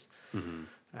Disappears.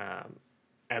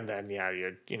 And then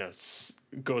you're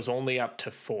goes only up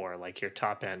to 4. Like your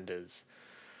top end is,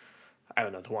 I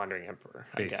don't know, the Wandering Emperor,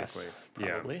 basically, I guess,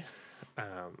 probably.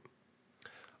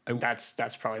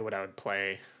 That's probably what I would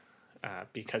play,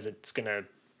 because it's gonna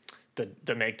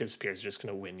the Make Disappear is just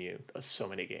going to win you so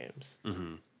many games.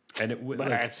 And But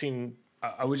like, I've seen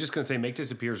I was just gonna say, Make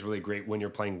Disappear is really great when you're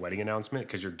playing Wedding Announcement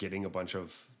because you're getting a bunch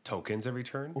of tokens every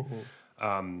turn.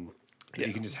 That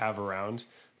you can just have around.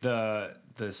 The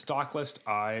stock list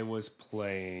I was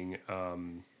playing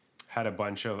had a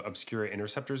bunch of Obscura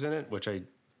Interceptors in it, which I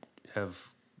have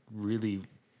really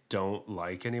don't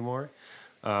like anymore.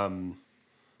 And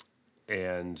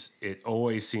it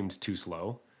always seems too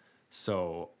slow.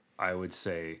 So I would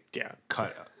say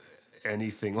cut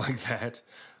anything like that.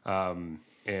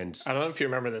 And I don't know if you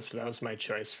remember this, but that was my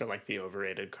choice for like the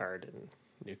overrated card in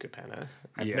New Capenna.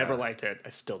 I've Yeah. never liked it. I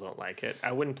still don't like it.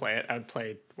 I wouldn't play it. I would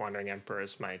play Wandering Emperor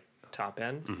as my top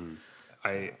end.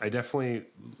 I definitely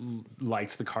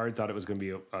liked the card, thought it was going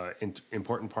to be an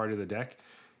important part of the deck,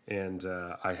 and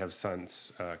I have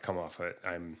since come off it.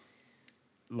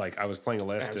 I was playing a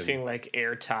list. I'm seeing like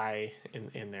Air Tie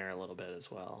in there a little bit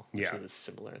as well, which Yeah. is a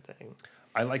similar thing.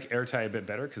 I like Airtie a bit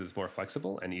better because it's more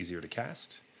flexible and easier to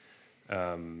cast.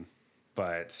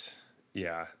 But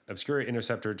yeah, Obscura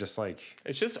Interceptor, just like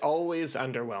It's just always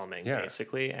underwhelming, Yeah.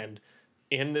 basically. And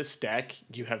in this deck,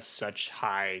 you have such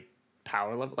high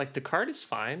power level. Like the card is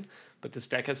fine, but this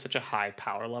deck has such a high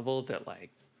power level that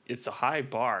like it's a high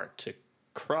bar to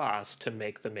cross to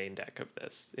make the main deck of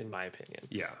this, in my opinion.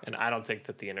 Yeah. And I don't think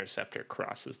that the Interceptor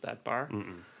crosses that bar.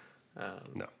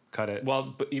 no, cut it. Well,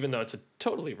 but even though it's a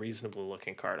totally reasonable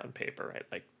looking card on paper, right?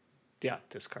 Like, yeah,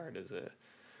 this card is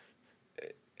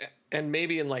and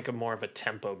maybe in like a more of a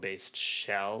tempo based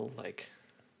shell, like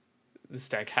this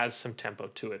deck has some tempo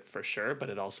to it for sure, but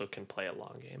it also can play a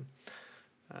long game.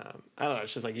 I don't know.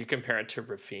 It's just like you compare it to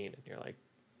Rafine, and you're like,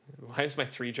 why is my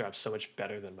 3-drop so much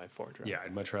better than my 4-drop? Yeah,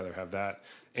 I'd much rather have that.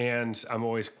 And I'm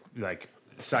always like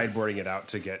sideboarding it out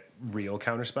to get real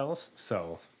counter spells.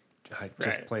 So I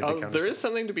just play the counter There spells. is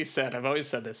something to be said. I've always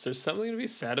said this. There's something to be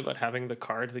said about having the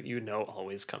card that you know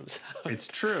always comes out. It's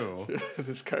true.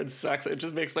 This card sucks. It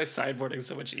just makes my sideboarding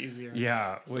so much easier.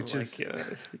 Yeah, So which like, is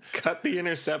cut the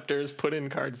interceptors, put in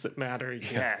cards that matter.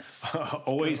 Yes.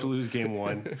 always lose game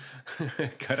 1,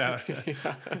 cut out,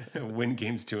 win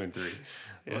games 2 and 3.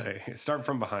 Like, start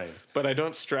from behind. But I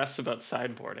don't stress about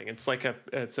sideboarding. It's like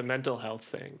it's a mental health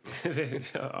thing.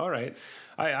 All right,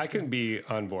 I can be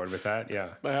on board with that. Yeah.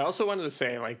 But I also wanted to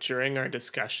say, like, during our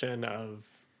discussion of,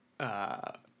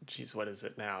 what is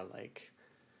it now? Like,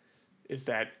 is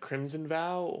that Crimson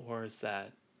Vow or is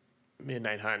that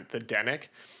Midnight Hunt? The Denic?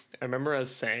 I remember us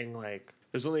saying, like,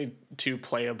 there's only 2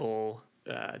 playable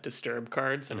Disturb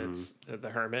cards, and it's the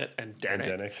Hermit and Denic.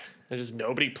 Denic. There's just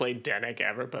nobody played Denic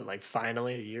ever, but, like,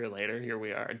 finally, a year later, here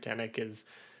we are. Denic's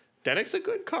a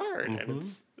good card, and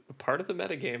it's part of the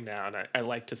metagame now, and I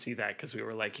like to see that because we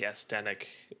were like, yes,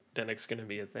 Denic's going to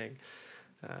be a thing.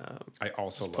 I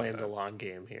also love Playing that. the long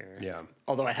game here. Yeah.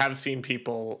 Although I have seen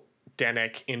people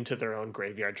Denic into their own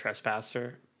Graveyard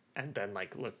Trespasser and then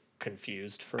like look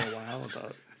confused for a while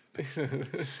about.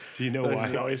 Do you know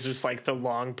There's why? always just like the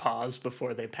long pause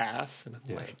before they pass, and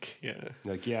I'm like,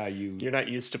 Like, yeah, you're not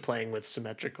used to playing with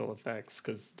symmetrical effects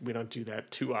because we don't do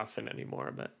that too often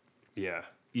anymore. But yeah.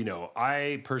 You know,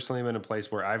 I personally am in a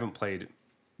place where I haven't played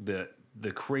the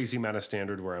crazy amount of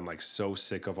Standard where I'm like so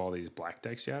sick of all these black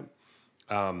decks yet.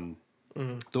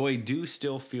 Though I do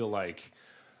still feel like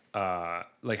how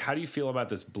do you feel about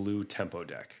this blue tempo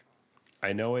deck?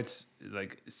 I know it's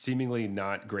like seemingly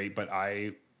not great, but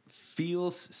I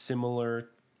feels similar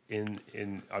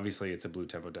in obviously it's a blue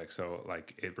tempo deck, so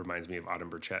like it reminds me of Autumn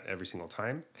Burchett every single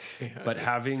time. But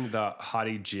having the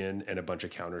Haughty Djinn and a bunch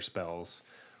of counter spells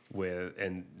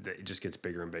it just gets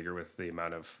bigger and bigger with the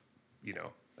amount of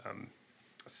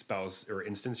spells or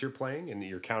instance you're playing, and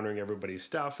you're countering everybody's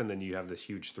stuff, and then you have this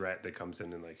huge threat that comes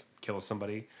in and like kills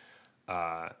somebody.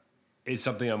 It's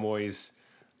something I'm always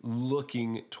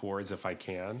looking towards if I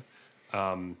can.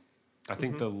 I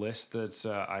think the list that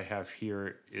I have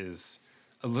here is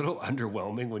a little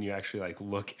underwhelming when you actually like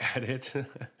look at it,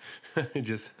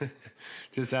 just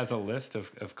as a list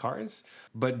of cards.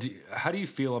 But how do you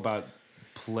feel about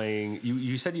playing?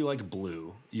 You said you liked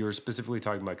blue. You were specifically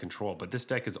talking about control, but this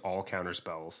deck is all counter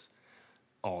spells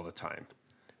all the time.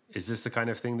 Is this the kind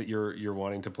of thing that you're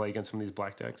wanting to play against some of these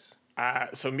black decks?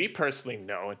 So me personally,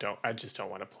 no, I just don't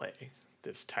want to play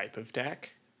this type of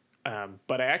deck.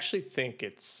 But I actually think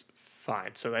it's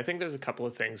fine. So I think there's a couple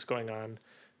of things going on.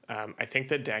 I think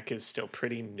the deck is still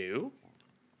pretty new,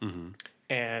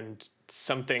 and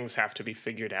some things have to be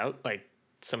figured out. Like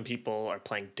some people are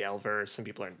playing Delver, some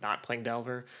people are not playing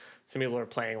Delver. Some people are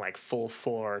playing like full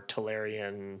 4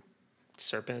 Tolarian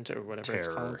Serpent or whatever it's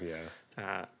called.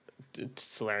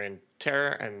 Solarian Terror,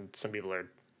 and some people are a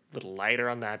little lighter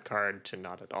on that card to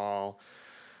not at all.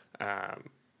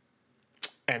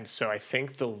 And so I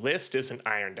think the list isn't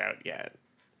ironed out yet.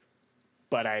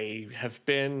 But I have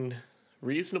been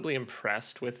reasonably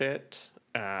impressed with it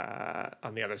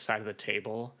on the other side of the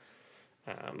table.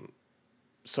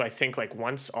 So I think like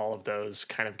once all of those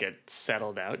kind of get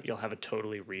settled out, you'll have a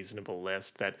totally reasonable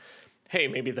list that, hey,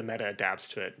 maybe the meta adapts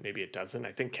to it, maybe it doesn't.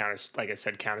 I think like I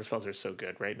said, counterspells are so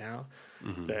good right now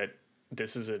that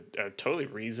this is a totally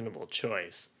reasonable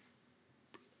choice.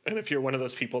 And if you're one of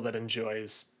those people that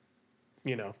enjoys,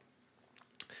 you know,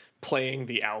 playing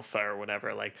the alpha or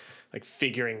whatever, like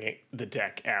figuring the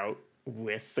deck out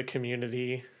with the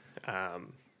community,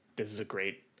 this is a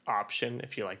great option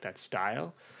if you like that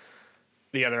style.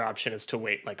 The other option is to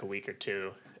wait like a week or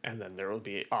two, and then there will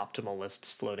be optimal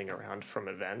lists floating around from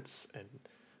events, and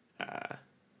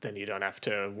then you don't have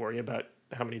to worry about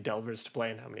how many Delvers to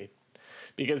play and how many.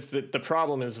 Because the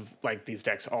problem is, like these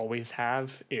decks always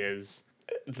have, is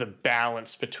the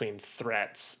balance between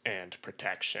threats and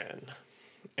protection.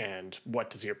 And what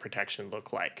does your protection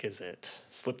look like? Is it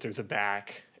slip through the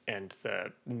back and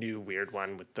the new weird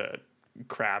one with the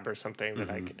crab or something that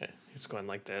it's going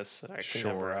like this? I can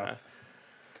Shore up.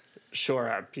 Shore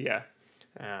up, yeah.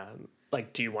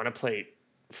 Like, do you want to play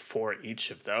 4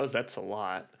 each of those? That's a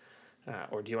lot.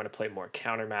 Or do you want to play more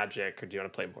counter magic? Or do you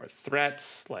want to play more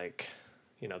threats? Like,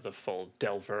 you know, the full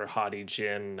Delver, Haughty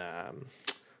Djinn,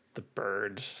 the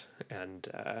Bird, and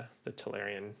the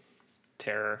Tolarian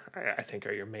Terror, I think,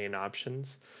 are your main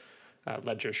options.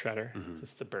 Ledger Shredder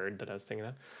is the Bird that I was thinking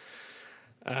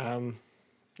of.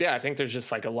 Yeah, I think there's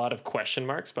just like a lot of question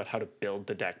marks about how to build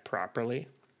the deck properly.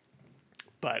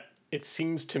 But it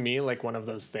seems to me like one of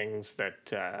those things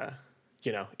that,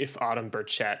 you know, if Autumn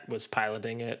Burchett was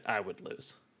piloting it, I would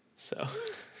lose. So,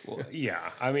 Well,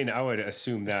 yeah, I mean, I would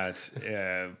assume that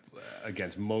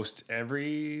against most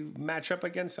every matchup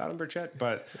against Autumn Burchett,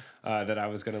 but that I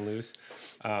was going to lose.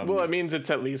 well, it means it's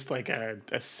at least like a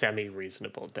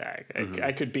semi-reasonable deck.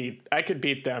 I could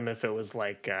beat them if it was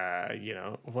like, you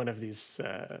know, one of these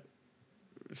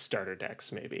starter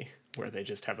decks maybe, where they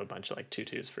just have a bunch of like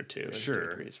 2/2s for 2 and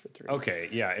Sure. 3/3s for 3. Okay,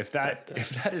 yeah. If that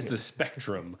is the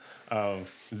spectrum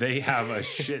of they have a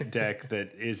shit deck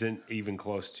that isn't even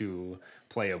close to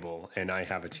playable, and I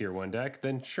have a tier 1 deck,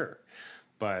 then sure.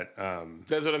 But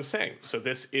That's what I'm saying. So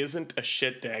this isn't a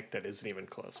shit deck that isn't even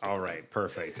close to all right,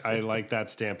 perfect. I like that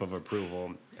stamp of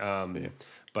approval.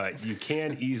 But you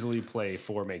can easily play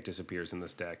 4 Make Disappears in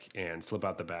this deck, and Slip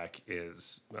Out the Back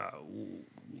is,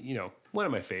 you know, one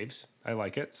of my faves. I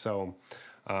like it. So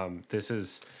this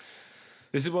is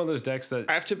one of those decks that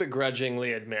I have to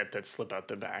begrudgingly admit that Slip Out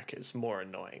the Back is more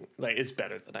annoying. Like, it's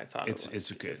better than I thought it was.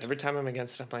 it's good. Every time I'm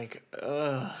against it, I'm like,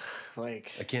 ugh.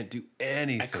 Like, I can't do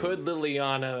anything. I could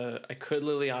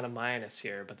Liliana Minus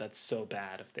here, but that's so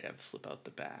bad if they have Slip Out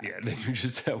the Back. Yeah, then you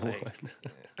just have Like,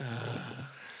 one.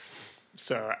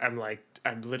 So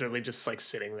I'm literally just like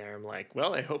sitting there. I'm like,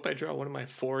 well, I hope I draw one of my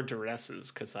 4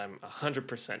 duresses because I'm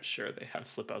 100% sure they have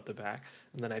Slip Out the Back.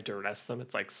 And then I duress them.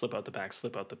 It's like Slip Out the Back,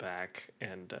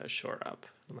 and Shore Up.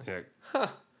 I'm like, Yeah.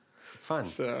 Fun.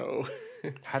 so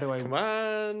How do I? come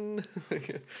on,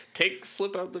 take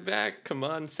Slip Out the Back. Come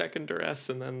on, second duress,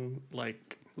 and then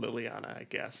like Liliana, I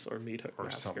guess, or Meat Hook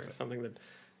Massacre, something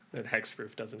that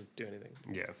Hexproof doesn't do anything.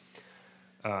 Yeah.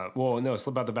 Well, no,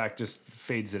 Slip Out the Back just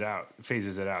phases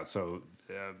it out. So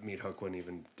Meat Hook wouldn't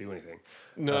even do anything.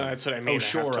 No, that's what I mean.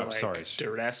 Shore I have to, Up, like, sorry.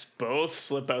 duress both,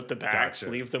 Slip Out the Backs,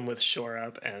 Gotcha. leave them with Shore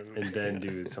Up, and then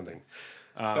do something.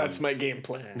 that's my game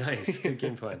plan. Nice, good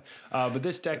game plan. But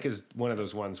this deck is one of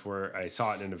those ones where I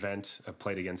saw it in an event, I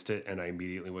played against it, and I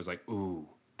immediately was like, "Ooh,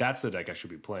 that's the deck I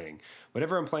should be playing."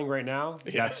 Whatever I'm playing right now,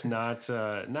 that's not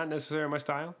necessarily my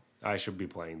style. I should be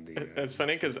playing the. That's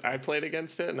funny because I played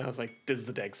against it, and I was like, "This is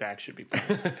the deck Zach should be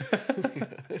playing."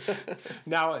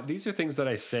 Now, these are things that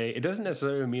I say. It doesn't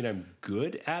necessarily mean I'm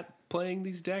good at playing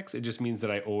these decks. It just means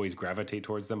that I always gravitate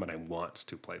towards them, and I want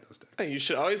to play those decks. You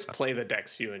should always play the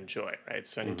decks you enjoy, right?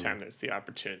 So anytime there's the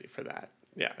opportunity for that,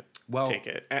 yeah, Well- take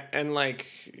it. And like,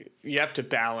 you have to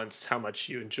balance how much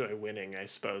you enjoy winning, I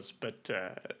suppose. But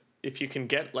if you can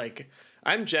get like,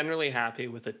 I'm generally happy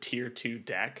with a tier 2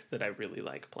 deck that I really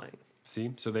like playing.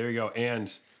 See, so there you go.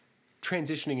 And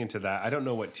transitioning into that, I don't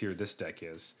know what tier this deck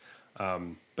is,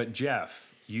 but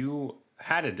Jeff, you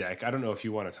had a deck. I don't know if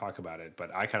you want to talk about it,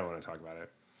 but I kind of want to talk about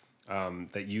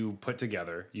it. That you put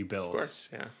together, you built. Of course,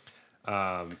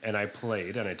 yeah. And I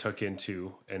played, and I took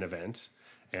into an event,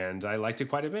 and I liked it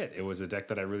quite a bit. It was a deck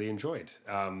that I really enjoyed.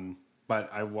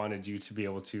 But I wanted you to be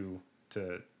able to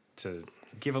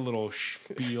give a little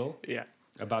spiel Yeah.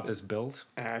 about this build.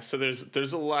 So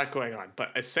there's a lot going on, but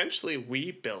essentially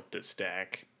we built this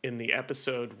deck in the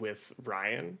episode with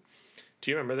Ryan.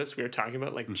 Do you remember this? We were talking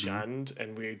about like Jund,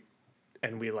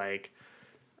 and we like,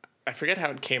 I forget how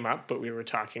it came up, but we were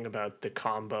talking about the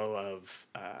combo of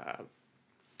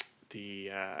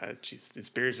these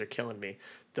beers are killing me.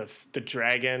 The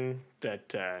dragon that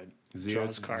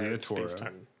draws cards based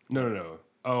on No.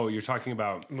 Oh, you're talking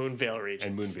about Moonveil Regent.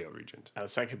 And Moonveil Regent. I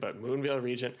was talking about Moonveil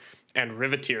Regent and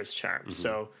Riveteer's Charm.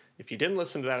 So if you didn't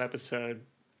listen to that episode,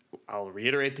 I'll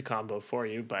reiterate the combo for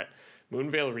you. But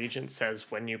Moonveil Regent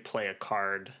says when you play a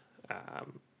card,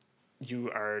 you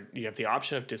have the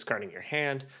option of discarding your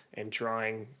hand and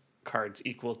drawing cards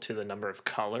equal to the number of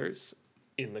colors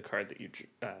in the card that you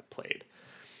played.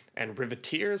 And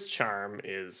Riveteer's Charm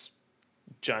is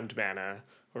Jund mana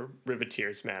or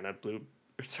Riveteer's mana,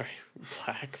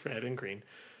 black, red, and green.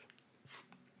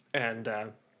 And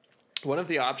one of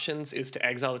the options is to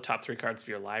exile the top 3 cards of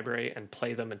your library and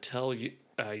play them until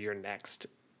your next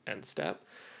end step.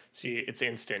 So it's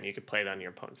instant. You could play it on your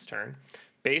opponent's turn.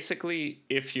 Basically,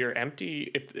 if you're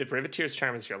empty, if Riveteer's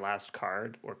Charm is your last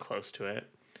card or close to it,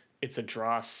 it's a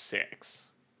draw 6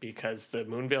 because the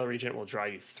Moonveil Regent will draw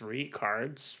you 3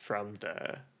 cards from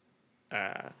the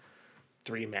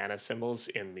 3 mana symbols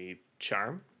in the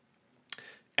charm.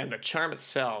 And the charm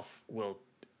itself will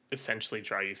essentially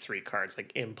draw you 3 cards,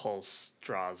 like impulse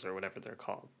draws or whatever they're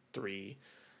called, 3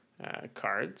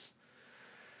 cards.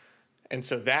 And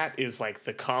so that is like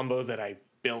the combo that I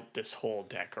built this whole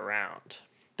deck around.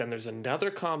 Then there's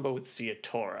another combo with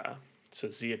Ziatora. So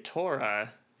Ziatora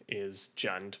is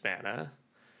Jund mana,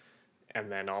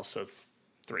 and then also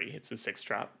 3. It's a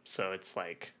 6-drop, so it's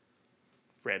like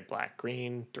red, black,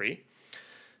 green, 3.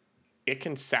 It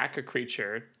can sack a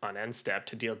creature on end step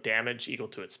to deal damage equal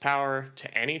to its power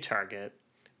to any target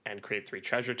and create 3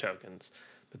 treasure tokens.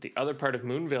 But the other part of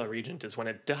Moonveil Regent is when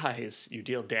it dies, you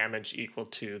deal damage equal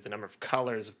to the number of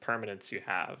colors of permanents you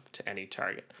have to any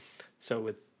target. So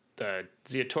with the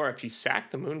Ziatora, if you sack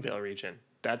the Moonveil Regent,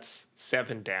 that's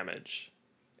 7 damage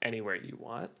anywhere you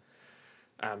want.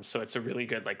 So it's a really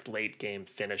good like late game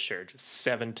finisher. Just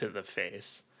 7 to the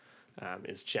face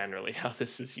is generally how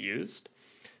this is used.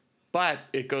 But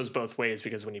it goes both ways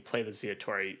because when you play the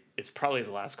Ziatora, it's probably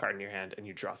the last card in your hand, and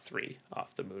you draw 3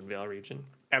 off the Moonveil Regent.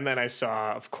 And then I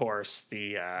saw, of course,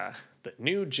 the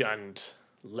new Jund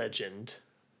legend,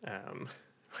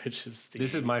 which is the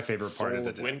This is my favorite part of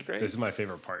the Soul of deck. Windgrace. This is my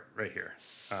favorite part right here.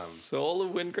 Soul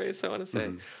of Windgrace, I want to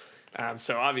say.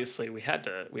 So obviously we had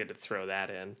to throw that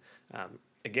in.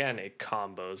 Again, it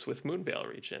combos with Moonveil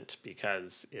Regent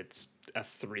because it's a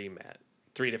 3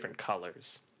 different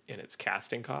colors in its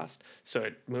casting cost. So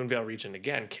Moonveil Regent,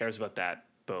 again, cares about that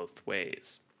both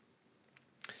ways.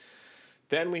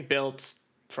 Then we built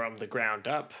from the ground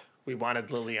up. We wanted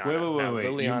Liliana. Wait.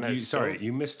 Liliana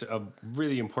You missed a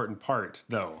really important part,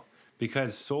 though.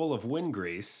 Because Soul of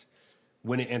Windgrace,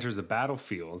 when it enters the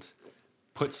battlefield,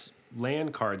 puts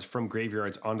land cards from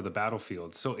graveyards onto the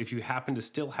battlefield. So if you happen to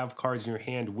still have cards in your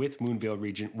hand with Moonveil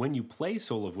Regent, when you play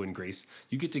Soul of Windgrace,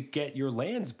 you get to get your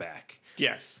lands back.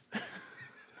 Yes.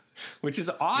 Which is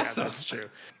awesome. Yeah, that's true.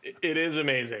 It is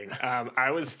amazing.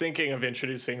 I was thinking of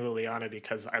introducing Liliana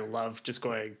because I love just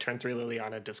going turn 3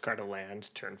 Liliana, discard a land,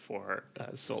 turn 4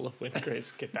 Soul of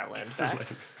Windgrace, get that land back.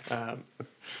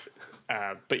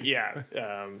 But yeah,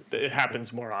 it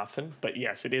happens more often. But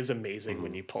yes, it is amazing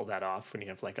when you pull that off, when you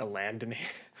have like a land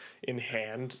in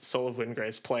hand, Soul of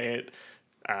Windgrace, play it.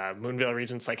 Moonveil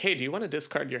Regent's like, hey, do you want to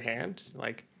discard your hand?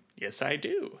 Like, yes, I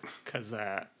do. Because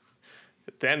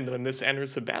then when this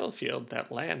enters the battlefield,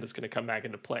 that land is going to come back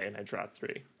into play, and I draw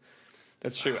 3.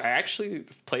 That's true. I actually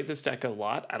played this deck a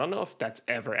lot. I don't know if that's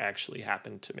ever actually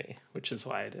happened to me, which is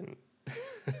why I didn't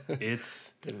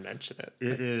mention it.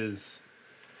 It is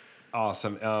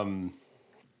awesome.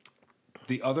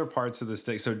 The other parts of this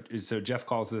deck, so Jeff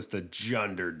calls this the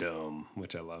Junderdome,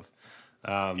 which I love.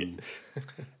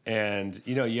 And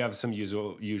you have some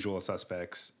usual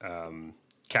suspects: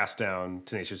 Cast Down,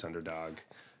 Tenacious Underdog,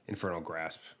 Infernal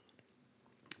Grasp.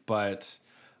 But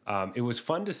it was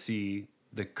fun to see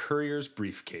the Courier's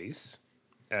Briefcase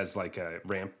as like a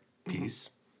ramp piece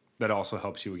that also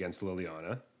helps you against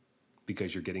Liliana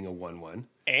because you're getting a 1/1.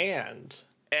 And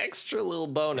extra little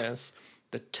bonus,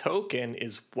 the token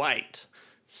is white.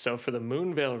 So for the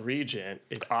Moonveil Regent,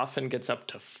 it often gets up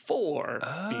to 4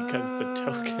 because the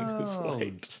token is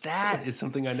white. That is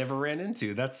something I never ran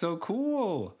into. That's so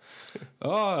cool.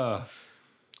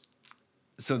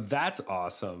 So that's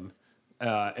awesome.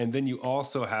 And then you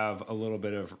also have a little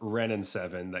bit of Wrenn and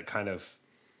 7 that kind of...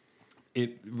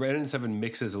 Wrenn and 7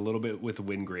 mixes a little bit with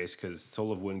Windgrace because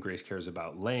Soul of Windgrace cares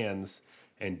about lands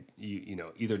and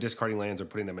you either discarding lands or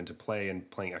putting them into play and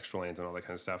playing extra lands and all that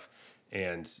kind of stuff.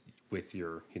 and with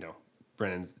your,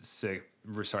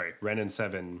 Renin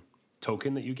 7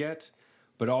 token that you get,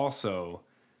 but also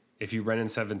if you Renin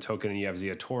 7 token and you have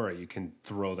Ziatora, you can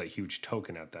throw that huge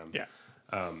token at them. Yeah.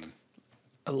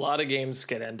 A lot of games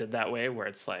get ended that way, where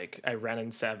it's like I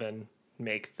Renin 7,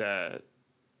 make the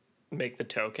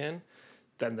token,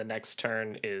 then the next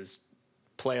turn is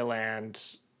play a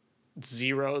land,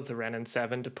 0 the Renin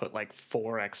 7 to put like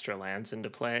 4 extra lands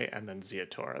into play, and then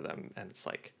Ziatora them, and it's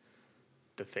like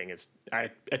the thing is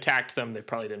I attacked them, they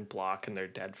probably didn't block, and they're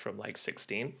dead from like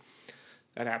 16.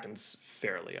 That happens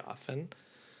fairly often.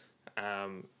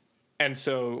 And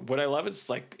so what I love is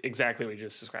like exactly what you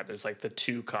just described. There's like the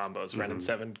 2 combos, Renin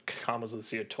 7 combos with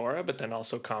Ziatora, but then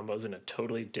also combos in a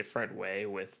totally different way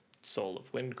with Soul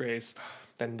of Windgrace.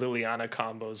 Then Liliana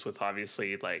combos with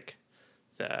obviously like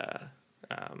the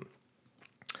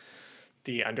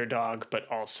underdog, but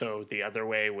also the other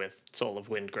way with Soul of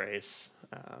Windgrace,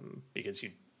 because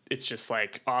it's just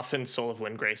like often Soul of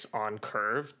Windgrace on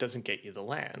curve doesn't get you the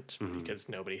land because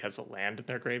nobody has a land in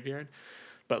their graveyard.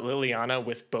 But Liliana,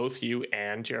 with both you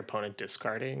and your opponent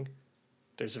discarding,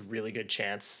 there's a really good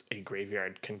chance a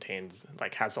graveyard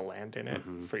has a land in it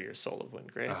for your Soul of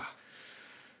Windgrace.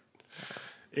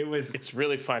 It's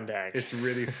really fun deck. It's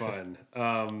really fun.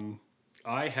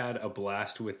 I had a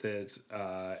blast with it,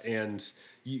 and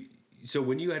so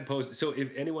when you had posted, so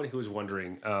if anyone who was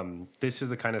wondering, this is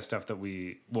the kind of stuff that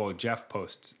Jeff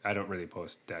posts. I don't really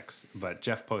post decks, but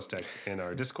Jeff posts decks in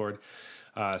our Discord.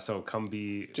 So come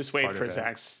be just wait for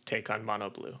Zach's take on Mono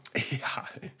Blue. Yeah,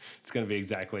 it's going to be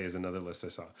exactly as another list I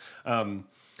saw.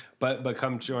 But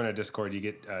come join our Discord. You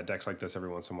get decks like this every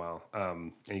once in a while,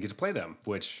 and you get to play them,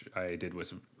 which I did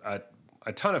was a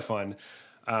ton of fun.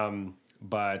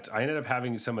 But I ended up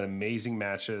having some amazing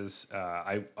matches.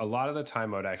 A lot of the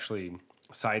time I would actually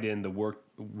side in the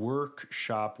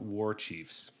workshop War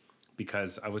Chiefs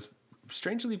because I was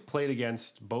strangely played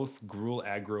against both Gruul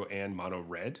aggro and mono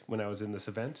red when I was in this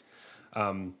event.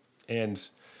 And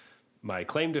my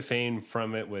claim to fame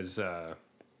from it was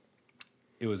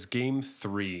game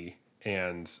 3,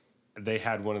 and they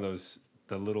had one of those,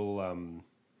 the little,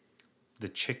 the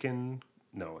chicken.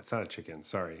 No, it's not a chicken.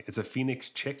 Sorry. It's a Phoenix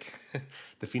Chick.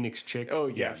 The Phoenix Chick. Oh,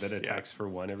 yes. That attacks for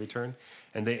 1 every turn.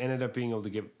 And they ended up being able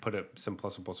to put up some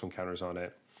 +1/+1 counters on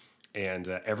it. And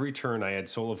every turn I had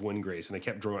Soul of Windgrace, and I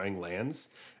kept drawing lands,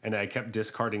 and I kept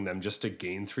discarding them just to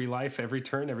gain 3 life every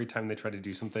turn, every time they tried to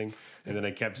do something. And then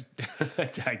I kept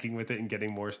attacking with it and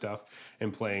getting more stuff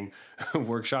and playing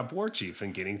Workshop War Chief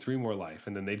and getting 3 more life.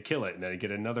 And then they'd kill it, and then I'd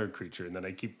get another creature, and then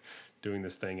I'd keep doing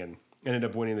this thing and ended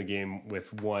up winning the game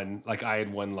with 1. Like I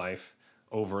had 1 life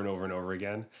over and over and over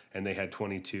again, and they had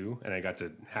 22, and I got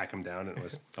to hack them down, and it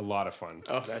was a lot of fun.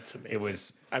 Oh, that's amazing. It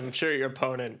was. I'm sure your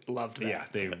opponent loved that. Yeah,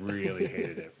 they really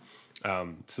hated it.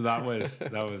 So that was.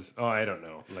 Oh, I don't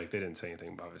know. Like they didn't say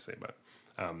anything, obviously, but.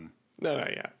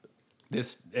 Yeah.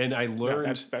 This, and I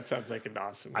learned. That sounds like an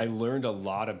awesome game. I learned a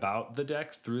lot about the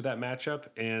deck through that matchup,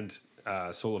 and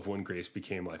Soul of Windgrace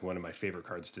became like one of my favorite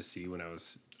cards to see when I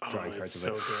was drawing cards.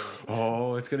 So good.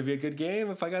 Oh, it's gonna be a good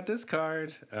game if I got this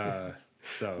card.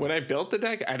 So when I built the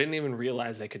deck, I didn't even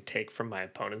realize I could take from my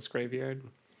opponent's graveyard.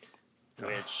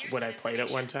 Which when I played it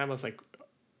one time, I was like,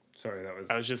 sorry,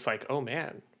 I was just like, oh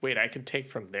man, wait, I could take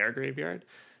from their graveyard,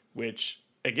 which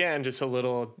again, just a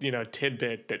little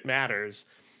tidbit that matters.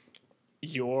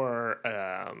 Your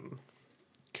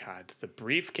the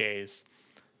briefcase,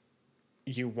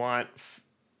 you want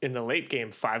in the late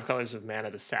game 5 colors of mana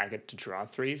to sack it to draw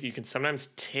 3. You can sometimes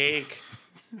take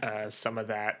some of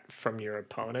that from your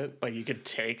opponent. Like you could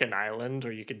take an island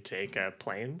or you could take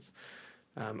plains.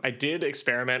 I did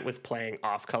experiment with playing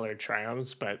off-colored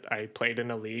triumphs, but I played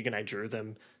in a league and I drew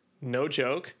them, no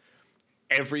joke,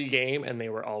 every game, and they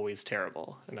were always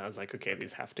terrible. And I was like, okay,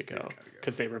 these have to go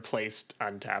because they replaced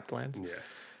untapped lands. Yeah.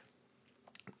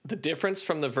 The difference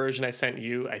from the version I sent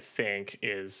you, I think,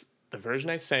 is the version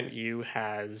I sent you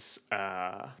has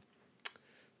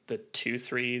the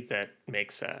 2/3 that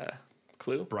makes a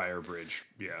clue. Briar Bridge,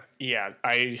 yeah. Yeah,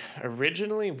 I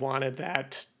originally wanted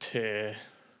that to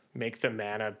make the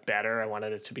mana better. I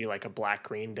wanted it to be like a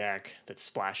black-green deck that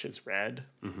splashes red.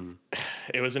 Mm-hmm.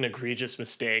 It was an egregious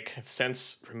mistake. I've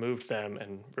since removed them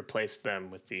and replaced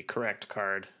them with the correct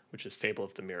card, which is Fable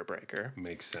of the Mirror Breaker.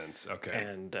 Makes sense,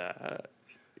 okay.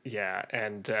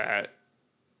 And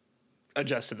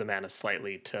adjusted the mana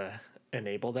slightly to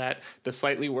enable that. The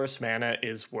slightly worse mana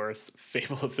is worth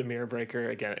Fable of the Mirror Breaker.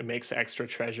 Again, it makes extra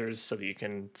treasures so that you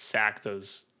can sack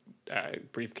those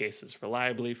briefcases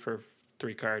reliably for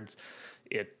 3 cards.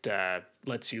 It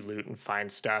lets you loot and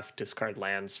find stuff. Discard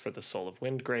lands for the Soul of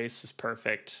Windgrace is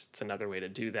perfect. It's another way to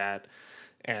do that.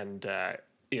 and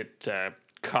it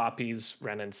copies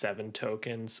Renin 7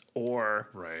 tokens, or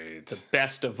Right. the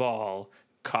best of all,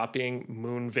 copying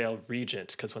Moonveil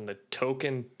Regent, because when the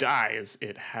token dies,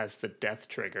 it has the death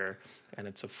trigger, and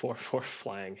it's a 4/4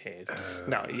 flying haze.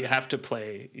 No, you have to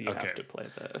play. You have to play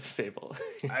the Fable.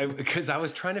 Because I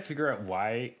was trying to figure out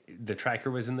why the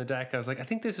tracker was in the deck. I was like, I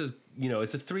think this is,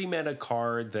 it's a 3-mana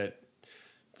card that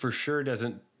for sure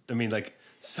doesn't. I mean, like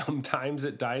sometimes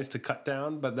it dies to cut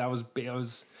down, but I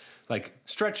was like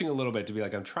stretching a little bit to be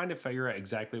like, I'm trying to figure out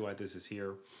exactly why this is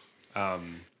here.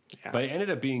 But it ended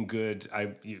up being good.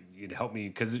 It helped me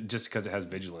because it has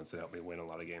vigilance. It helped me win a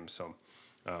lot of games. So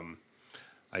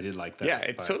I did like that. Yeah,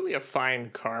 it's totally a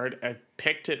fine card. I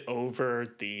picked it over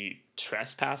the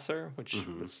Trespasser, which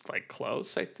was like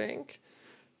close, I think.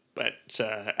 But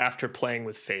after playing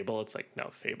with Fable, it's like, no,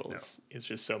 Fable is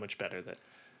just so much better that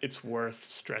it's worth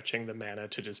stretching the mana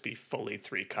to just be fully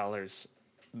 3 colors.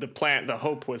 The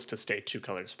hope was to stay 2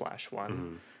 color splash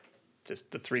 1.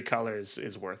 Just the 3 colors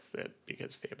is worth it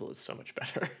because Fable is so much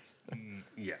better.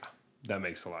 Yeah, that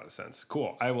makes a lot of sense.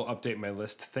 Cool. I will update my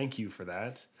list. Thank you for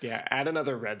that. Yeah, add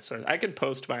another red source. I could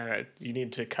post my. You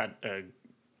need to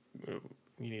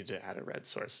add a red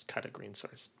source. Cut a green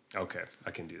source. Okay,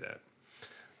 I can do that.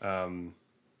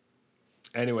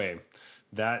 Anyway,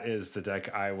 that is the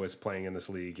deck I was playing in this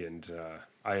league, and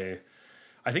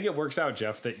I think it works out,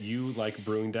 Jeff, that you like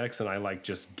brewing decks and I like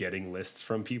just getting lists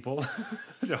from people.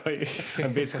 So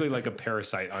I'm basically like a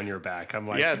parasite on your back. I'm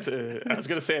like, yeah, I was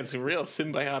gonna say it's a real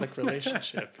symbiotic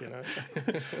relationship,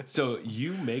 So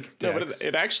you make decks. No, but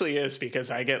it actually is, because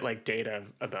I get like data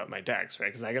about my decks, right?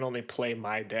 Because I can only play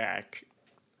my deck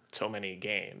so many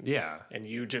games. Yeah. And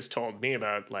you just told me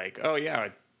about like, oh yeah,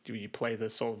 you play the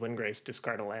Soul of Windgrace,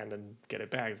 discard a land, and get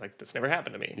it back. It's like, this never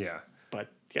happened to me. Yeah. But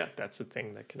yeah, that's a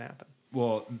thing that can happen.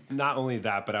 Well, not only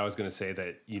that, but I was going to say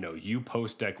that, you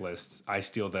post deck lists, I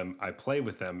steal them, I play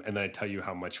with them, and then I tell you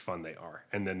how much fun they are.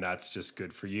 And then that's just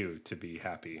good for you to be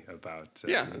happy about.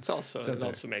 Yeah, it also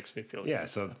makes me feel yeah, good.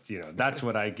 so, that's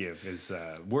what I give is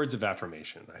words of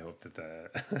affirmation. I hope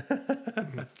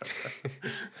that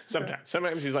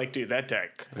Sometimes he's like, dude, that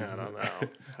deck, I don't know.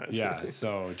 Yeah,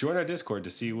 so join our Discord to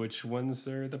see which ones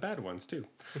are the bad ones, too.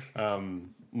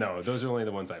 No, those are only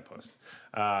the ones I post.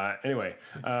 Anyway.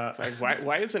 It's like,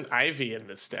 why isn't Ivy in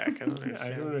this deck? I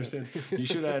don't understand. You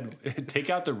should take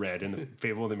out the red in the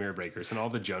Fable of the Mirror Breakers and all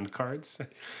the junk cards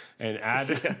and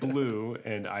add blue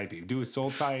and Ivy. Do a soul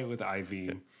tie with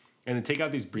Ivy. And then take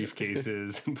out these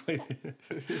briefcases and play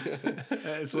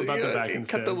slip out the back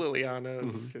instead. Cut the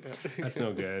Lilianas. That's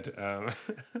no good.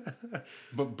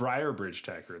 But Briarbridge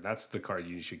Tacker, that's the card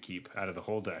you should keep out of the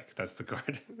whole deck. That's the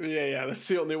card. Yeah, that's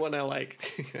the only one I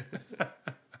like.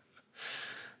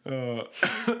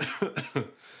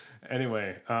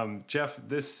 Anyway, Jeff,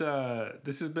 this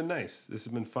has been nice. This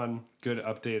has been fun. Good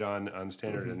update on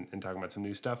Standard and talking about some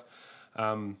new stuff.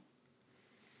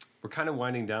 We're kind of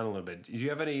winding down a little bit. Do you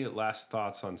have any last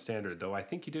thoughts on Standard, though? I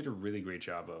think you did a really great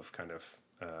job of kind of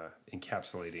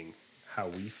encapsulating how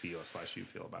we feel / you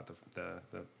feel about the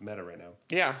meta right now.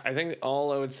 Yeah, I think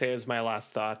all I would say as my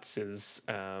last thoughts is,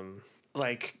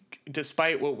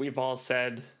 despite what we've all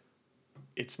said,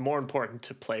 it's more important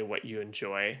to play what you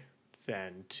enjoy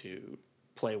than to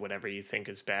play whatever you think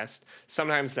is best.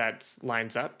 Sometimes that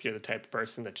lines up. You're the type of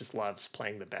person that just loves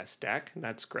playing the best deck, and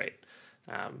that's great.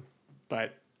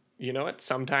 But you know what?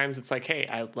 Sometimes it's like, hey,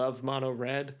 I love mono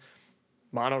red.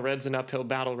 Mono red's an uphill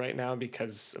battle right now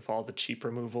because of all the cheap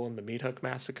removal in the Meat Hook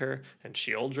Massacre and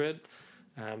Shieldred.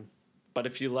 But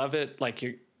if you love it, like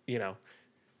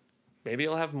maybe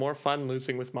you'll have more fun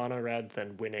losing with mono red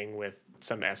than winning with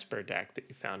some Esper deck that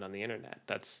you found on the internet.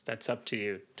 That's up to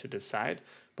you to decide.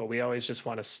 But we always just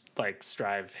want to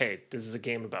strive. Hey, this is a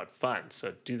game about fun,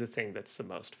 so do the thing that's the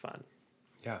most fun.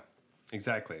 Yeah,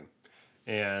 exactly.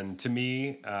 And to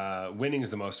me, winning is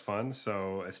the most fun.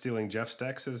 So stealing Jeff's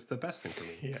decks is the best thing for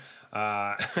me.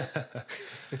 Yeah.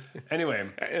 Anyway,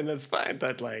 and that's fine.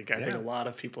 That I think a lot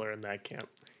of people are in that camp.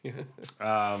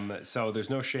 So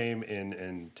there's no shame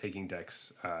in taking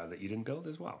decks that you didn't build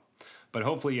as well. But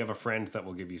hopefully you have a friend that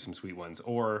will give you some sweet ones,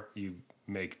 or you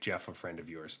make Jeff a friend of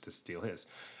yours to steal his.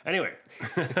 Anyway.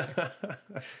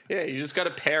 Yeah, you just got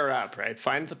to pair up, right?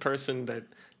 Find the person that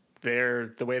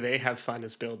the way they have fun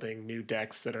is building new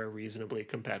decks that are reasonably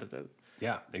competitive.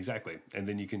 Yeah, exactly. And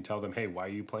then you can tell them, hey, why are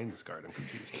you playing this card? I'm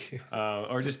confused.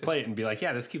 Or just play it and be like,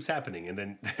 yeah, this keeps happening. And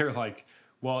then they're like,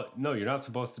 well, no, you're not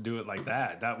supposed to do it like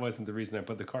that. That wasn't the reason I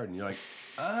put the card. And you're like,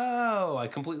 oh, I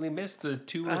completely missed the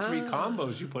 2 or 3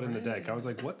 combos you put in the deck. I was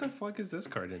like, what the fuck is this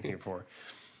card in here for?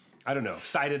 I don't know,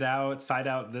 side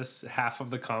out this half of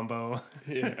the combo.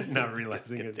 Yeah. Not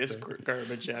realizing Get it's this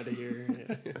garbage out of here.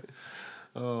 Yeah.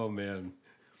 Oh man.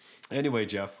 Anyway,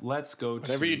 Jeff, let's go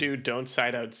Whatever you do, don't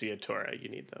side out Ziatora. You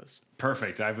need those.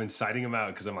 Perfect. I've been siding him out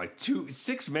because I'm like,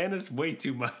 6 mana is way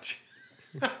too much.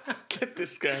 Get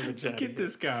this garbage out of here. Get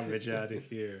this garbage out of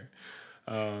here.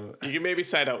 You can maybe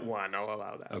side out 1. I'll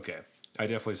allow that. Okay. I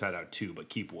definitely side out 2, but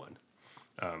keep 1.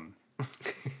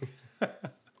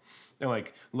 And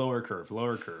like, lower curve.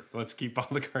 Let's keep all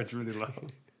the cards really low.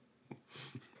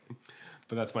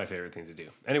 But that's my favorite thing to do.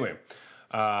 Anyway,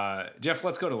 Jeff,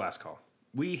 let's go to last call.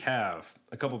 We have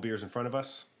a couple beers in front of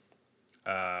us.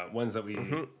 Ones that we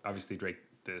obviously drank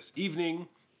this evening.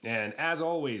 And as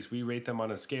always, we rate them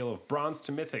on a scale of bronze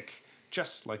to mythic,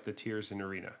 just like the tiers in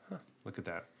Arena. Huh, look at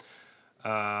that.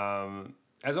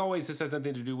 As always, this has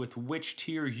nothing to do with which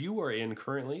tier you are in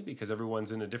currently, because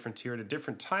everyone's in a different tier at a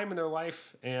different time in their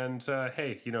life. And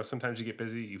hey, sometimes you get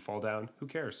busy, you fall down. Who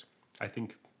cares? I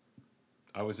think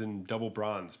I was in double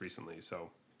bronze recently,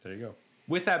 so there you go.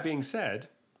 With that being said,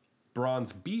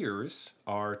 bronze beers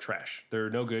are trash. They're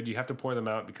no good. You have to pour them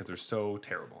out because they're so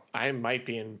terrible. I might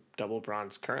be in double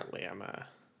bronze currently. I'm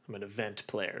an event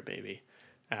player, baby.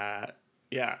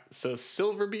 Yeah. So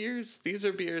silver beers. These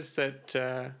are beers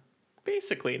that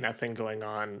basically nothing going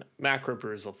on. Macro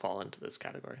brews will fall into this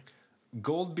category.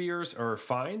 Gold beers are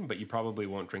fine, but you probably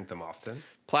won't drink them often.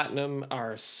 Platinum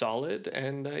are solid,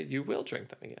 and you will drink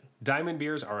them again. Diamond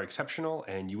beers are exceptional,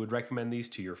 and you would recommend these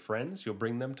to your friends. You'll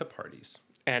bring them to parties.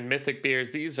 And mythic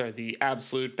beers, these are the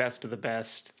absolute best of the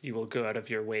best. You will go out of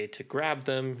your way to grab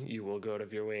them. You will go out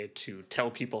of your way to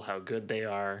tell people how good they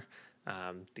are.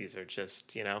 These are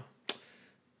just,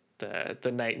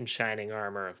 the knight in shining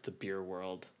armor of the beer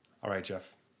world. All right,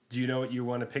 Jeff. Do you know what you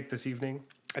want to pick this evening?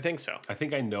 I think so. I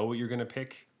think I know what you're going to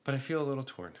pick, but I feel a little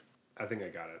torn. I think I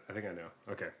got it. I think I know.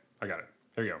 Okay, I got it.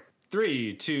 Here we go.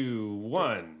 3, 2,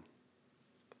 1.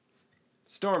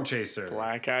 Storm Chaser.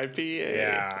 Black IPA.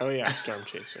 Yeah. Oh, yeah, Storm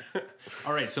Chaser.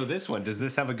 All right, so this one, does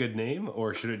this have a good name,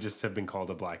 or should it just have been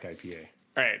called a Black IPA?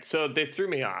 All right, so they threw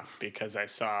me off because I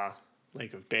saw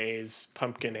Lake of Bays,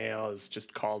 Pumpkin Ale is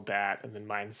just called that, and then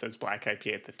mine says Black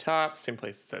IPA at the top, same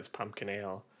place it says Pumpkin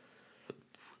Ale.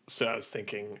 So I was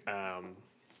thinking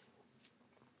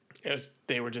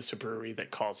they were just a brewery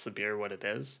that calls the beer what it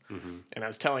is. Mm-hmm. And I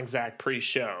was telling Zach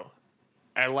pre-show,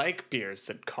 I like beers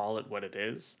that call it what it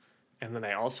is, and then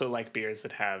I also like beers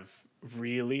that have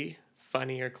really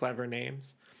funny or clever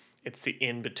names. It's the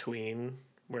in-between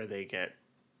where they get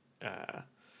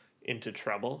into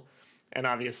trouble. And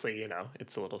obviously,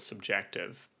 it's a little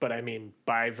subjective. But I mean,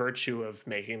 by virtue of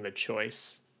making the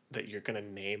choice that you're going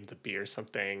to name the beer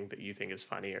something that you think is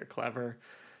funny or clever,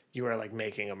 you are like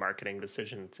making a marketing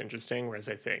decision that's interesting. Whereas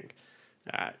I think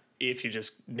if you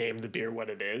just name the beer what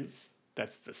it is,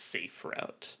 that's the safe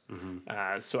route.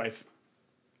 Mm-hmm.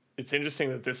 It's interesting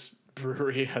that this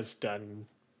brewery has done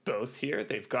both here.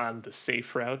 They've gone the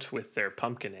safe route with their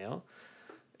pumpkin ale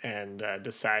and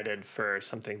decided for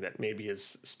something that maybe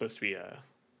is supposed to be a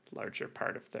larger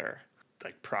part of their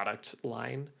product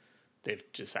line. They've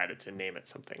decided to name it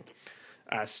something.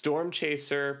 Storm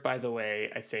Chaser, by the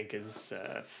way, I think is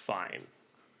fine.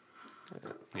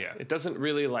 Yeah. It doesn't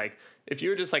really if you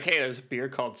were just like, hey, there's a beer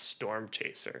called Storm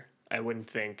Chaser, I wouldn't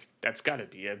think that's got to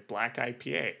be a black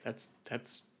IPA.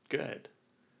 That's good.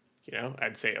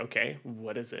 I'd say, okay,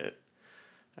 what is it?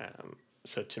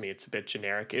 So to me, it's a bit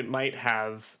generic. It might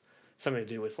have something to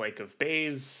do with Lake of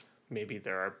Bays. Maybe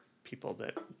there are people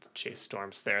that chase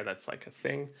storms there. That's like a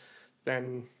thing.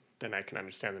 Then I can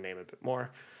understand the name a bit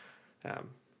more.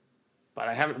 But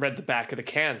I haven't read the back of the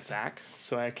can, Zach,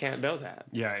 so I can't know that.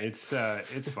 Yeah, it's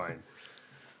fine.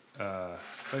 What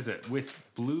is it? With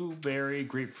blueberry,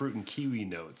 grapefruit, and kiwi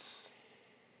notes.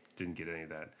 Didn't get any of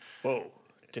that. Whoa.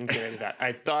 Didn't get any of that.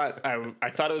 I thought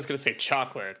it was going to say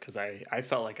chocolate because I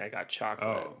felt like I got chocolate.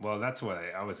 Oh, well, that's what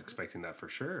I was expecting that for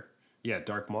sure. Yeah,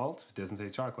 dark malt. It doesn't say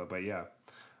chocolate, but yeah.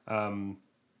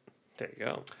 There you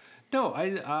go.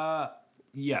 No,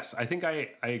 yes, I think I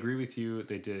agree with you.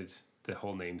 They did the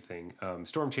whole name thing.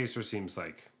 Storm Chaser seems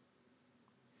like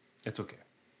it's okay.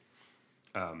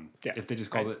 Yeah, if they just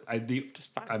called it,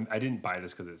 just fine. I didn't buy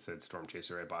this because it said Storm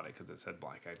Chaser. I bought it because it said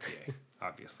Black IPA,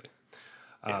 obviously.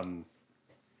 Yeah.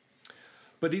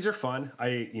 But these are fun.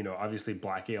 Obviously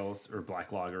black ales or black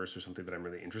lagers are something that I'm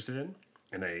really interested in.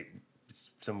 And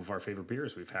some of our favorite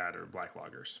beers we've had are black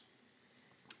lagers.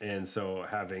 And so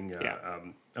having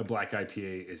a black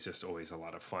IPA is just always a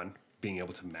lot of fun, being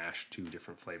able to mash two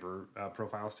different flavor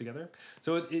profiles together.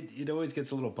 So it always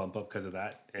gets a little bump up because of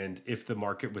that. And if the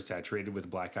market was saturated with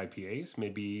black IPAs,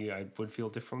 maybe I would feel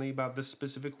differently about this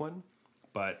specific one.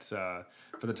 but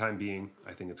for the time being,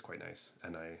 I think it's quite nice,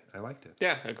 and I liked it.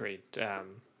 Yeah, agreed.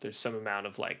 There's some amount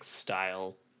of like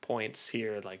style points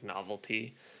here, like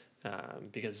novelty,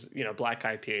 because black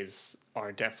IPAs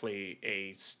are definitely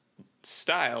a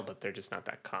style, but they're just not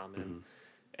that common.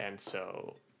 And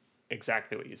so,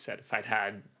 exactly what you said.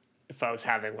 If I was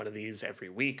having one of these every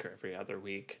week or every other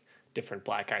week, different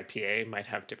black IPA might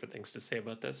have different things to say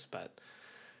about this, but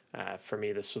for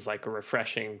me, this was like a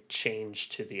refreshing change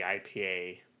to the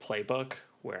IPA playbook.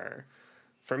 Where,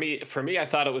 for me, I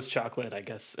thought it was chocolate. I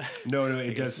guess. No, I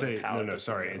it does guess my say palate no. doesn't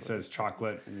Sorry, know. it says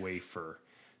chocolate wafer,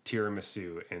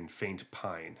 tiramisu, and faint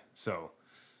pine. So,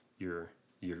 you're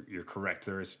correct.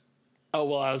 There is. Oh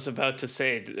well, I was about to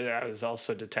say I was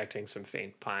also detecting some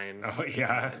faint pine. Oh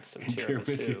yeah, And some and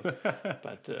tiramisu,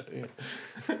 but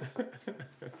yeah.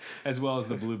 as well as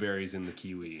the blueberries and the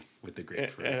kiwi with the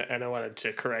grapefruit. And I wanted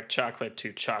to correct chocolate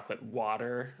to chocolate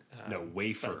water. No,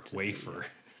 wafer, wafer,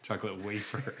 chocolate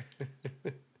wafer.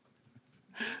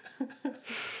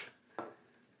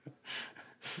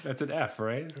 That's an F,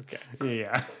 right? Okay.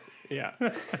 Yeah. Yeah.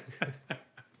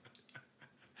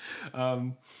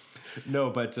 No,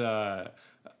 but I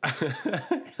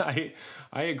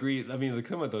agree. I mean, like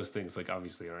some of those things, like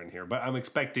obviously are in here, but I'm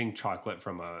expecting chocolate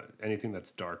from anything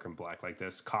that's dark and black like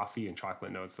this. Coffee and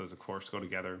chocolate notes, those of course go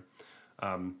together.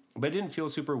 But it didn't feel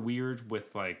super weird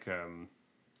with like, I don't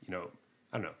know.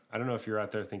 I don't know if you're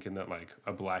out there thinking that like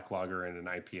a black lager and an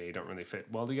IPA don't really fit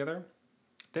well together.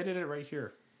 They did it right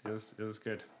here. It was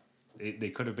good. They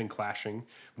could have been clashing.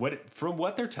 From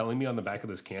what they're telling me on the back of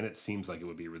this can, it seems like it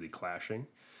would be really clashing,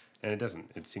 and it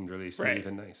doesn't. It seemed really smooth Right.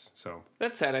 and nice. So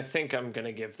That said, I think I'm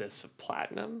gonna give this a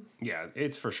platinum. yeah,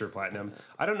 it's for sure platinum.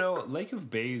 I don't know. Lake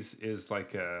of Bays is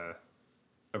like a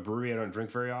brewery I don't drink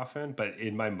very often, but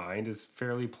in my mind is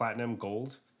fairly platinum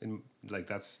gold, and like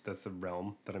that's the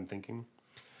realm that I'm thinking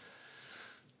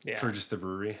Yeah. for just the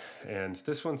brewery. And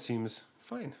this one seems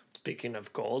fine. Speaking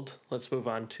of gold, let's move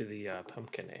on to the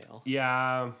pumpkin ale.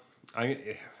 Yeah,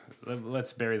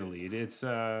 let's bury the lead. It's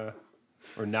or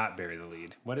not bury the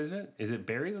lead. What is it? Is it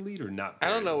bury the lead or not? I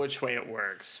Bury don't know the lead? which way it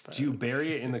works. But Do you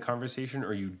bury it in the conversation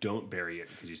or you don't bury it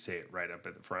because you say it right up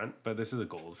at the front? But this is a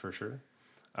gold for sure.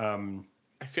 I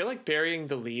feel like burying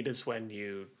the lead is when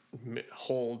you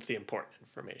hold the important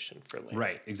information for later.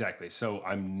 Right, exactly. So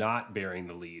I'm not burying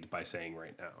the lead by saying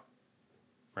right now.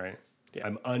 Right? Yeah.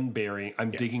 I'm unburying.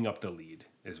 I'm digging up the lead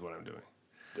is what I'm doing.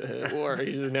 Or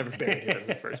you never buried it in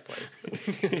the first place.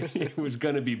 It was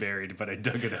gonna be buried, but I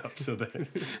dug it up so that.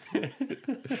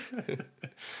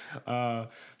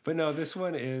 But no, this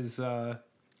one is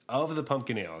of the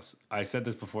pumpkin ales. I said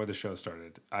this before the show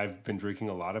started. I've been drinking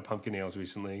a lot of pumpkin ales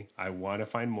recently. I want to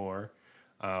find more.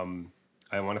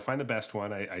 I want to find the best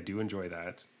one. I do enjoy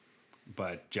that,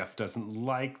 but Jeff doesn't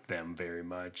like them very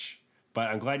much. But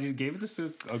I'm glad you gave this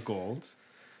a gold.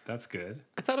 That's good.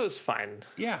 I thought it was fine.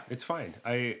 Yeah, it's fine.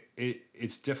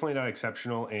 It's definitely not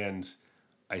exceptional, and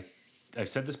I've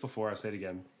said this before. I'll say it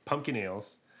again. Pumpkin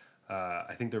ales,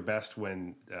 I think they're best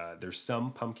when there's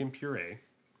some pumpkin puree,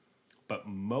 but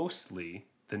mostly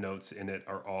the notes in it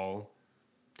are all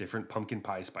different pumpkin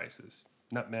pie spices.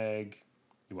 Nutmeg,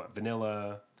 you want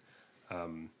vanilla,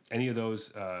 any of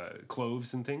those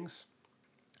cloves and things.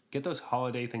 Get those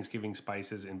holiday Thanksgiving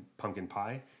spices in pumpkin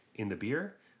pie in the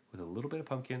beer with a little bit of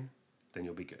pumpkin, then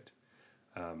you'll be good.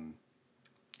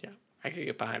 Yeah, I could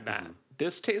get behind that.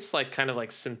 This tastes like kind of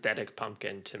like synthetic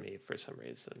pumpkin to me for some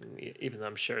reason. Even though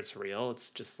I'm sure it's real, it's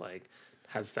just like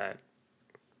has that,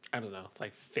 I don't know,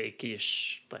 like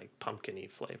fake-ish, like pumpkin-y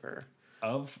flavor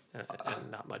Of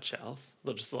and not much else.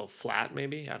 Just a little flat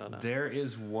maybe, I don't know. There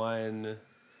is one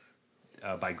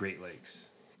by Great Lakes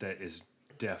that is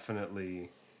definitely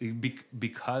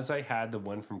because I had the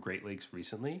one from Great Lakes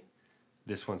recently.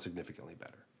 This one's significantly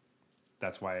better.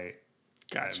 That's why.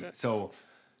 Gotcha. So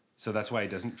that's why it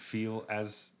doesn't feel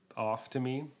as off to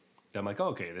me. I'm like, oh,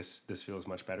 okay, this feels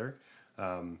much better.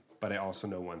 But I also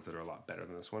know ones that are a lot better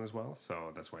than this one as well.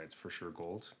 So that's why it's for sure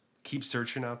gold. Keep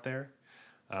searching out there.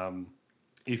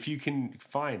 If you can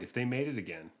find, if they made it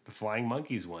again, the Flying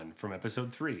Monkeys one from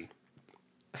episode 3.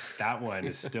 That one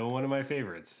is still one of my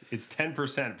favorites. It's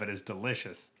 10%, but it's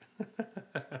delicious.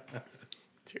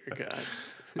 Dear God.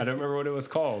 I don't remember what it was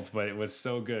called, but it was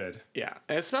so good. Yeah.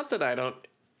 And it's not that I don't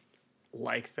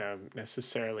like them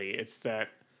necessarily. It's that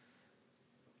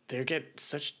they get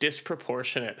such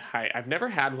disproportionate height. I've never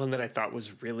had one that I thought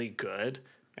was really good.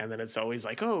 And then it's always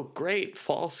like, oh, great,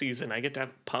 fall season. I get to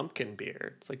have pumpkin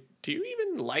beer. It's like, do you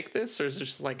even like this? Or is it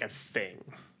just like a thing?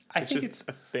 I think just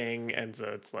a thing. And so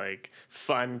it's like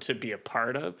fun to be a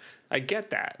part of. I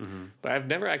get that. But I've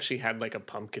never actually had like a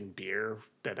pumpkin beer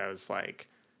that I was like,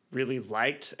 really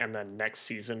liked, and then next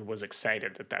season was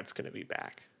excited that that's going to be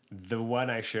back? The one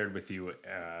I shared with you,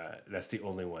 that's the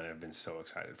only one I've been so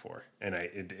excited for, and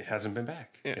it hasn't been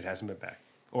back. Yeah. It hasn't been back.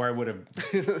 Or I would have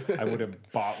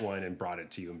bought one and brought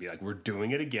it to you and be like, we're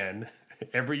doing it again.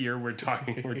 Every year we're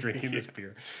drinking this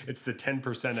beer. It's the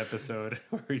 10% episode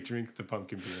where we drink the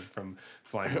pumpkin beer from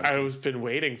Flying Monkey. I've been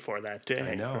waiting for that day.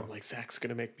 I know. I'm like, Zach's going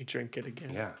to make me drink it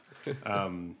again. Yeah.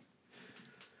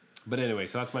 But anyway,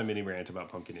 so that's my mini rant about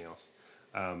pumpkin ales.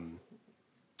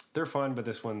 They're fun, but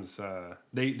this one's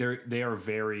they are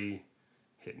very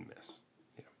hit and miss.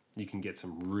 Yeah. You can get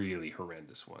some really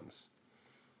horrendous ones.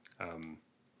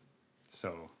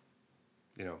 So,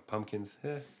 pumpkins,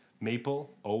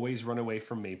 maple, always run away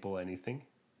from maple anything.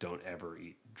 Don't ever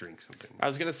drink something. I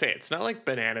was going to say, it's not like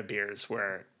banana beers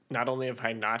where not only have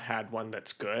I not had one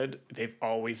that's good, they've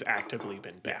always actively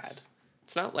been bad. Yes.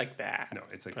 It's not like that. No,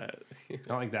 it's like not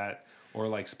like that, or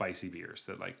like spicy beers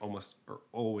that like almost are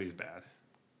always bad.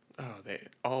 Oh, they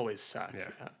always suck. Yeah.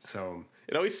 Yeah. So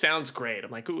It always sounds great.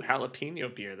 I'm like, ooh,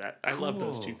 jalapeno beer. I love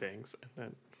those two Cool. things. And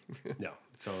then no,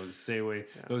 so stay away.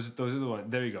 Those are the ones.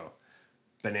 There you go.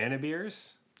 Banana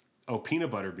beers. Oh,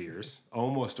 peanut butter beers.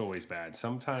 Almost always bad.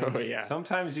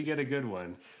 Sometimes you get a good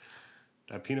one.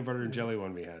 That peanut butter and jelly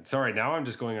one we had. Sorry, now I'm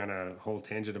just going on a whole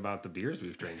tangent about the beers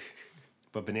we've drank.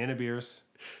 But banana beers,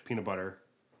 peanut butter,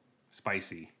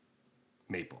 spicy,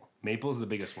 maple. Maple's the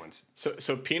biggest ones.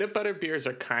 So peanut butter beers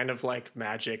are kind of like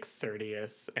Magic 30th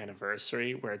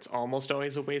anniversary, where it's almost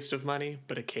always a waste of money,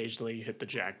 but occasionally you hit the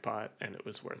jackpot and it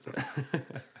was worth it.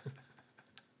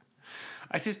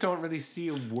 I just don't really see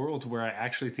a world where I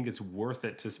actually think it's worth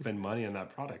it to spend money on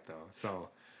that product, though. So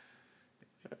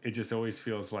it just always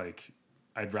feels like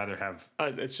I'd rather have.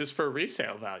 It's just for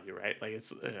resale value, right? Like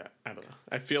it's, I don't know.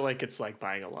 I feel like it's like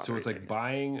buying a lottery. So it's like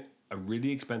buying a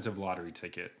really expensive lottery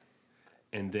ticket,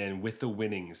 and then with the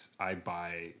winnings, I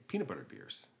buy peanut butter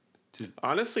beers.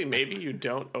 Honestly, maybe you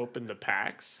don't open the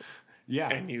packs. Yeah,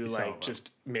 And you sell like them. just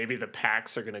maybe the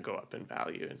packs are gonna go up in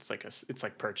value. It's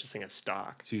like purchasing a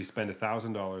stock. So you spend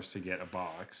 $1,000 to get a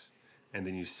box, and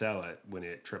then you sell it when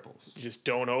it triples. You just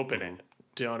don't open it.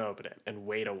 Don't open it and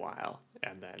wait a while,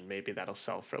 and then maybe that'll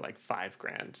sell for like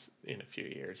 $5,000 in a few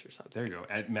years or something. There you go.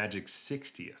 At Magic's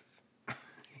 60th.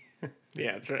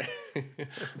 Yeah, that's right.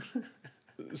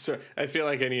 So I feel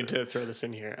like I need to throw this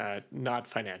in here. Not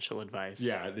financial advice.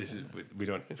 Yeah, this is we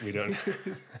don't.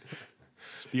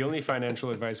 The only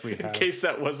financial advice we In have. case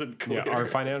that wasn't clear. Yeah, our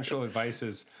financial advice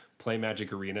is play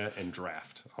Magic Arena and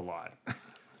draft a lot.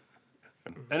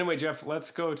 Anyway, Jeff,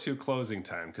 let's go to closing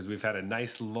time because we've had a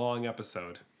nice long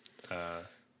episode,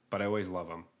 but I always love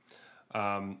them.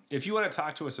 If you want to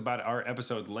talk to us about our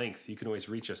episode length, you can always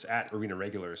reach us at Arena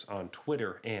Regulars on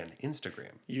Twitter and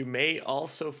Instagram. You may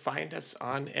also find us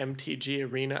on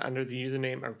MTG Arena under the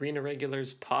username Arena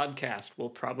Regulars Podcast. We'll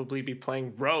probably be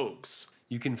playing Rogues.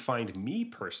 You can find me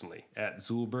personally at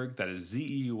Zulberg, that is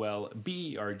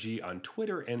ZeulBerg on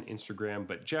Twitter and Instagram.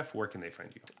 But Jeff, where can they find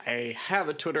you? I have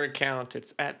a Twitter account.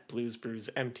 It's at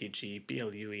BluesBrewsMTG,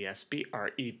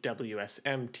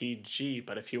 BluesBrewsMTG.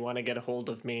 But if you want to get a hold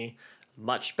of me, a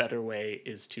much better way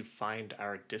is to find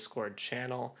our Discord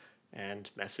channel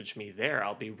and message me there.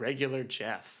 I'll be Regular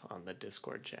Jeff on the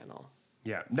Discord channel.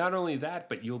 Yeah, not only that,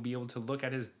 but you'll be able to look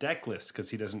at his deck list because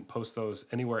he doesn't post those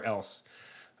anywhere else.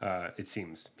 It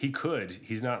seems he could.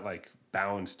 He's not like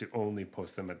bound to only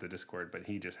post them at the Discord, but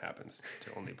he just happens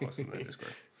to only post them in the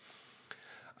Discord.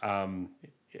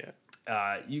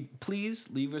 You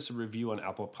please leave us a review on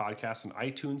Apple Podcasts and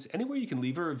iTunes. Anywhere you can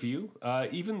leave a review,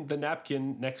 even the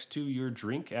napkin next to your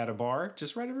drink at a bar,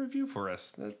 just write a review for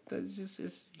us. That's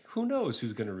just who knows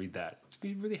who's going to read that. It'd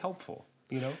be really helpful.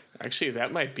 Actually,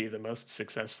 that might be the most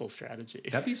successful strategy.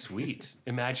 That'd be sweet.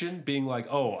 Imagine being like,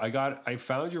 "Oh, I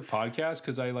found your podcast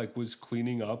because I was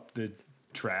cleaning up the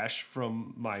trash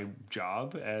from my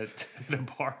job at a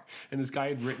bar, and this guy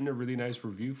had written a really nice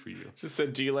review for you." Just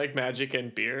said, do you like magic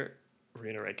and beer?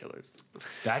 Arena Regulars.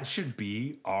 That should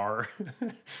be our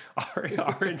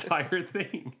our entire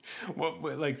thing.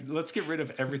 Let's get rid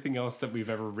of everything else that we've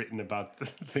ever written about the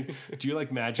thing. Do you like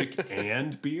magic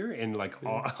and beer in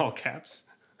all caps?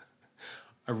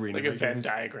 Arena Like a Venn Regulars.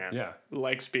 diagram. Yeah.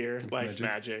 Likes beer, likes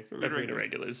magic. Arena Regulars.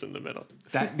 Regulars in the middle.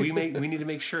 That we need to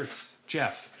make shirts.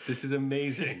 Jeff, this is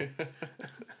amazing.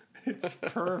 It's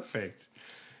perfect.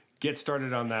 Get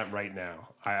started on that right now.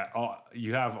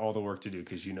 You have all the work to do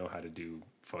because you know how to do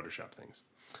Photoshop things.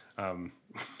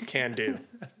 Can do.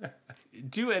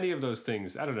 Do any of those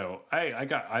things. I don't know.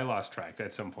 I lost track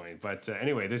at some point. But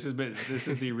anyway, this is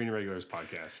the Arena Regulars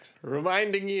podcast.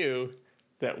 Reminding you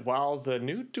that while the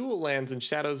new dual lands and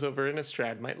Shadows over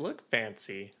Innistrad might look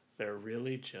fancy, They're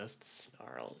really just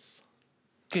snarls.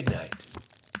 Good night.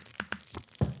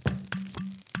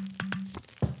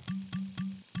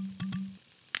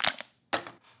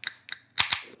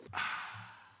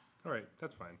 All right,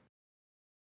 that's fine.